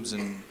Jiffy Lubes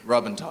and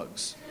rub and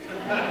tugs.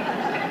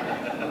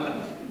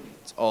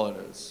 That's all it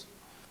is.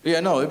 But yeah,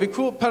 no, it'd be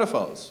cool,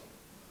 pedophiles.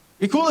 It'd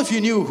be cool if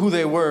you knew who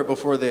they were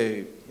before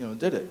they,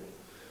 did it.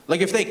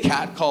 Like if they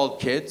catcalled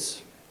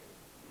kids.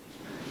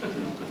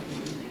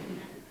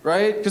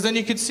 Right? Because then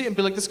you could see it and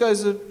be like, this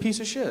guy's a piece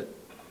of shit.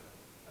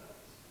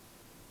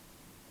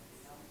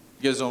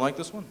 You guys don't like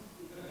this one?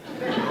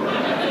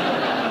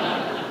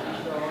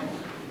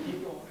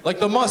 Like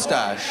the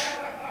mustache.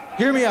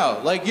 Hear me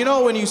out. Like,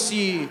 when you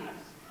see,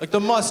 like the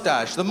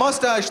mustache,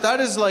 that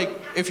is like,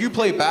 if you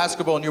play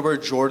basketball and you wear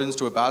Jordans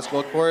to a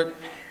basketball court,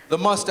 the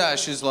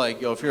mustache is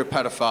like, if you're a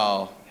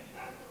pedophile,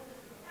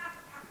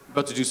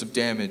 about to do some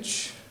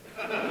damage.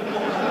 You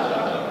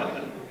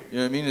know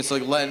what I mean? It's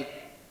like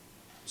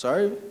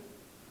sorry?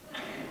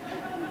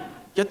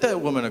 Get that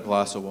woman a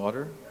glass of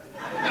water.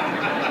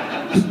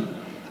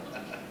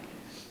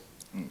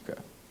 Okay.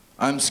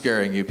 I'm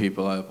scaring you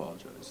people, I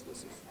apologize.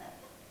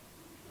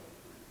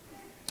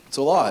 It's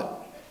a lot.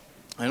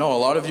 I know, a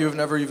lot of you have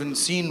never even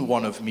seen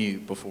one of me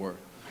before.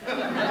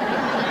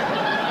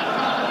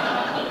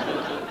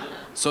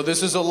 So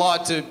this is a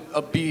lot to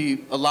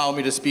allow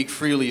me to speak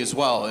freely as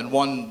well. In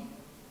one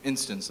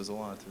instance, there's a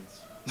lot.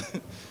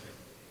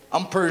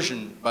 I'm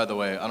Persian, by the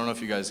way. I don't know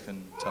if you guys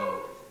can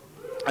tell.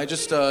 I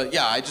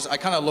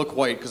kind of look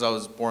white because I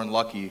was born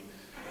lucky.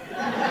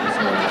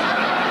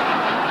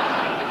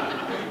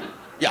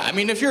 Yeah, I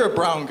mean, if you're a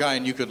brown guy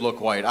and you could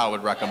look white, I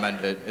would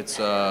recommend it. It's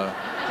a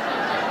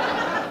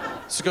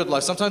good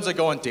life. Sometimes I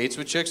go on dates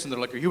with chicks and they're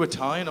like, are you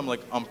Italian? I'm like,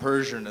 I'm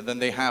Persian. And then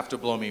they have to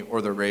blow me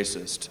or they're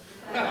racist.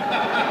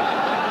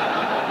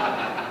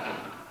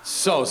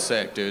 So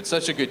sick, dude.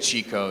 Such a good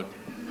cheat code.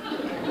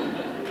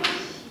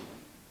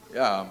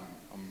 Yeah,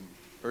 I'm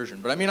Persian.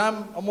 But I mean,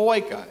 I'm a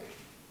white guy.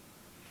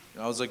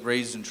 I was like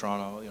raised in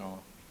Toronto,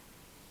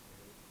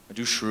 I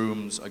do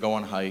shrooms, I go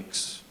on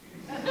hikes.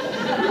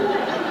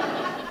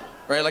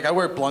 Right, like I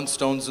wear blunt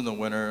stones in the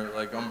winter,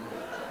 like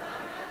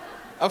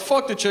I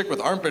fucked a chick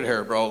with armpit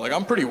hair, bro. Like,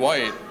 I'm pretty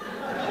white.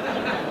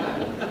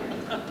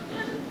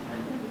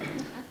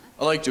 I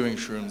like doing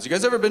shrooms. You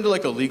guys ever been to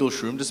like a legal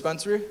shroom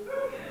dispensary?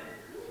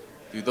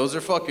 Dude, those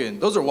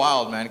are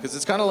wild, man, because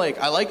it's kind of like,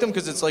 I like them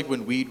because it's like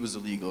when weed was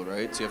illegal,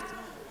 right? So you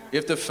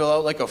have to fill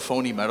out like a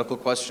phony medical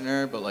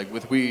questionnaire, but like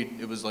with weed,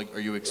 it was like, are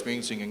you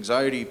experiencing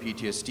anxiety,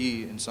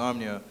 PTSD,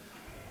 insomnia?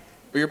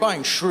 But you're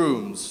buying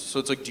shrooms,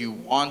 so it's like, do you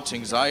want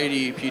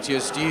anxiety,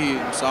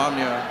 PTSD,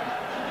 insomnia?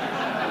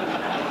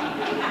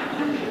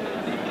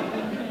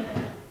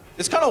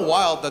 It's kind of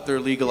wild that they're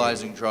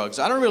legalizing drugs.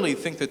 I don't really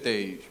think that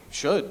they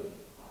should.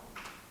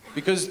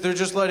 Because they're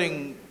just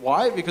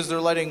why? Because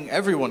they're letting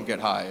everyone get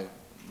high.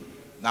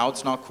 Now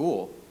it's not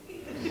cool.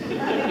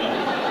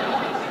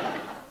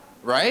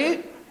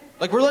 Right?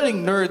 Like, we're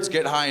letting nerds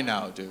get high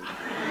now, dude.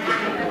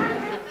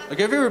 Like,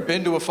 have you ever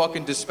been to a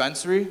fucking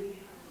dispensary? You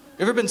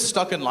ever been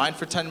stuck in line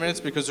for 10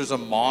 minutes because there's a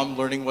mom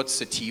learning what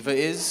sativa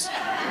is?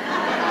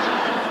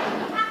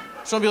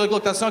 She'll be like,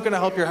 look, that's not gonna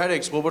help your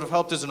headaches. What would have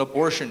helped is an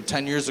abortion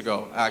 10 years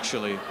ago,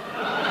 actually.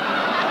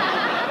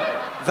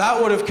 That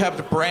would have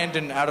kept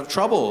Brandon out of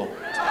trouble.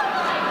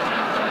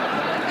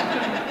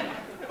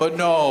 But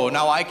no,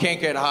 now I can't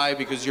get high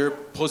because your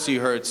pussy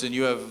hurts and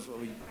you have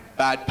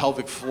bad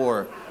pelvic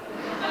floor.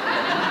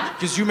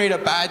 Because you made a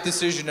bad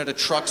decision at a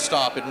truck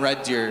stop in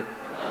Red Deer.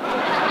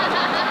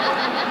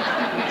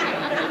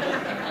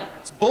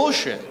 It's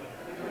bullshit.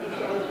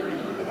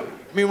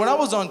 I mean, when I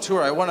was on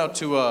tour, I went out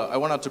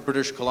to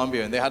British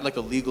Columbia, and they had like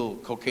a legal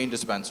cocaine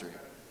dispensary,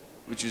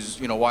 which is,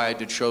 you know, why I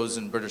did shows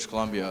in British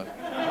Columbia.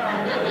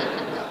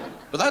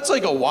 But that's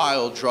like a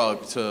wild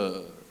drug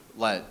to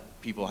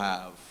let people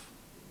have.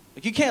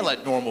 Like, you can't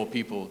let normal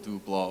people do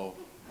blow.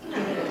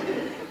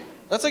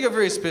 That's like a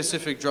very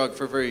specific drug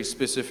for a very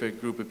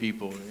specific group of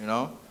people, you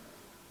know?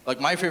 Like,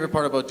 my favorite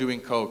part about doing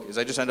coke is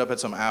I just end up at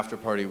some after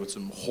party with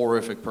some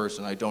horrific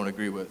person I don't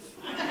agree with.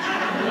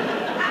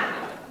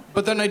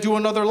 But then I do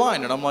another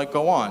line and I'm like,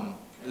 go on.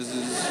 This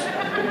is...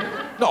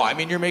 No, I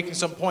mean, you're making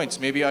some points.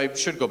 Maybe I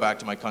should go back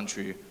to my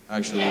country,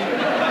 actually.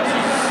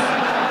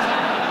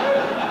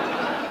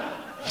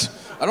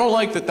 I don't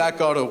like that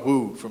got a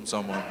woo from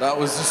someone. That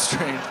was a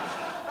strange...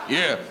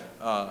 Yeah.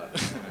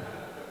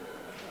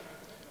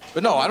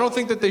 But no, I don't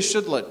think that they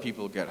should let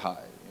people get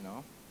high, you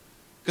know?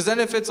 Because then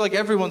if it's like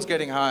everyone's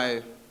getting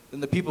high, then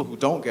the people who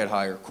don't get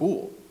high are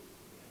cool.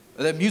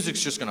 And then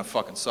music's just gonna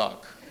fucking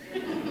suck. You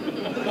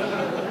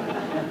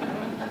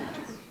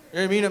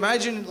know what I mean?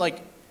 Imagine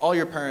like all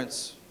your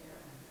parents,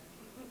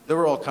 they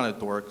were all kind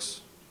of dorks.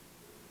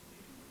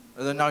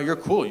 And then now you're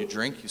cool, you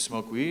drink, you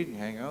smoke weed, you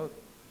hang out.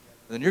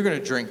 And then you're gonna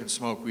drink and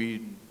smoke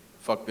weed, and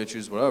fuck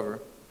bitches,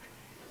 whatever.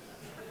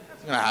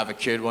 You're gonna have a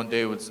kid one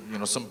day with, you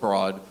know, some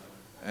broad,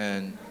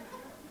 and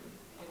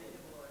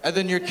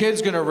then your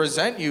kid's gonna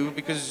resent you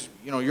because,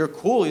 you know, you're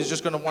cool. He's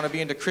just gonna want to be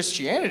into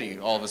Christianity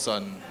all of a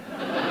sudden.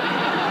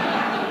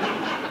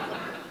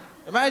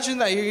 Imagine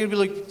that. You're gonna be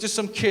like just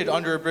some kid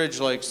under a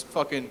bridge, like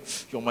fucking,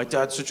 yo, my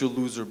dad's such a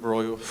loser,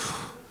 bro. He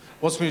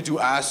wants me to do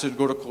acid,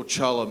 go to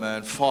Coachella,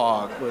 man.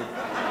 Fuck. Like,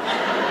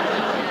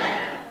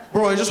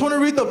 bro, I just want to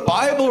read the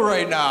Bible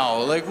right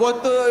now. Like,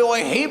 what the? Oh,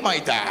 I hate my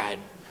dad.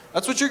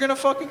 That's what you're gonna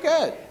fucking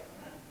get.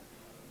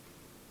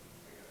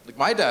 Like,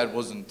 my dad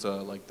wasn't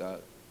like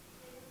that.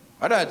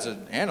 My dad's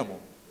an animal.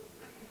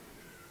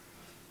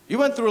 He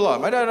went through a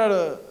lot. My dad had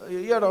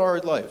a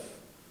hard life.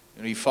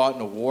 You know, he fought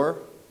in a war.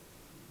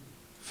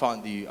 Fought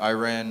in the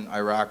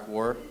Iran-Iraq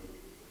war,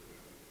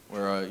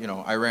 where, you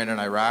know, Iran and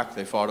Iraq,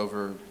 they fought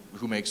over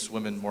who makes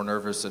women more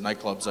nervous at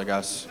nightclubs, I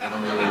guess.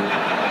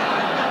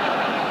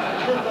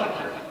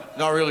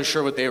 Not really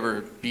sure what they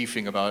were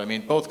beefing about. I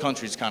mean, both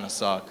countries kind of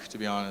suck, to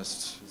be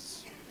honest.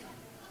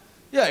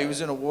 Yeah, he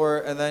was in a war,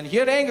 and then he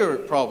had anger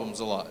problems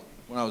a lot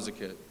when I was a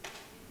kid.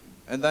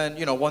 And then,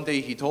 you know, one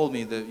day he told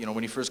me that, you know,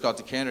 when he first got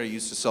to Canada, he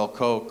used to sell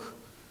coke,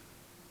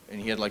 and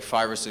he had like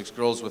 5 or 6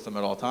 girls with him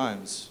at all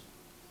times.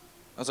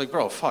 I was like,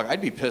 bro, fuck, I'd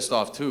be pissed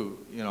off too,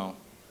 you know.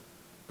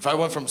 If I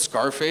went from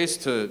Scarface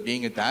to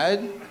being a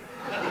dad,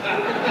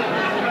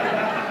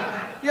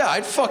 yeah,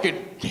 I'd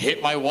fucking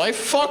hit my wife,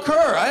 fuck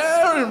her.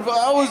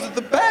 I was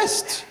the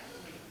best.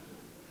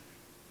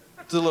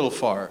 It's a little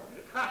far,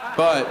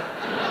 but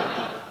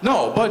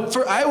no, but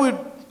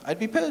I'd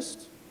be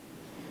pissed.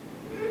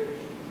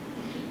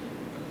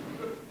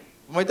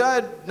 My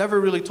dad never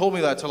really told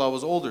me that till I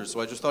was older, so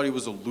I just thought he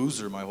was a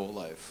loser my whole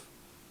life,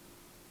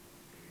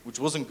 which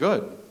wasn't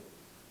good.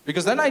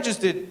 Because then I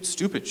just did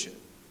stupid shit.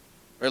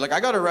 Right? Like,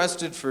 I got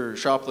arrested for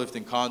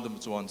shoplifting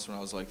condoms once when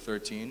I was like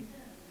 13.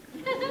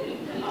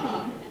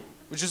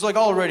 Which is like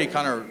already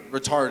kind of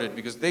retarded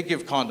because they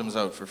give condoms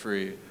out for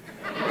free.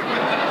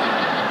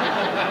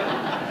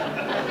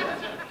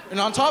 And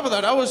on top of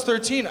that, I was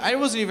 13. I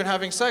wasn't even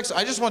having sex.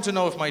 I just wanted to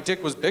know if my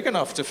dick was big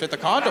enough to fit the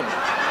condom.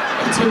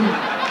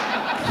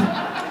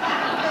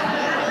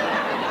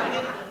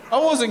 I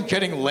wasn't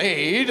getting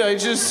laid. I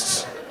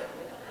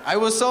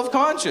was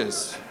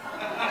self-conscious.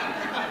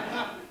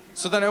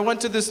 So then I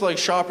went to this like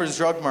Shoppers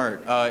Drug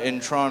Mart in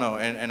Toronto,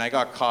 and I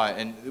got caught.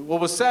 And what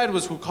was sad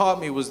was who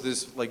caught me was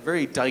this like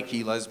very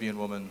dykey lesbian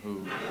woman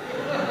who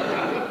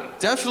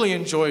definitely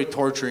enjoyed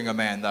torturing a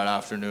man that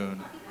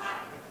afternoon.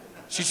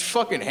 She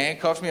fucking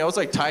handcuffed me. I was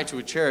like tied to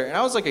a chair, and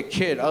I was like a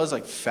kid. I was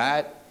like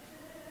fat,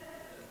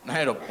 and I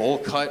had a bowl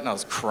cut, and I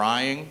was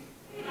crying.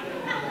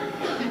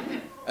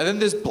 And then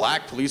this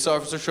black police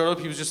officer showed up.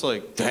 He was just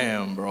like,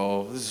 damn,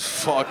 bro, this is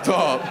fucked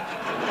up.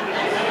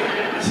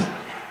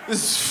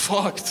 This is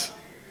fucked.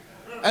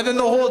 And then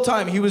the whole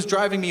time he was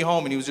driving me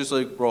home and he was just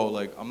like, bro,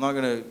 like, you're not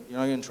gonna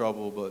get in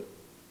trouble, but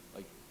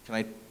like,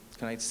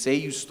 can I say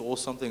you stole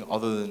something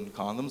other than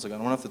condoms? Like, I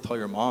don't have to tell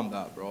your mom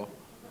that, bro.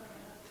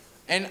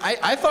 And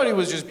I thought he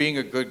was just being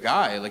a good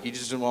guy. Like, he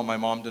just didn't want my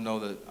mom to know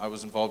that I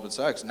was involved with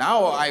sex.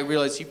 Now I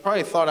realize he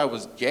probably thought I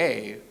was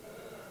gay.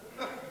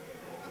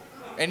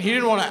 And he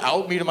didn't want to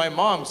out me to my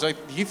mom, because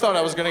he thought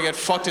I was gonna get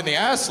fucked in the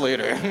ass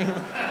later.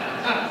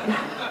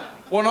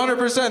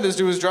 100% this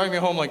dude was driving me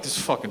home like, this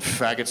fucking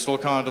faggot stole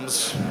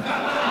condoms.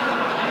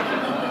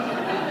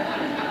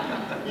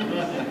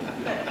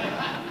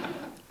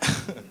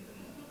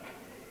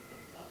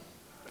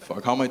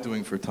 Fuck, how am I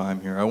doing for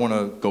time here? I want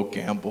to go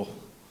gamble.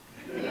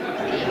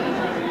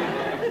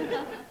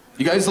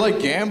 You guys like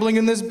gambling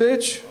in this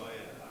bitch?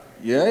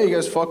 Yeah, you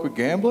guys fuck with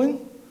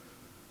gambling?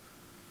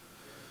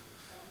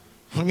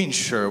 What do you mean,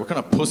 sure? What kind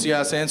of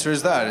pussy-ass answer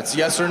is that? It's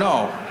yes or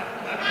no.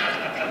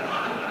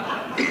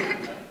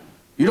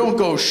 You don't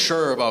go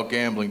sure about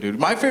gambling, dude.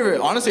 My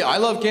favorite, honestly, I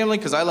love gambling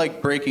because I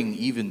like breaking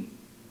even.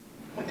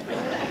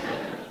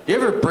 You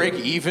ever break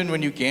even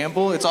when you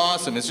gamble? It's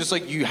awesome. It's just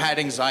like you had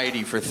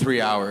anxiety for 3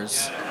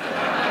 hours.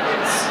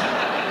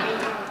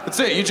 That's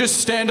it. You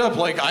just stand up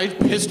like, I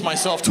pissed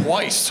myself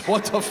twice.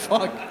 What the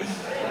fuck?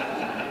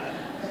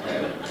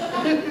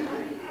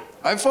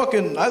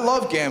 I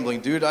love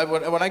gambling, dude.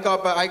 When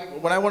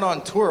I went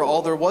on tour,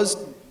 all there was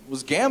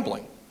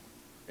gambling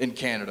in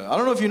Canada. I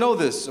don't know if you know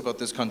this about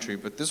this country,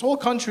 but this whole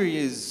country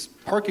is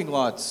parking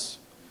lots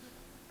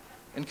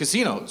and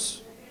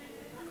casinos.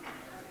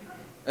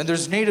 And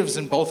there's natives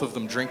in both of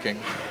them drinking.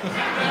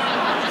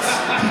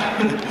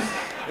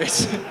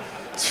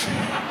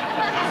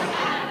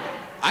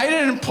 I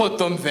didn't put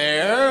them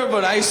there,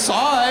 but I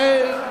saw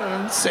it.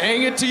 I'm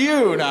saying it to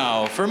you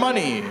now, for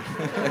money.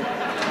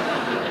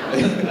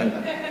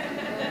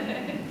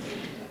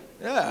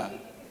 Yeah.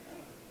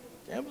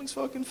 Gambling's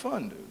fucking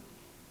fun, dude.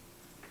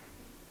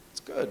 It's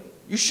good.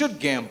 You should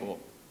gamble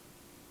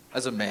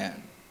as a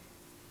man.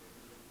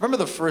 Remember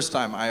the first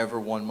time I ever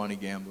won money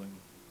gambling?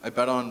 I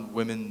bet on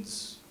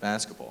women's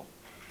basketball.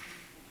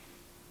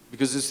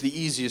 Because it's the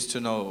easiest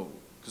to know,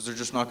 because they're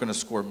just not going to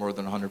score more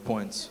than 100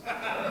 points.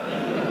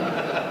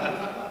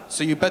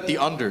 So you bet the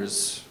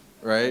unders,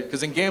 right?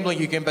 Because in gambling,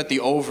 you can bet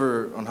the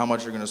over on how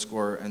much you're going to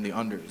score and the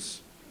unders.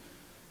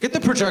 Get the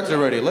projector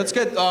ready. Let's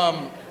get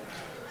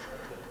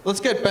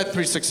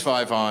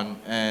Bet365 on,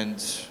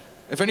 and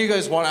if any of you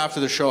guys want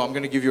after the show, I'm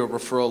going to give you a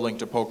referral link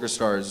to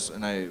PokerStars,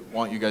 and I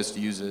want you guys to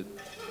use it.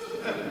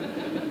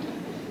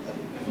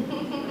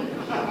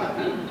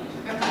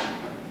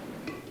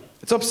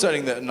 It's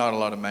upsetting that not a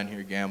lot of men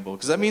here gamble,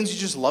 because that means you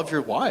just love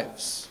your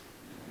wives.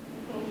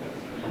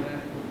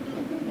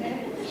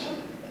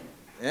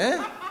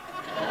 Yeah?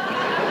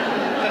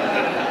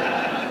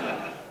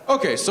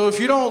 Okay, so if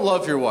you don't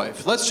love your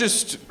wife, let's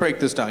just break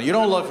this down. You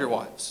don't love your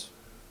wives.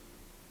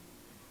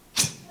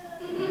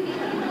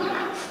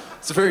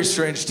 It's a very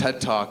strange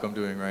TED Talk I'm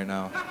doing right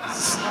now.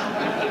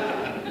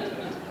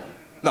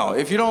 No,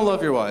 if you don't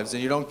love your wives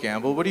and you don't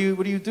gamble, what do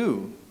you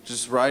do?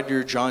 Just ride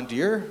your John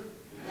Deere?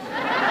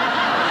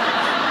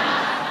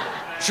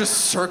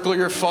 Just circle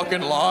your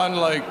fucking lawn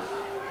like,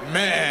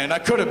 man, I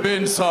could have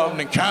been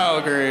something in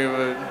Calgary,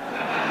 but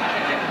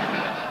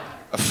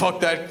I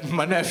fucked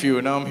my nephew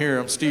and now I'm here,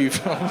 I'm Steve.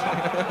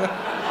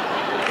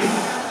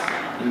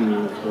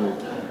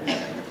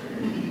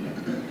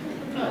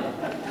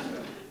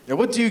 Yeah,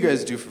 what do you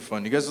guys do for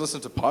fun? You guys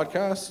listen to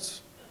podcasts?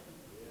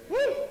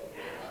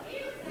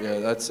 Yeah,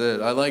 that's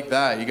it. I like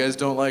that. You guys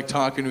don't like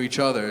talking to each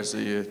other, so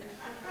you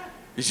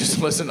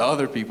just listen to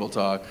other people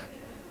talk.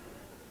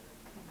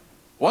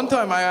 One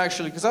time I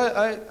actually, because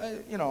I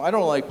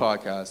don't like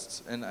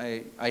podcasts, and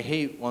I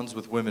hate ones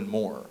with women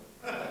more.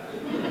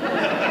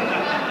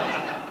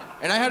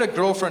 And I had a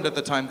girlfriend at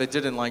the time that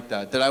didn't like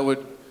that I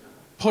would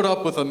put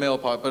up with a male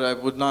pod, but I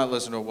would not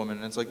listen to a woman.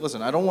 And it's like,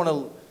 listen, I don't want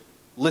to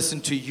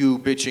listen to you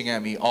bitching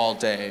at me all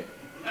day.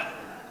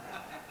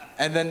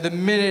 And then the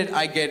minute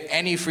I get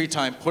any free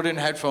time, put in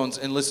headphones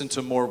and listen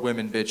to more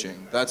women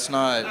bitching. That's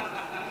not...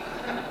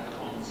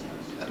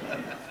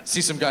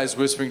 See some guys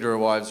whispering to their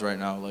wives right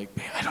now, like,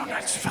 man, I don't know,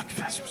 it's fucking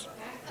fast.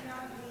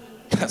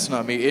 That's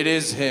not me. It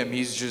is him.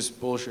 He's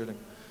just bullshitting.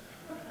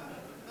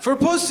 For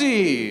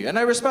pussy! And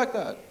I respect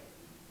that.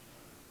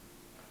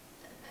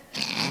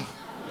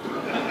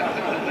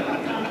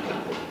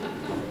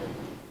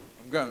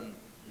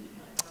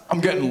 I'm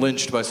getting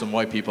lynched by some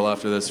white people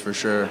after this, for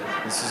sure.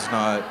 This is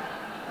not...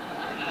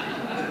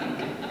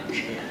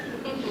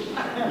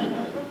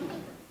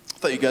 I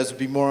thought you guys would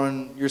be more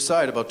on your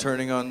side about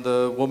turning on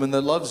the woman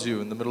that loves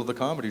you in the middle of the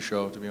comedy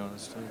show, to be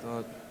honest. I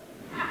thought...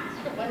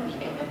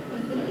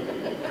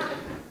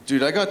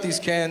 Dude, I got these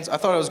cans. I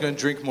thought I was going to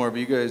drink more,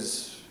 but you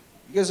guys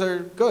are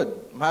good.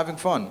 I'm having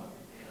fun.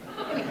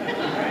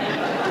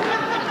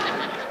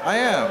 I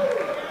am.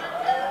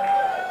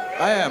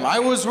 I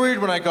was worried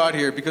when I got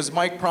here because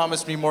Mike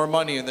promised me more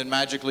money and then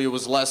magically it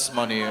was less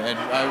money, and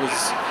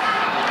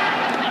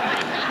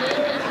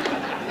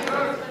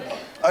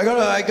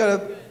I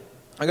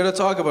gotta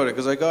talk about it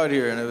because I got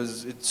here and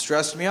it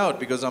stressed me out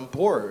because I'm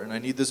poor and I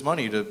need this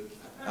money to,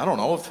 I don't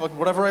know,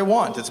 whatever I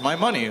want. It's my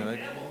money.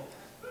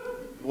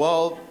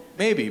 Well,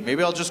 maybe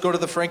I'll just go to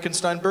the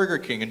Frankenstein Burger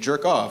King and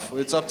jerk off.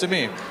 It's up to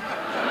me.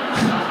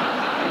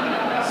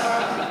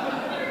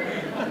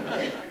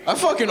 I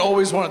fucking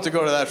always wanted to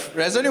go to that.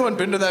 Has anyone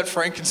been to that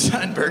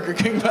Frankenstein Burger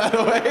King, by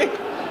the way?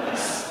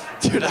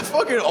 Dude, I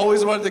fucking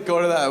always wanted to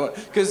go to that one.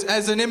 Because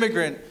as an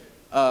immigrant,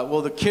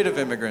 the kid of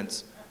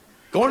immigrants,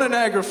 going to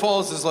Niagara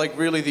Falls is like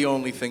really the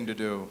only thing to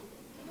do.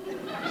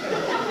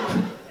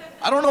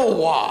 I don't know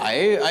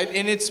why,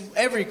 and it's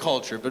every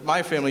culture, but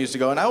my family used to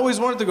go, and I always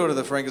wanted to go to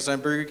the Frankenstein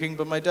Burger King,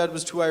 but my dad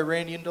was too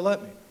Iranian to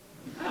let me.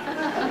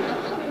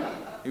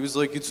 He was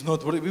like, it's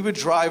not what we would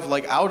drive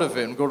like out of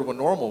it and go to a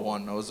normal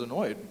one. I was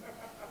annoyed.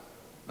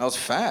 I was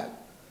fat.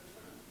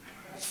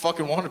 I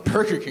fucking wanted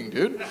Burger King,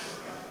 dude.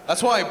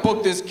 That's why I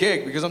booked this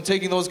gig, because I'm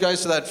taking those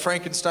guys to that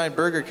Frankenstein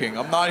Burger King.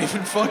 I'm not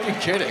even fucking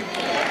kidding.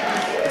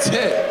 That's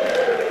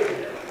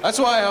it. That's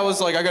why I was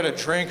like, I gotta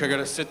drink, I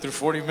gotta sit through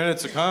 40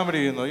 minutes of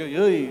comedy, and like,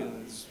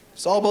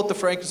 it's all about the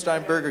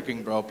Frankenstein Burger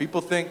King, bro. People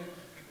think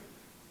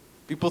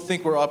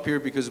we're up here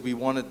because we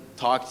want to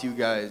talk to you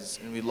guys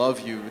and we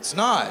love you. It's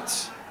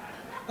not.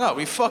 No,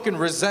 we fucking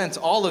resent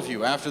all of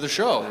you after the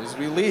show as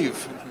we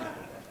leave.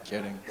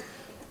 Kidding.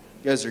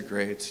 You guys are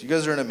great. You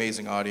guys are an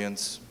amazing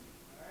audience.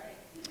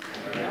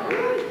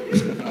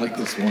 I like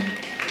this one.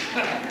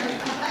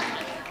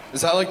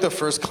 Is that like the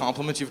first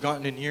compliment you've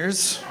gotten in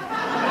years?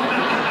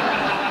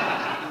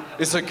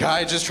 Is a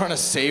guy just trying to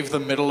save the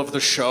middle of the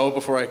show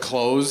before I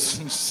close?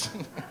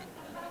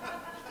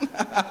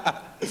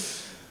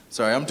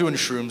 Sorry, I'm doing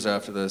shrooms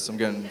after this. I'm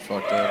getting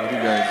fucked up. What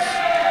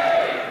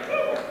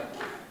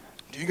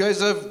do you guys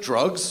have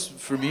drugs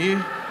for me?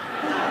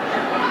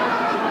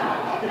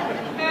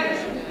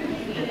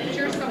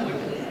 Sure, someone.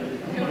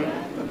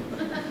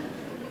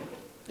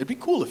 It'd be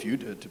cool if you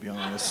did, to be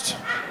honest.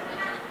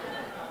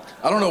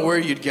 I don't know where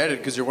you'd get it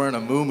because you're wearing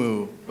a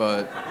muumuu,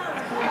 but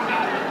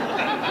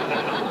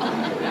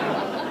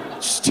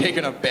just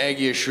taking a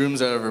baggie of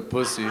shrooms out of her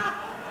pussy.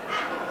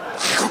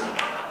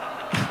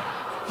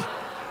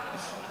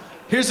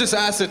 Here's this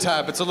acid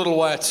tab. It's a little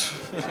wet.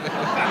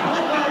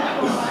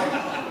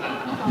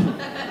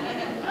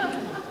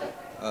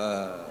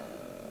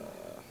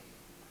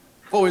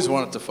 I've always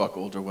wanted to fuck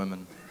older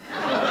women.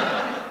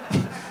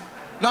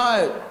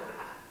 Not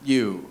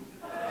you.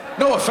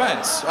 No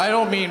offense. I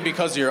don't mean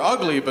because you're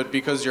ugly, but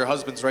because your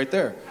husband's right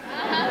there.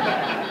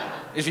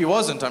 If he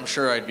wasn't, I'm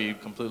sure I'd be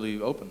completely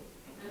open.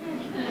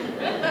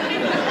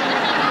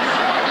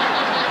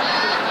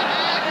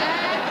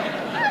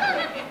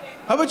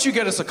 How about you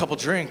get us a couple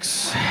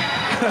drinks?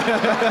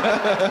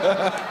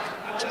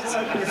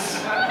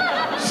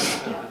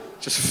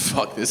 Just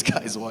fuck this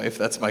guy's wife.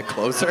 That's my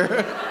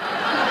closer.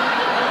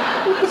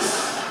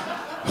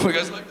 You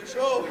guys like the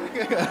show?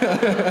 You're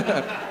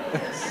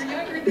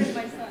younger than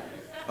my son.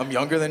 I'm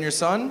younger than your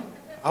son?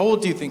 How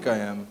old do you think I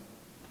am?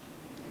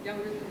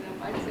 Younger than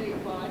them. I'd say,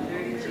 well,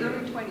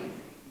 early 20s.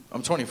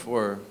 I'm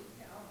 24.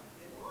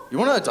 You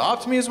want to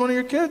adopt me as one of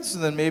your kids?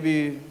 And then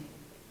maybe...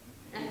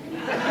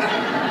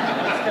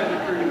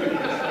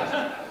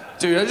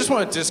 Dude, I just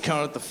want a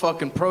discount at the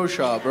fucking pro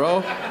shop,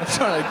 bro.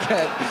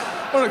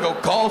 I want to go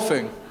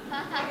golfing.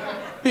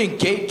 Being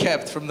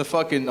gate-kept from the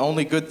fucking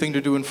only good thing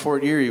to do in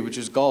Fort Erie, which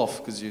is golf,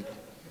 because you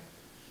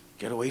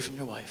get away from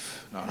your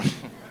wife. No.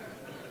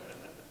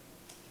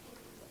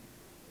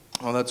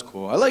 Oh, that's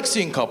cool. I like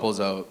seeing couples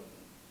out.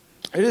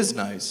 It is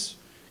nice.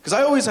 Because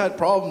I always had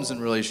problems in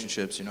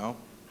relationships, you know?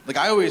 Like,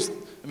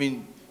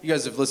 you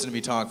guys have listened to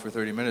me talk for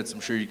 30 minutes. I'm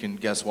sure you can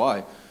guess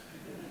why.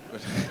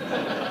 But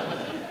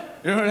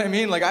you know what I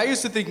mean? Like, I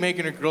used to think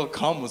making a girl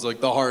come was, like,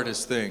 the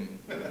hardest thing.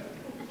 I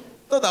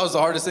thought that was the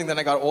hardest thing. Then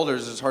I got older.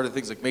 There's harder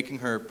things, like making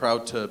her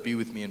proud to be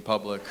with me in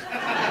public.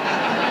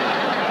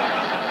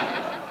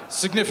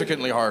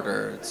 Significantly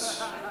harder.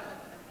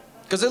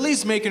 Because at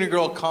least making a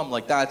girl come,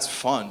 like, that's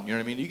fun. You know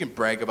what I mean? You can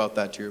brag about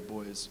that to your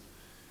boys.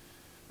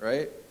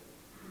 Right?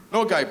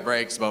 No guy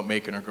brags about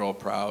making a girl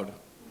proud.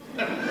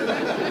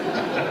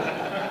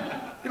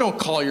 You don't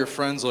call your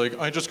friends like,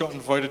 I just got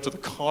invited to the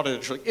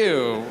cottage. Like,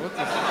 ew, what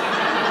the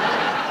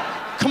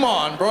Come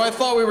on, bro, I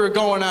thought we were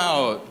going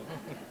out.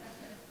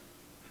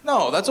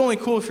 No, that's only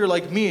cool if you're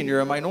like me and you're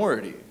a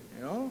minority,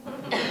 you know?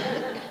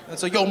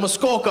 It's like, yo,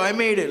 Muskoka, I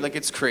made it. Like,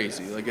 it's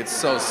crazy. Like, it's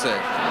so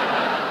sick.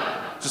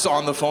 Just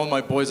on the phone,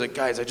 my boy's like,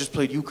 guys, I just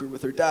played euchre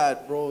with her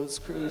dad, bro. It's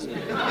crazy.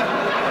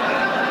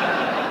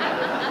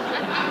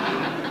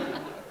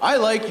 I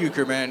like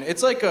euchre, man.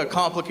 It's like a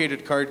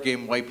complicated card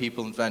game white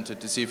people invented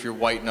to see if you're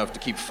white enough to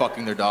keep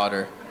fucking their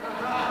daughter.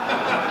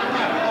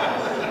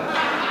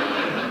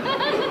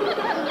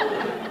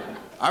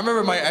 I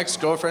remember my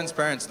ex-girlfriend's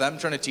parents, them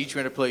trying to teach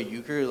me how to play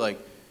euchre. Like,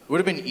 it would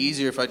have been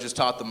easier if I just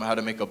taught them how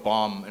to make a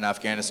bomb in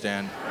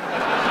Afghanistan.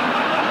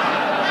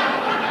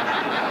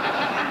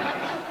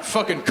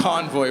 Fucking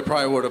convoy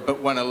probably would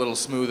have went a little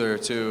smoother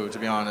too, to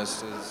be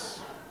honest.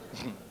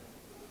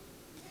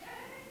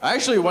 I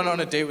actually went on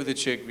a date with a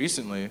chick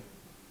recently.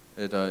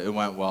 It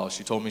went well.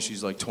 She told me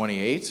she's like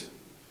 28,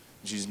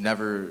 and she's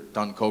never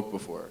done coke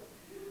before.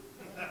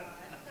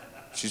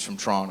 She's from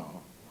Toronto.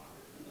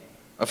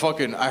 I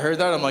heard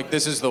that, I'm like,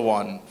 this is the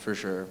one, for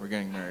sure. We're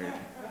getting married.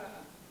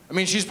 I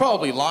mean, she's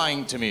probably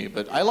lying to me,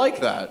 but I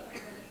like that.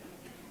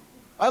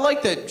 I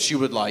like that she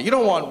would lie. You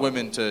don't want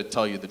women to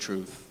tell you the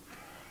truth.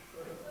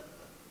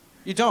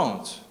 You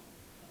don't.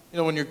 You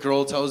know, when your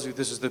girl tells you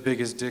this is the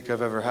biggest dick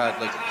I've ever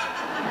had, like...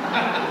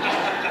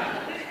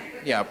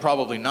 Yeah,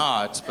 probably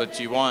not, but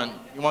you want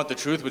the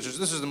truth, which is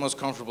this is the most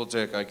comfortable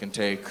dick I can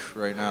take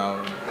right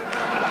now.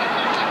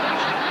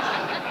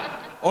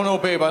 Oh no,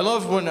 babe, I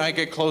love when I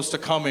get close to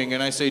coming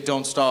and I say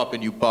don't stop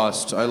and you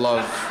bust. I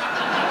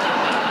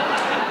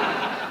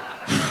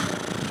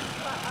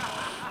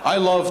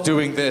love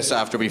doing this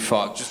after we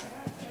fuck. Just...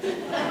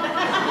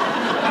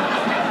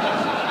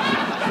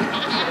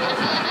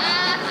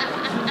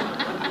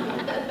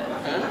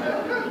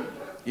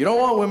 You don't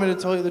want women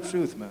to tell you the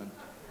truth, man.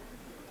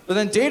 But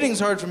then dating's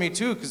hard for me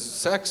too, because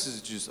sex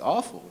is just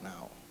awful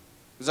now.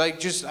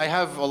 Because I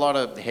have a lot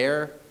of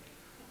hair.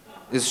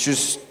 It's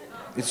just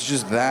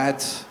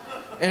that.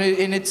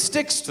 And it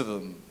sticks to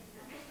them.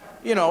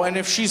 You know, and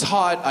if she's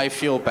hot, I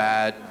feel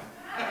bad.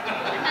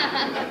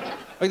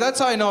 Like, that's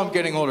how I know I'm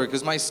getting older,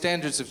 because my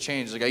standards have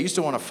changed. Like, I used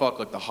to want to fuck,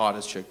 like, the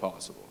hottest chick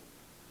possible.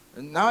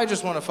 And now I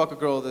just want to fuck a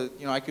girl that,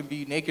 you know, I can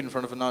be naked in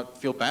front of and not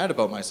feel bad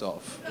about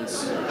myself.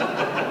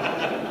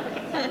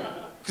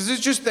 Because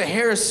it's just the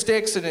hair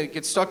sticks and it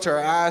gets stuck to her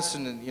ass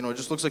and, you know, it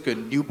just looks like a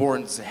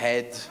newborn's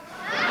head.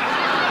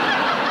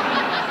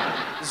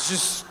 It's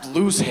just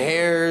loose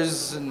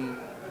hairs and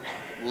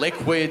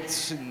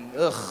liquids and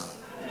ugh.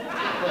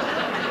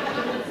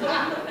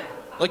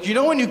 Like, you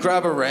know when you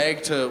grab a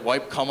rag to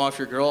wipe cum off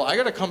your girl? I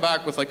gotta come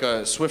back with like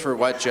a Swiffer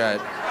wet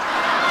jet.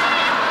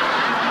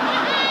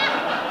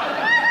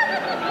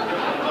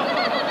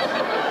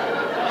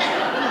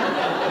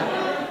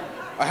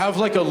 I have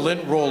like a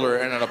lint roller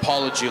and an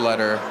apology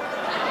letter.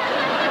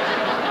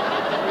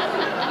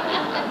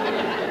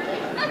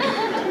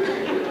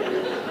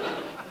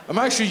 I'm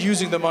actually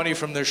using the money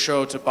from this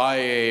show to buy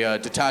a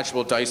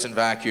detachable Dyson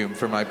vacuum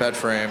for my bed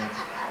frame.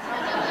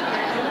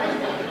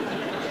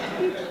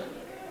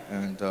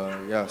 And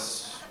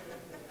yes.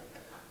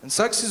 And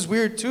sex is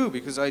weird too,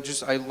 because I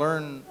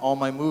learn all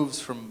my moves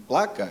from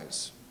black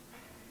guys.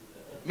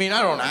 I mean,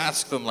 I don't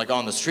ask them like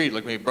on the street,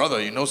 like, hey,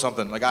 brother, you know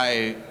something? Like,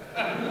 I'm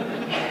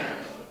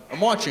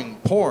watching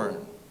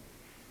porn.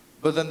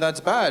 But then that's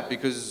bad,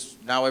 because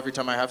now every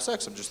time I have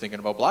sex, I'm just thinking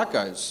about black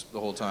guys the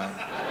whole time.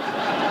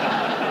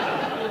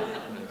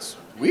 It's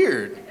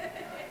weird.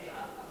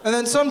 And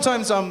then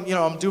sometimes I'm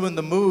doing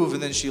the move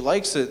and then she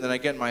likes it, and then I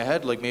get in my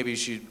head like maybe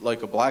she'd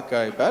like a black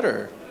guy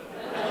better.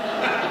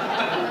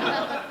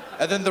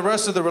 And then the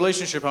rest of the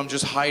relationship, I'm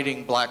just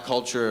hiding black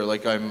culture,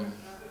 like all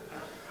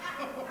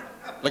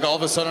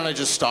of a sudden I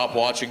just stop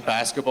watching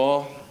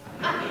basketball.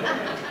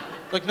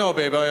 Like, no,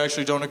 babe, I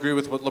actually don't agree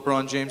with what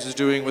LeBron James is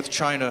doing with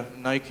China.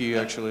 Nike,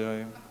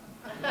 actually,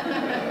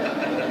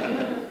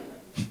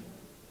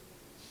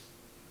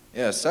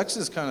 Yeah, sex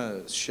is kind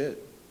of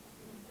shit.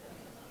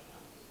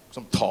 'Cause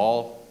I'm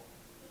tall,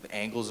 the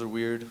angles are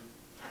weird.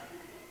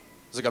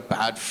 It's like a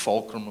bad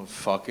fulcrum of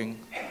fucking.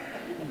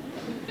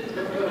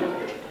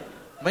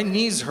 My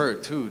knees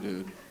hurt too,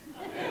 dude.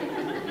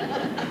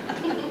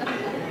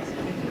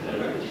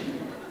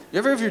 You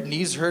ever have your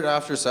knees hurt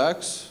after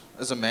sex?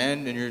 As a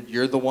man, and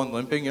you're the one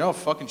limping, you know how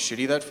fucking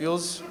shitty that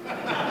feels?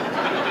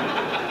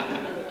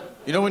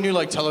 You know when you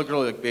like tell a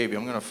girl, like, baby,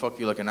 I'm gonna fuck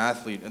you like an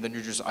athlete, and then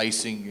you're just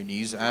icing your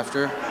knees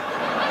after?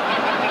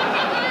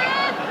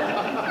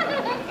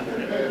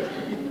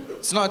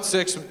 It's not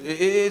sick.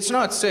 It's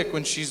not sick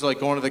when she's like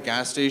going to the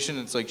gas station.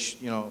 And it's like,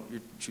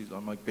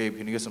 I'm like, babe,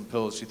 can you get some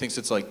pills? She thinks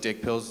it's like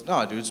dick pills.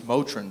 No, dude, it's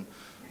Motrin.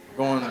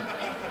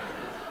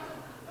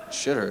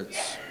 Shit hurts.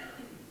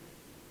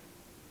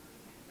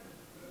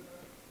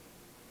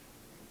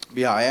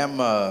 Yeah, I am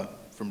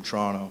from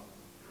Toronto,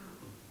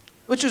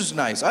 which is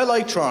nice. I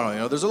like Toronto, you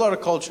know, there's a lot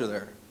of culture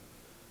there.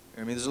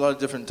 I mean, there's a lot of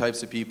different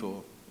types of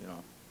people, you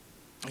know.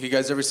 Have you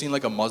guys ever seen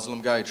like a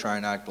Muslim guy try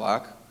and act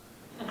black?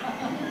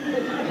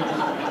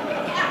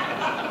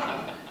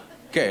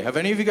 Okay, have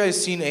any of you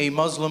guys seen a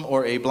Muslim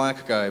or a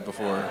black guy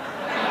before?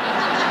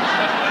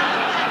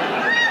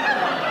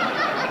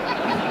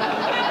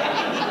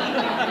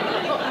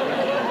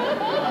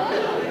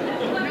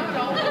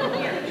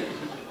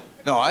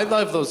 No, I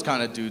love those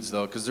kind of dudes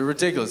though, because they're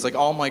ridiculous. Like,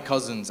 all my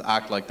cousins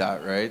act like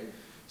that, right?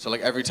 So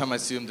like every time I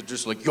see them, they're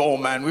just like, yo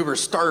man, we were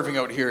starving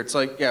out here. It's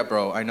like, yeah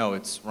bro, I know,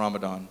 it's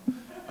Ramadan.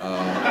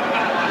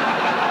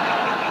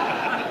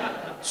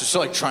 It's just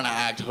like trying to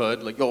act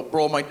hood. Like, yo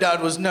bro, my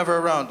dad was never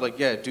around. Like,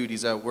 yeah dude,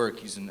 he's at work,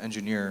 he's an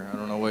engineer. I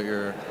don't know what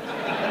you're...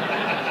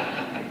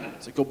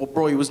 It's like, oh well,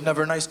 bro, he was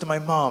never nice to my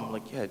mom.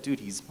 Like, yeah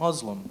dude, he's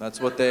Muslim. That's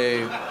what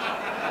they...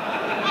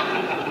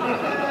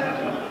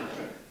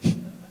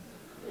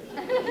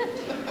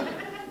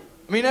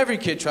 I mean, every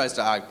kid tries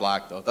to act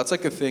black, though. That's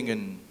like a thing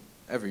in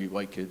every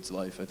white kid's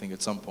life, I think,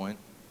 at some point.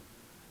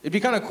 It'd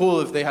be kind of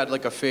cool if they had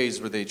like a phase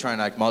where they try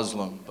and act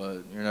Muslim,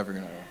 but you're never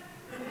gonna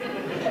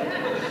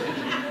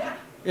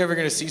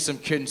see some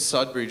kid in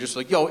Sudbury just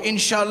like, yo,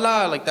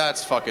 inshallah, like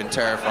that's fucking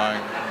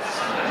terrifying.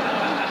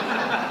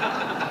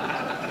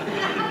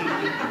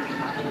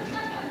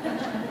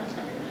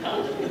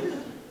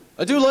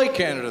 I do like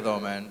Canada, though,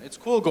 man. It's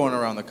cool going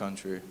around the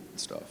country and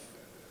stuff.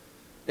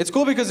 It's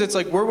cool because it's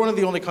like we're one of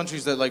the only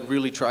countries that like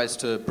really tries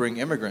to bring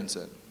immigrants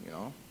in, you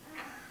know?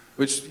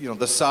 Which, you know,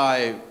 the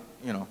Psy,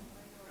 you know.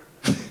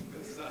 You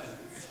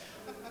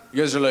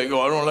guys are like,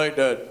 oh, I don't like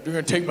that. You're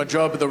gonna take my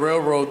job at the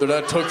railroad that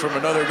I took from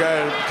another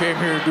guy that came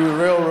here to do the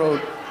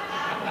railroad.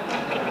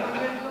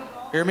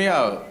 Hear me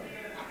out.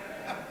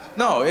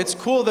 No, it's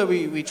cool that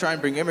we try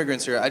and bring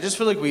immigrants here. I just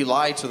feel like we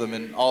lie to them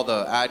in all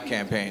the ad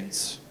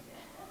campaigns.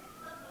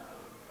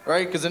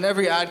 Right? Because in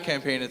every ad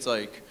campaign, it's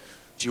like,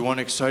 do you want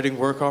exciting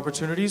work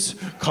opportunities?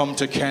 Come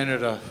to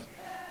Canada.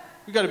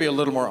 You gotta be a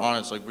little more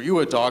honest. Like, were you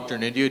a doctor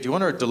in India? Do you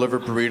want to deliver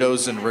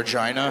burritos in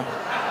Regina?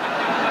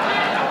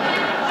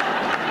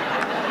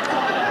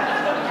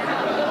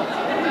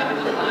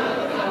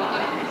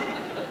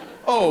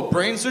 Oh,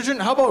 brain surgeon?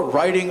 How about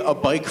riding a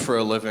bike for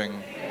a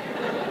living?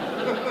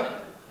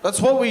 That's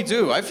what we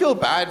do. I feel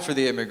bad for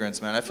the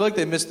immigrants, man. I feel like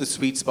they missed the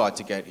sweet spot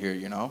to get here,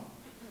 you know?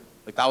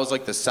 Like, that was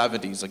like the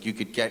 70s. Like, you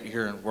could get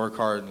here and work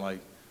hard and, like,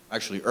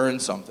 actually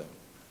earn something.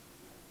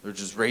 They're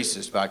just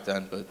racist back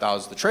then, but that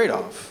was the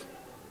trade-off.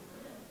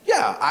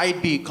 Yeah,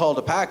 I'd be called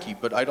a Paki,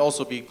 but I'd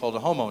also be called a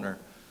homeowner.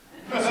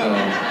 So...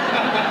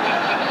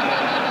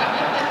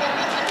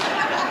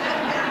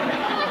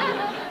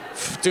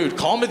 Dude,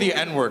 call me the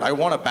N-word. I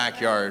want a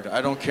backyard.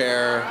 I don't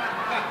care.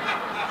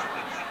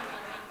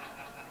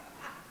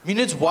 I mean,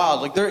 it's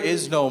wild. Like, there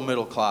is no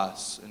middle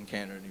class in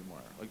Canada anymore.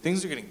 Like,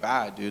 things are getting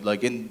bad, dude.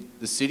 Like, in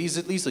the cities,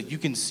 at least, like, you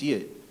can see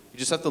it. You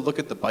just have to look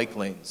at the bike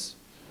lanes.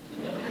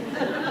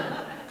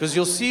 Because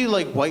you'll see,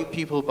 like, white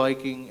people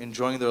biking,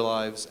 enjoying their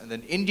lives, and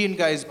then Indian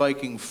guys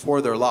biking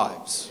for their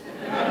lives.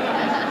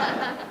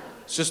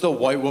 It's just a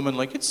white woman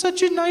like, it's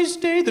such a nice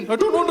day, then I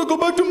don't want to go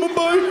back to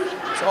Mumbai.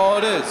 That's all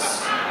it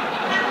is.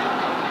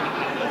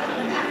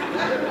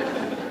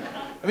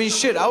 I mean,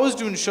 shit, I was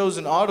doing shows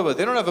in Ottawa.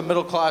 They don't have a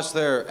middle class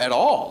there at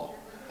all.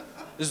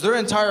 Their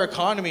entire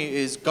economy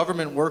is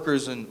government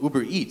workers and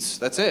Uber Eats.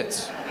 That's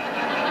it.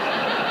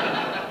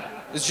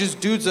 It's just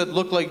dudes that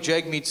look like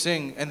Jagmeet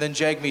Singh and then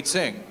Jagmeet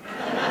Singh.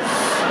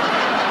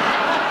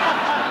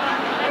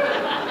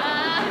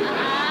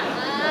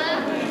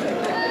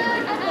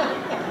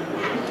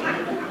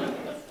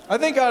 I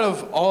think out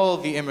of all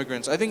the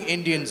immigrants, I think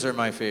Indians are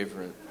my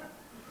favorite.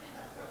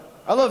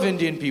 I love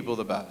Indian people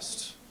the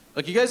best.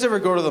 Like, you guys ever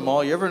go to the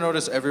mall? You ever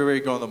notice everywhere you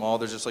go in the mall,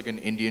 there's just like an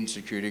Indian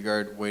security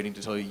guard waiting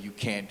to tell you you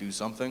can't do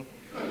something?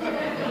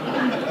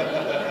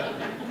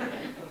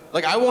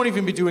 Like, I won't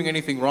even be doing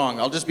anything wrong.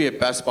 I'll just be at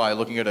Best Buy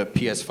looking at a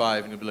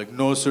PS5 and he'll be like,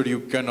 no, sir, you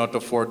cannot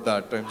afford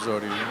that. I'm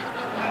sorry.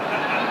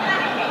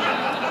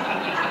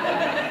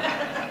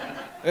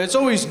 And it's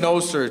always no,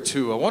 sir,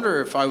 too. I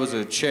wonder if I was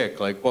a chick,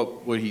 like,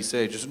 what would he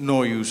say? Just,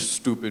 no, you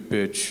stupid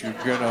bitch. You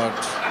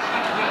cannot...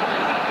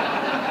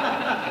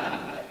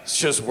 It's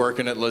just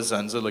working at La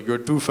Zenza, like, you're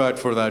too fat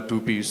for that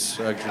two-piece,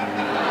 actually.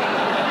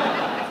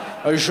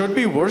 I should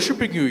be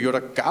worshipping you. You're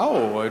a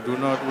cow. I do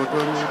not... What are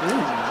you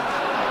doing?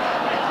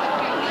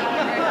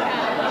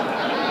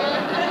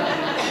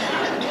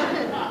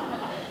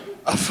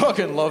 I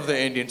fucking love the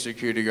Indian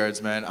security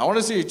guards, man. I want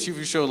to see a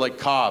TV show like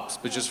Cops,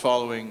 but just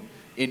following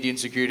Indian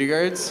security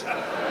guards.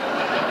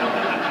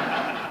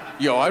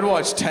 Yo, I'd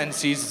watch 10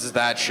 seasons of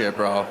that shit,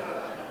 bro.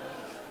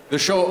 The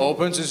show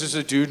opens, it's just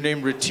a dude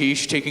named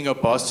Ratish taking a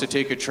bus to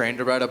take a train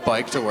to ride a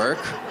bike to work.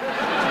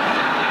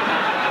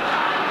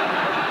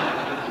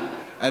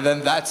 And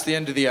then that's the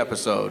end of the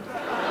episode.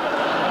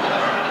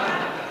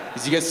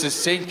 He gets to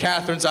St.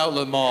 Catharines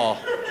Outlet Mall.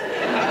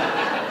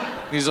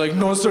 He's like,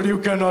 no, sir, you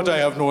cannot. I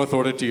have no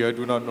authority. I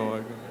do not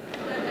know.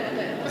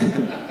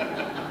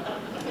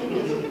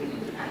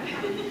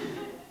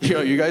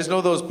 Yo, you guys know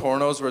those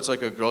pornos where it's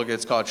like a girl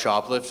gets caught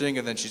shoplifting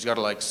and then she's got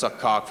to, like, suck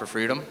cock for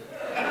freedom?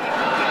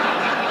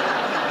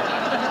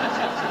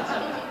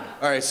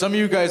 All right, some of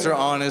you guys are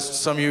honest,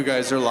 some of you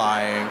guys are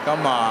lying.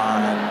 Come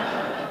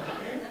on.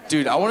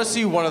 Dude, I want to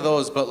see one of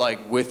those, but,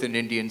 like, with an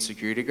Indian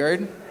security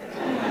guard.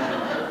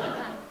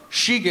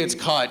 She gets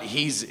caught,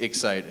 he's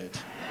excited.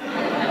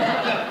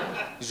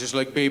 He's just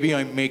like, baby,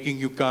 I'm making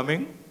you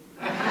coming.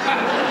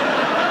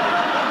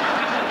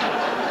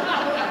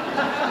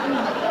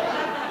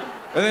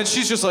 And then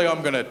she's just like,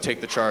 I'm gonna take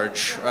the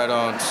charge. I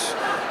don't.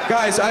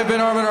 Guys, I've been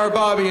Armin R.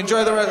 Bobby.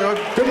 Enjoy the rest.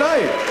 Good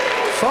night.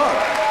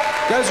 Fuck.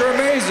 You guys are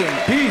amazing.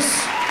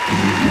 Peace.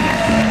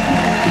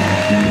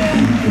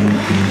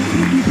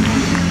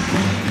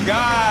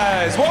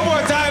 Guys, one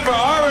more time for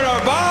Armin or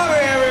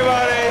Bobby,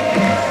 everybody.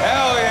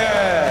 Hell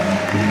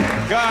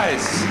yeah.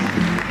 Guys,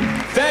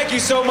 thank you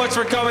so much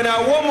for coming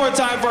out. One more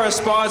time for our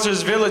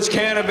sponsors, Village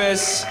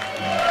Cannabis.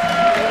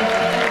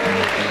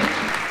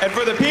 And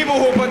for the people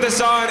who put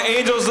this on,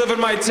 Angels Live in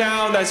My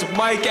Town, that's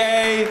Mike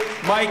A,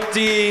 Mike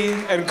D,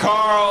 and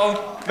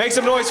Carl. Make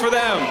some noise for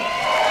them.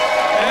 Yeah.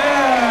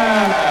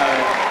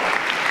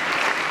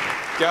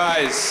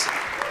 Guys,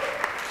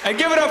 and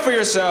give it up for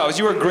yourselves.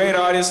 You were a great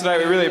audience tonight.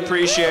 We really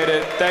appreciate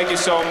it. Thank you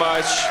so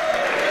much.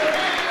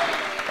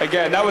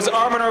 Again, that was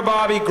Armin or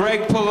Bobby,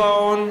 Greg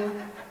Pallone,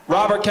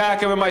 Robert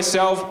Cackham, and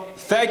myself.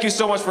 Thank you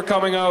so much for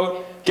coming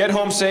out. Get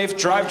home safe.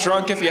 Drive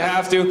drunk if you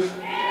have to.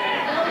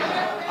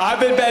 I've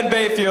been Ben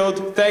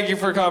Bayfield. Thank you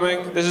for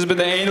coming. This has been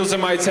the Angels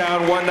in My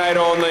Town, one night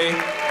only.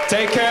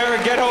 Take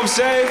care. Get home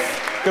safe.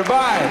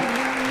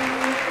 Goodbye.